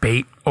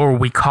clickbait, or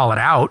we call it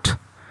out,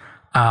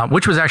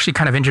 which was actually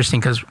kind of interesting,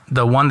 because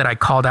the one that I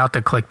called out,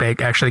 the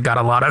clickbait, actually got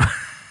a lot of,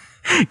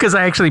 because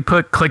I actually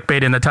put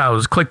clickbait in the title. It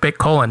was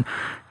clickbait :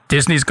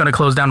 Disney's going to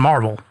close down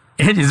Marvel.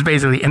 It is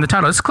basically in the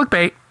title. It's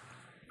clickbait.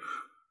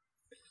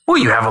 Well,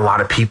 you have a lot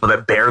of people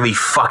that barely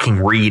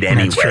fucking read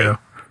anyway. That's true.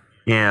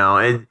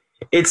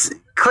 It's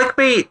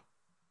clickbait.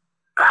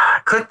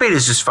 Clickbait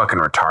is just fucking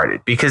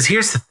retarded, because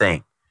here's the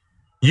thing.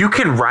 You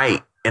can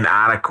write an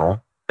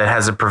article that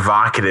has a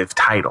provocative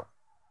title,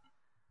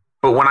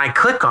 but when I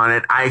click on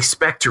it, I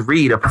expect to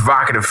read a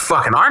provocative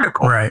fucking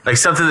article. Right. Like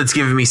something that's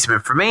giving me some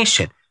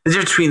information. The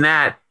difference between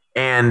that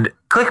and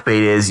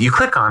clickbait is you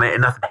click on it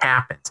and nothing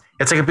happens.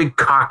 It's like a big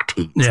cock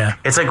tease. Yeah.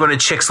 It's like when a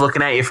chick's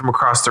looking at you from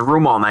across the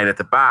room all night at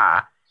the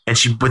bar, and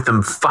she with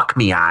them fuck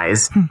me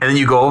eyes, and then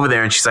you go over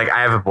there and she's like,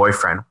 I have a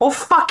boyfriend. Well,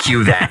 fuck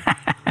you then.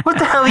 What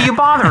the hell are you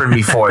bothering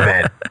me for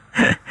then?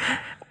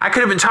 I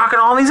could have been talking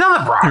to all these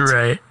other broads.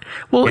 Right.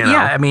 Well,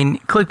 yeah, I mean,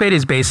 clickbait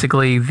is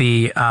basically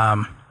the,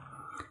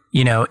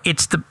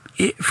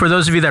 for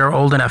those of you that are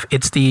old enough,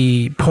 it's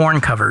the porn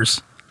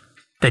covers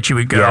that you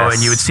would go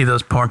and you would see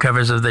those porn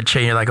covers of the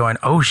chick. You're like going,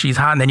 oh, she's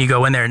hot. And then you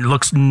go in there and it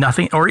looks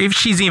nothing. Or if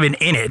she's even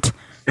in it.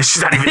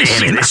 She's not even in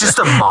it. It's just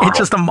a model. It's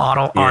just a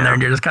model on there.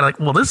 And you're just kind of like,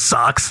 well, this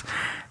sucks.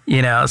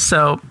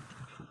 So,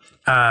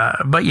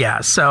 but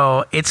yeah,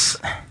 so it's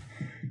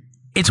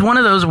one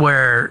of those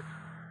where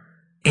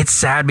it's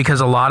sad,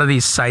 because a lot of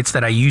these sites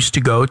that I used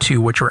to go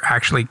to, which were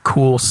actually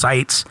cool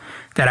sites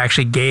that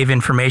actually gave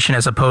information,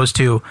 as opposed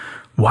to,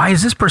 why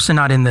is this person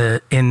not in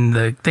the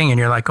thing? And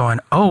you're like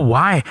going, oh,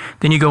 why?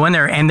 Then you go in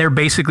there and they're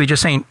basically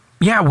just saying,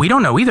 yeah, we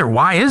don't know either.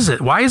 Why is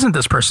it? Why isn't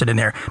this person in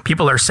there?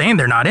 People are saying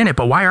they're not in it,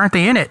 but why aren't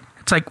they in it?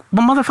 It's like,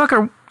 well,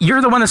 motherfucker,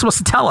 you're the one that's supposed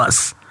to tell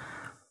us.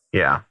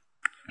 Yeah.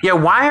 Yeah,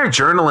 why are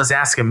journalists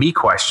asking me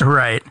questions?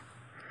 Right.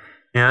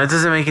 It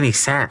doesn't make any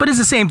sense. But it's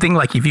the same thing.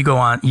 Like if you go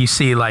on, you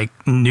see like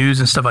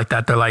news and stuff like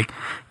that. They're like,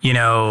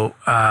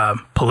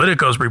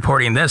 Politico's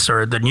reporting this,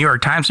 or the New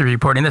York Times is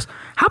reporting this.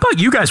 How about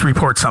you guys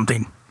report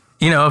something?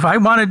 If I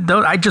wanted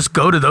those, I'd just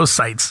go to those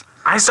sites.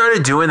 I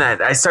started doing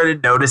that. I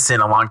started noticing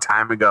a long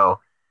time ago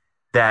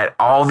that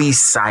all these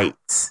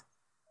sites,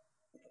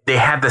 they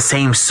had the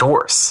same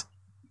source.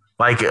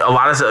 Like a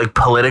lot of like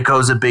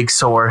Politico's a big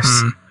source.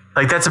 Mm.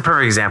 Like that's a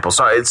perfect example.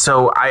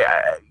 So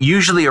I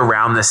usually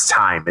around this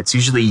time, it's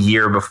usually a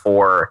year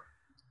before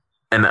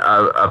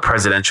a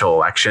presidential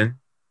election,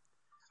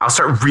 I'll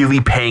start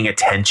really paying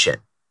attention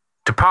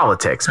to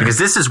politics, because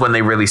this is when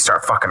they really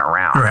start fucking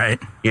around. Right.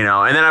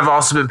 And then I've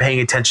also been paying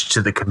attention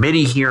to the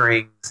committee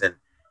hearings and,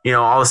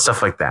 all the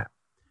stuff like that.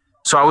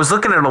 So I was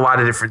looking at a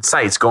lot of different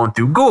sites, going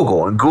through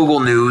Google, and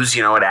Google News,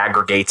 it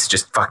aggregates,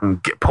 just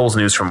fucking pulls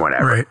news from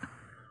whatever. Right.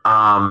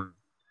 And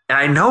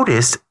I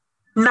noticed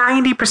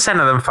 90%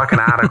 of them fucking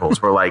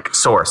articles were like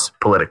source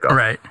Politico.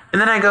 Right.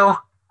 And then I go,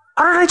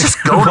 why don't I just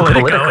go to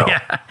Politico?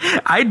 Yeah.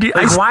 I do.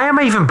 Like, why am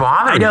I even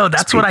bothering? I know.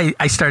 That's what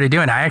I started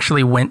doing. I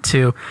actually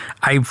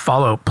I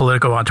follow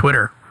Politico on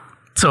Twitter.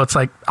 So it's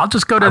like, I'll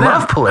just go to them.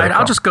 Love Politico.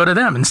 I'll just go to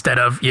them instead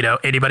of,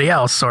 anybody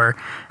else. Or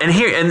and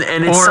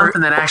it's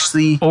something that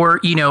actually, or,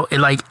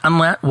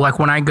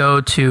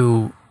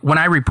 when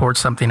I report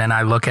something and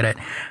I look at it,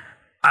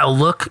 I'll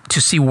look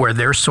to see where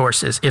their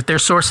source is. If their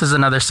source is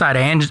another site,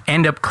 I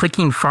end up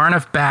clicking far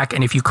enough back.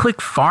 And if you click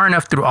far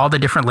enough through all the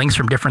different links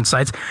from different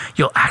sites,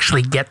 you'll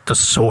actually get the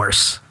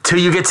source. Till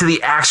you get to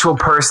the actual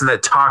person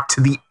that talked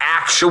to the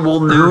actual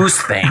news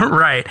thing.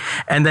 Right.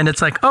 And then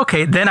it's like,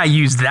 okay, then I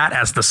use that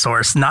as the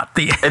source, not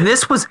the... And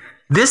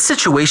this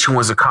situation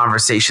was a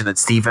conversation that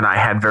Steve and I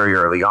had very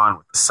early on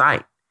with the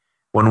site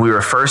when we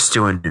were first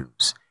doing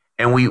news.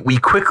 And we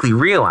quickly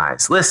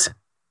realized, listen,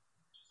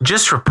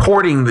 just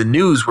reporting the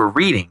news we're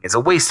reading is a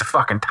waste of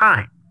fucking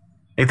time.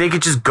 Like, they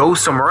could just go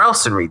somewhere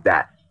else and read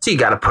that. So you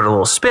got to put a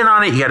little spin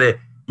on it. You got to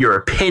your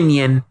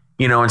opinion,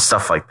 and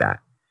stuff like that.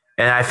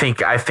 And I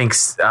think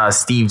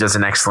Steve does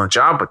an excellent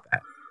job with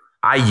that.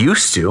 I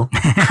used to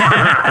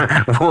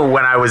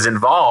when I was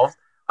involved,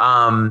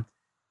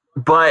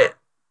 but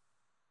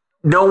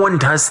no one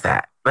does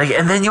that.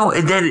 And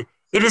then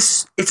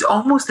it's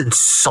almost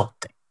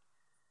insulting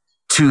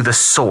to the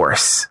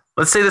source.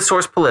 Let's say the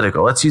source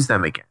Politico. Let's use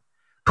them again.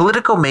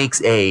 Politico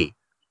makes a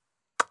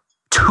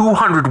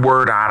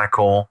 200-word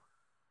article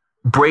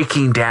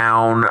breaking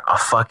down a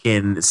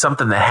fucking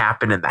something that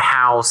happened in the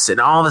house and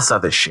all this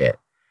other shit.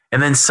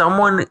 And then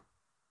someone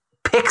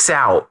picks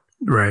out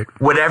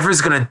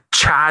whatever's going to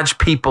charge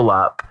people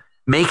up,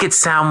 make it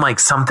sound like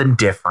something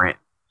different,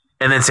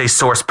 and then say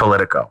source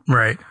Politico.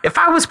 Right. If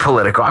I was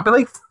Politico, I'd be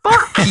like,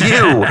 fuck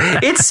you.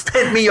 It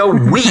spent me a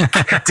week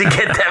to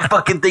get that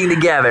fucking thing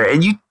together.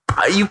 And you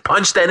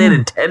punch that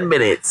in 10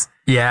 minutes.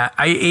 Yeah,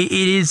 it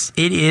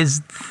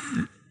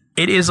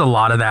is a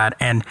lot of that.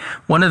 And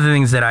one of the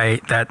things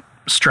that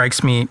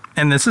strikes me,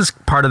 and this is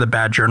part of the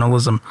bad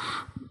journalism,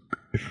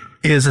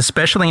 is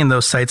especially in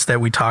those sites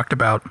that we talked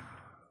about,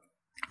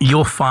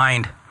 you'll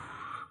find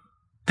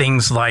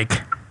things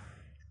like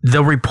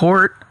they'll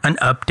report an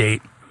update.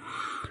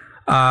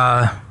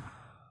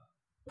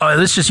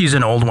 Let's just use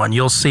an old one.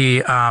 You'll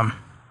see. Okay,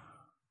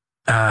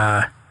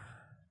 I'm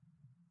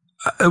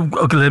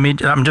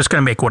just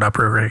going to make one up.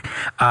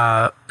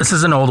 This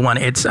is an old one.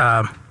 It's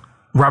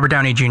Robert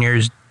Downey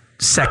Jr.'s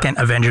second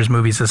Avengers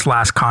movie's this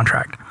last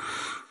contract.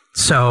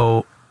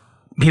 So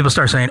people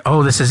start saying,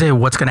 "Oh, this is it.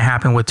 What's going to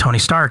happen with Tony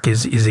Stark?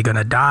 Is he going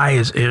to die?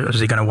 Is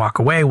he going to walk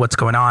away? What's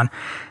going on?"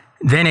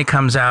 Then it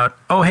comes out,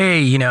 "Oh,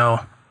 hey,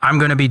 I'm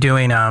going to be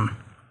doing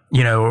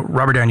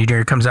Robert Downey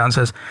Jr. comes out and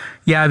says,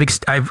 "Yeah,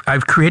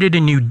 I've created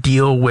a new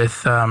deal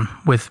with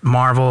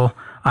Marvel.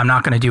 I'm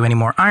not going to do any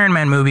more Iron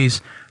Man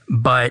movies,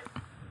 but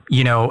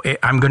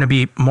I'm going to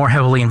be more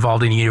heavily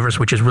involved in the universe,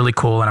 which is really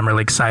cool, and I'm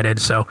really excited.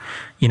 So,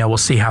 we'll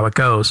see how it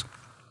goes."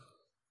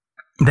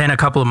 Then a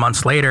couple of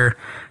months later,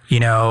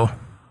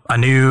 a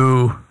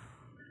new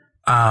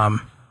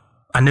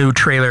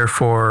trailer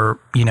for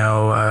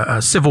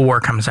a Civil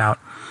War comes out,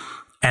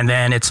 and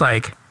then it's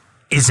like,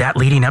 is that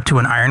leading up to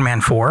an Iron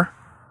Man 4?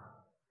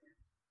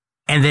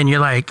 And then you're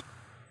like,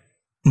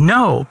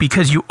 no,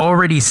 because you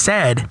already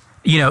said,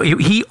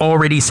 he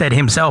already said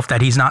himself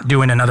that he's not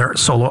doing another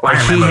solo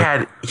Iron Man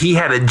movie. He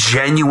had a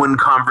genuine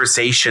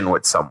conversation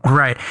with someone.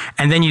 Right.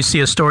 And then you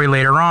see a story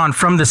later on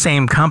from the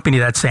same company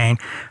that's saying,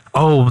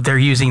 oh, they're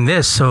using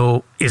this.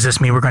 So does this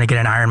mean we're going to get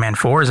an Iron Man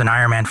 4? Is an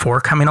Iron Man 4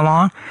 coming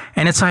along?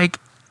 And it's like,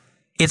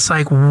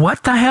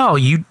 what the hell?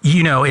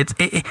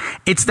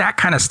 It's that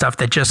kind of stuff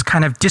that just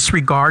kind of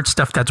disregards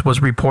stuff that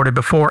was reported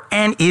before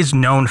and is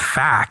known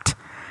fact.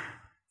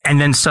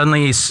 And then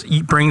suddenly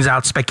he brings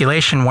out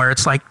speculation where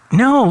it's like,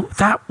 no,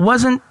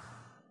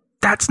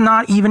 that's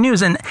not even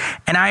news. And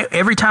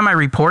every time I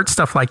report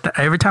stuff like that,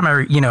 every time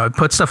I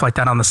put stuff like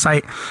that on the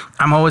site,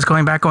 I'm always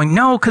going back going,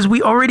 no, because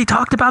we already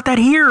talked about that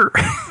here.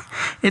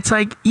 It's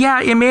like,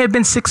 yeah, it may have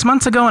been 6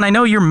 months ago, and I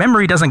know your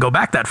memory doesn't go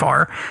back that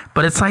far,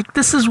 but it's like,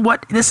 this is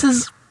what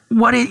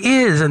it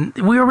is, and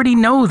we already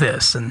know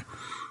this. And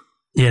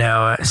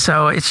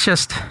so it's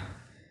just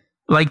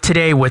like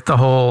today with the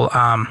whole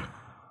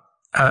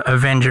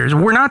Avengers.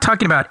 We're not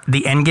talking about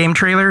the Endgame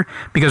trailer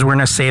because we're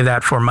going to save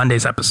that for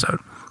Monday's episode.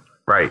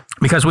 Right.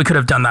 Because we could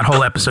have done that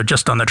whole episode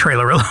just on the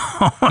trailer alone.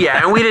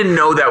 Yeah, and we didn't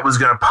know that was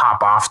going to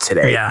pop off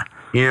today. Yeah.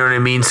 You know what I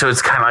mean? So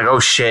it's kind of like, oh,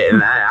 shit.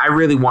 And I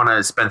really want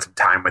to spend some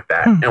time with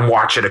that and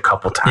watch it a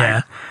couple times.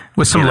 Yeah,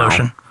 with some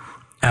lotion.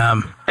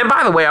 And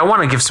by the way, I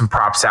want to give some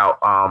props out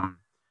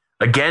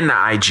again to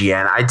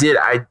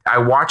IGN. I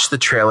watched the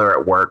trailer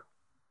at work,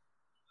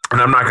 and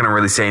I'm not going to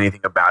really say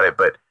anything about it,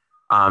 but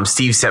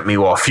Steve sent me,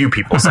 a few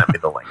people sent me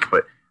the link,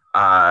 but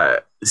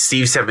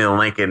Steve sent me the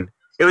link, and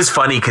it was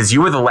funny because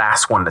you were the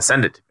last one to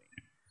send it to me.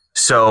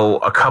 So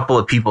a couple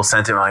of people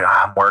sent it, and I'm like,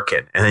 I'm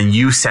working. And then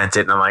you sent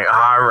it, and I'm like,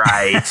 all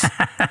right.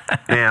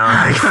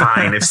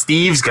 Fine, if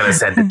Steve's going to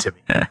send it to me.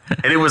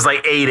 And it was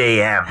like 8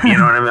 a.m., you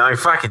know what I mean? Like,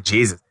 fucking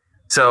Jesus.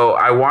 So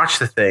I watched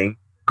the thing,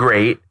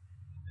 great.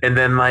 And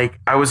then,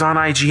 I was on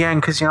IGN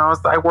because,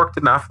 I worked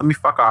enough. Let me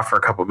fuck off for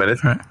a couple of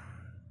minutes.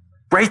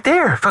 Right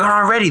there, fucking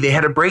already, they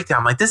had a breakdown.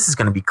 I'm like, this is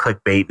going to be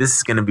clickbait. This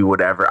is going to be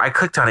whatever. I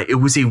clicked on it. It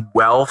was a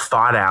well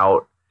thought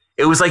out.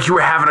 It was like you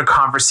were having a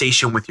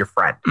conversation with your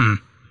friend.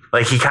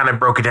 Like, he kind of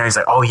broke it down. He's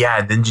like, oh, yeah,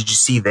 and then did you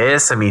see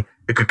this? I mean,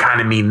 it could kind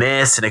of mean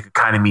this, and it could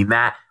kind of mean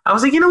that. I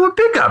was like, what,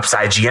 big ups,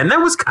 IGN. That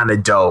was kind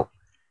of dope.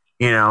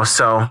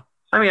 So,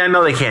 I mean, I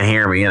know they can't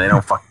hear me, and they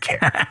don't fucking care.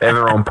 They have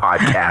their own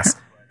podcast.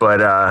 But,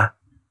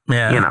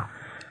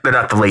 they're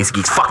not the lazy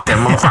geeks. Fuck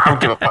them. I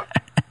don't give a fuck.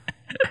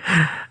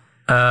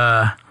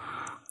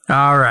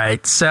 All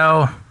right.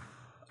 So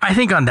I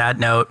think on that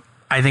note,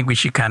 I think we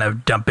should kind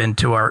of jump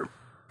into our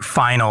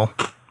final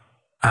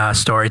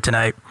story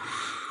tonight.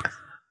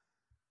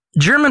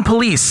 German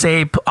police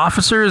say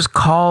officers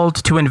called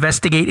to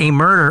investigate a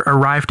murder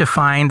arrived to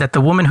find that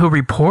the woman who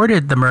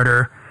reported the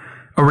murder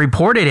or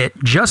reported it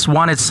just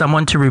wanted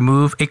someone to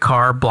remove a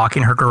car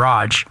blocking her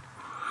garage.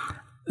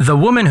 The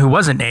woman, who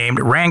wasn't named,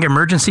 rang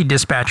emergency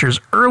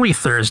dispatchers early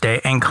Thursday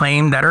and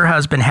claimed that her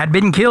husband had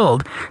been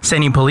killed,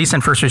 sending police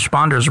and first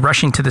responders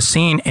rushing to the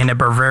scene in a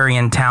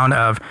Bavarian town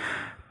of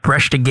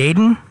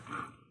Berchtesgaden.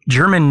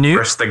 German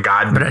news.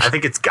 Berchtesgaden. I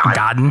think it's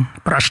Gaden.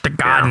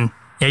 Berchtesgaden.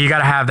 Yeah, you got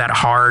to have that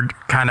hard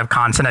kind of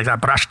consonant.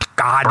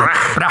 Berchtesgaden.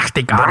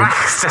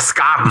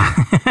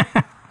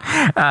 Berchtesgaden.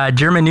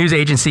 German news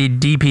agency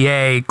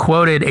DPA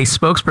quoted a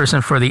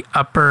spokesperson for the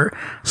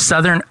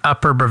Southern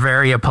Upper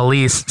Bavaria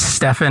Police,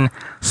 Stefan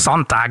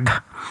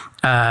Sonntag,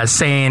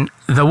 saying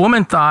the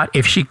woman thought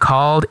if she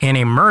called in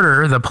a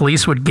murder, the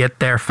police would get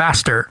there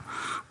faster.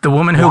 The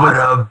woman who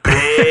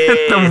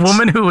the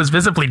woman who was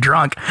visibly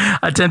drunk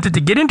attempted to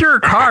get into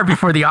her car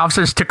before the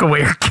officers took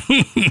away her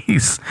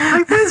keys.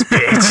 Like this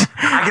bitch.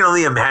 I can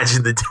only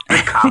imagine the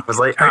cop was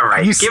like, all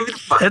right, give me the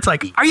fuck. It's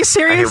like, are you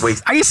serious?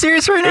 Are you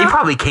serious right now? They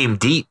probably came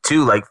deep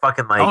too, like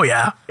fucking like. Oh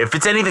yeah. If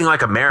it's anything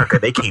like America,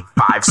 they came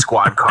 5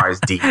 squad cars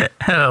deep.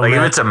 Oh, like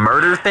man. if it's a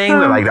murder thing,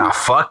 they're like, oh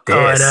fuck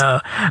this.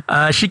 Oh, I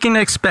know. She can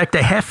expect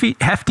a hefty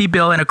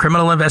bill and a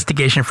criminal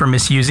investigation for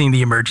misusing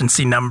the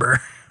emergency number.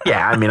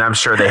 Yeah, I mean, I'm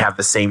sure they have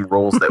the same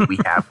rules that we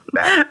have with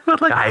that.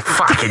 Like,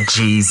 fucking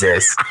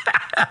Jesus.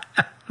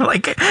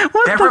 Like,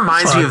 that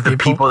reminds me of the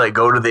people that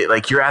go to the,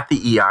 like, you're at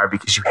the ER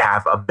because you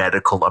have a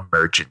medical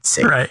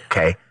emergency. Right.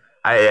 Okay.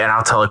 And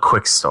I'll tell a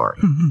quick story.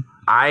 Mm-hmm.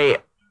 I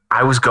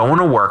was going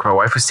to work. My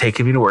wife was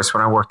taking me to work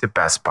when I worked at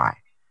Best Buy.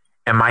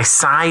 And my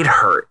side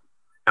hurt.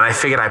 And I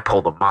figured I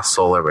pulled a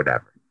muscle or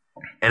whatever.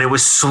 And it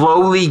was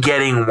slowly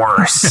getting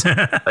worse.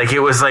 Like,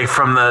 it was like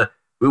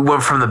we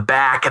went from the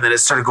back and then it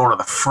started going to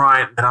the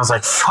front. And I was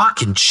like,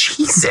 fucking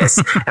Jesus.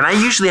 And I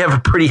usually have a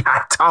pretty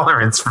high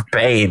tolerance for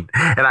pain.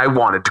 And I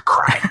wanted to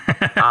cry.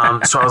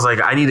 So I was like,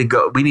 we need to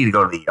go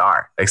to the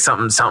ER. Like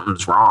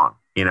something's wrong.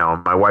 You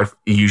know, my wife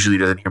usually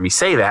doesn't hear me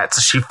say that. So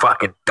she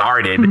fucking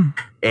darted.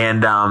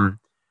 And I'm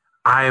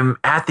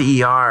at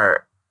the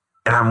ER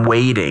and I'm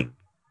waiting.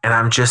 And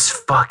I'm just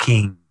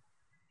fucking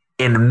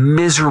in a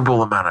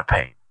miserable amount of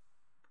pain.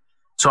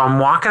 So I'm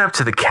walking up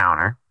to the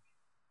counter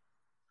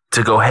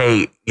to go,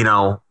 hey, you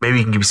know, maybe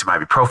you can give me some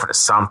ibuprofen or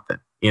something,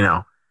 you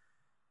know.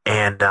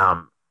 And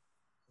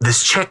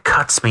this chick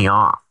cuts me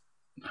off.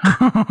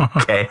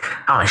 Okay.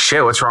 I'm like,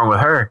 shit, what's wrong with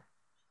her?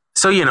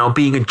 So, you know,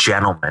 being a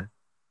gentleman,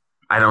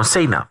 I don't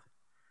say nothing.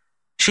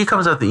 She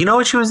comes up, you know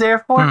what she was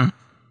there for?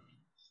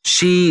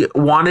 She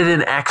wanted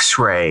an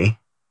x-ray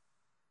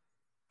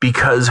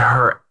because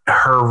her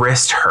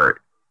wrist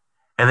hurt.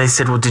 And they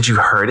said, well, did you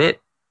hurt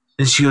it?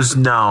 And she goes,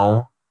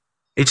 no.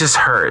 It just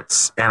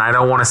hurts, and I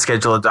don't want to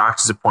schedule a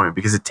doctor's appointment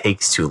because it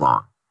takes too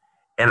long.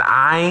 And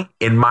I,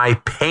 in my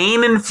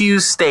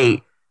pain-infused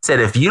state,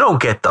 said, if you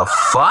don't get the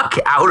fuck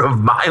out of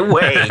my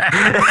way.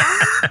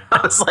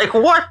 I was like,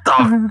 what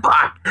the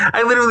fuck?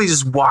 I literally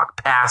just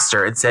walked past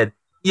her and said,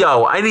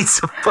 yo, I need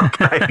some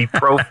fucking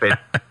ibuprofen.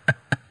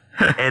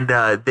 And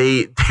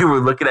they were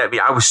looking at me.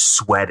 I was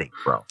sweating,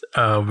 bro.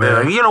 Oh, man.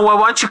 They're like, you know what?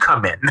 Why don't you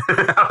come in?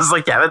 I was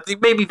like, yeah,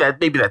 maybe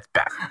that's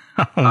best.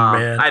 Oh,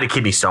 man. I had a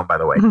kidney stone, by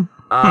the way.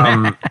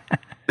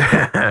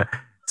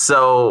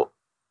 So,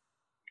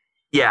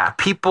 yeah,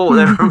 people,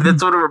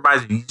 that's what it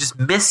reminds me. You're just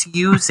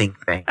misusing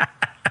things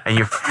and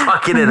you're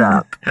fucking it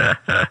up.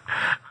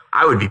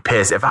 I would be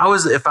pissed if I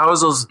was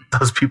those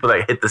people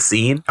that hit the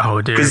scene.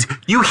 Oh, dude, because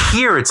you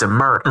hear it's a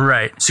murder,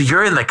 right? So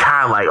you're in the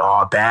car like,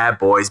 oh, bad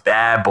boy.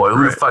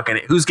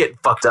 Who's getting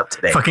fucked up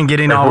today? Fucking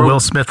getting like, all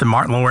Will Smith and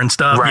Martin Lawrence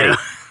stuff, right? You know?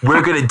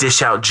 We're gonna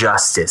dish out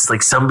justice.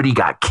 Like somebody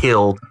got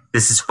killed.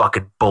 This is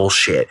fucking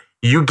bullshit.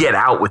 You get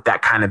out with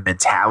that kind of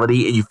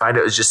mentality, and you find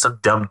out it was just some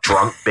dumb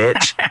drunk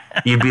bitch.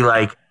 You'd be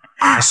like,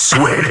 I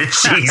swear to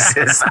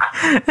Jesus.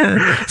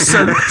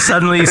 So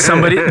suddenly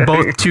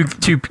both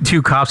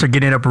two cops are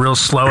getting up real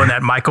slow in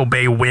that Michael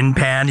Bay wind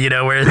pan, you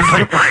know, where it's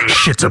like,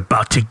 shit's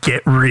about to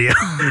get real.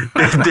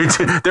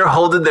 They're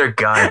holding their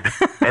gun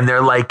and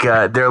they're like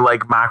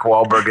Mark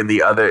Wahlberg and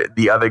the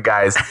other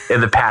guys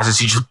in the passenger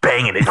seat just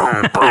banging it.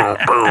 Boom, boom,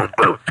 boom,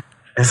 boom.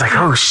 And it's like,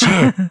 oh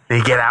shit.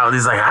 They get out and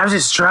he's like, I was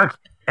just drunk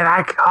and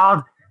I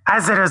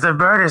said it was a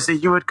murder so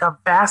you would come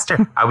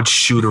faster. I would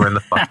shoot her in the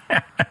fuck.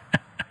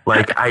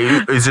 Like,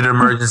 is it an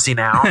emergency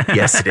now?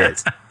 Yes, it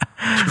is.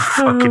 You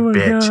fucking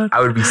bitch. God.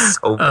 I would be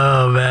so mad.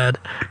 Oh, man.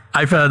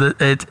 I found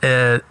it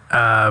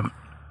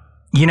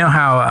you know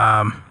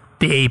how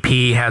the AP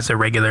has a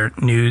regular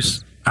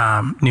news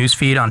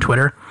feed on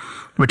Twitter,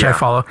 which I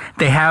follow?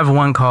 They have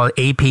one called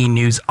AP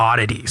News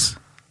Oddities.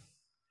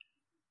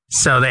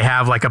 So they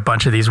have like a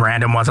bunch of these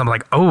random ones. I'm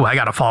like, oh, I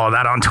got to follow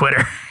that on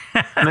Twitter.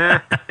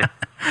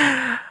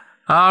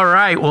 All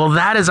right. Well,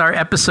 that is our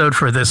episode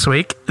for this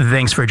week.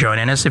 Thanks for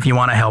joining us. If you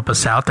want to help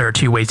us out, there are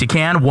 2 ways you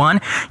can.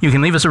 1, you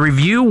can leave us a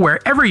review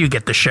wherever you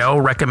get the show.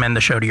 Recommend the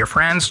show to your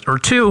friends. Or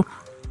 2,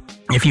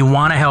 if you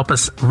want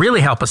to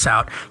really help us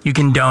out, you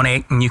can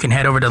donate, and you can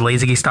head over to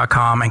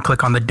lazygeeks.com and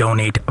click on the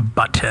donate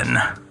button.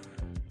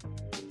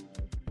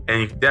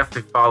 And you can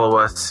definitely follow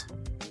us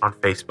on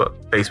Facebook,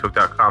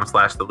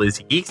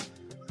 facebook.com/thelazygeeks.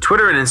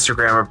 Twitter and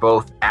Instagram are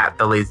both at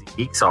The Lazy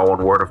Geeks, all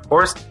one word, of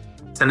course.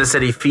 Send us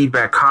any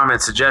feedback,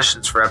 comments,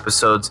 suggestions for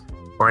episodes,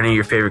 or any of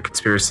your favorite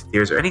conspiracy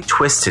theories or any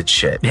twisted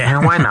shit.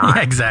 Yeah. Why not?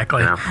 Yeah,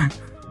 exactly.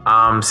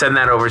 Send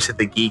that over to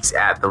the geeks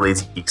at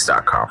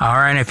thelazygeeks.com. All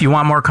right. And if you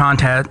want more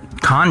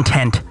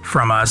content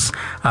from us,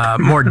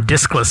 more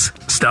discless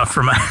stuff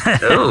from us.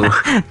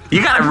 Oh,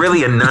 you got to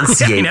really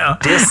enunciate.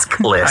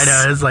 Discless. I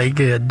know. It's like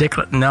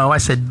dickless. No, I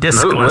said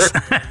discless.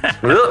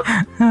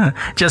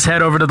 Just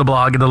head over to the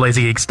blog at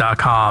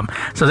thelazygeeks.com.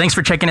 So thanks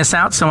for checking us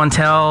out. So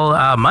until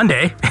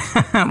Monday,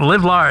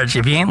 live large.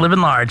 If you ain't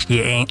living large,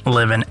 you ain't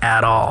living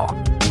at all.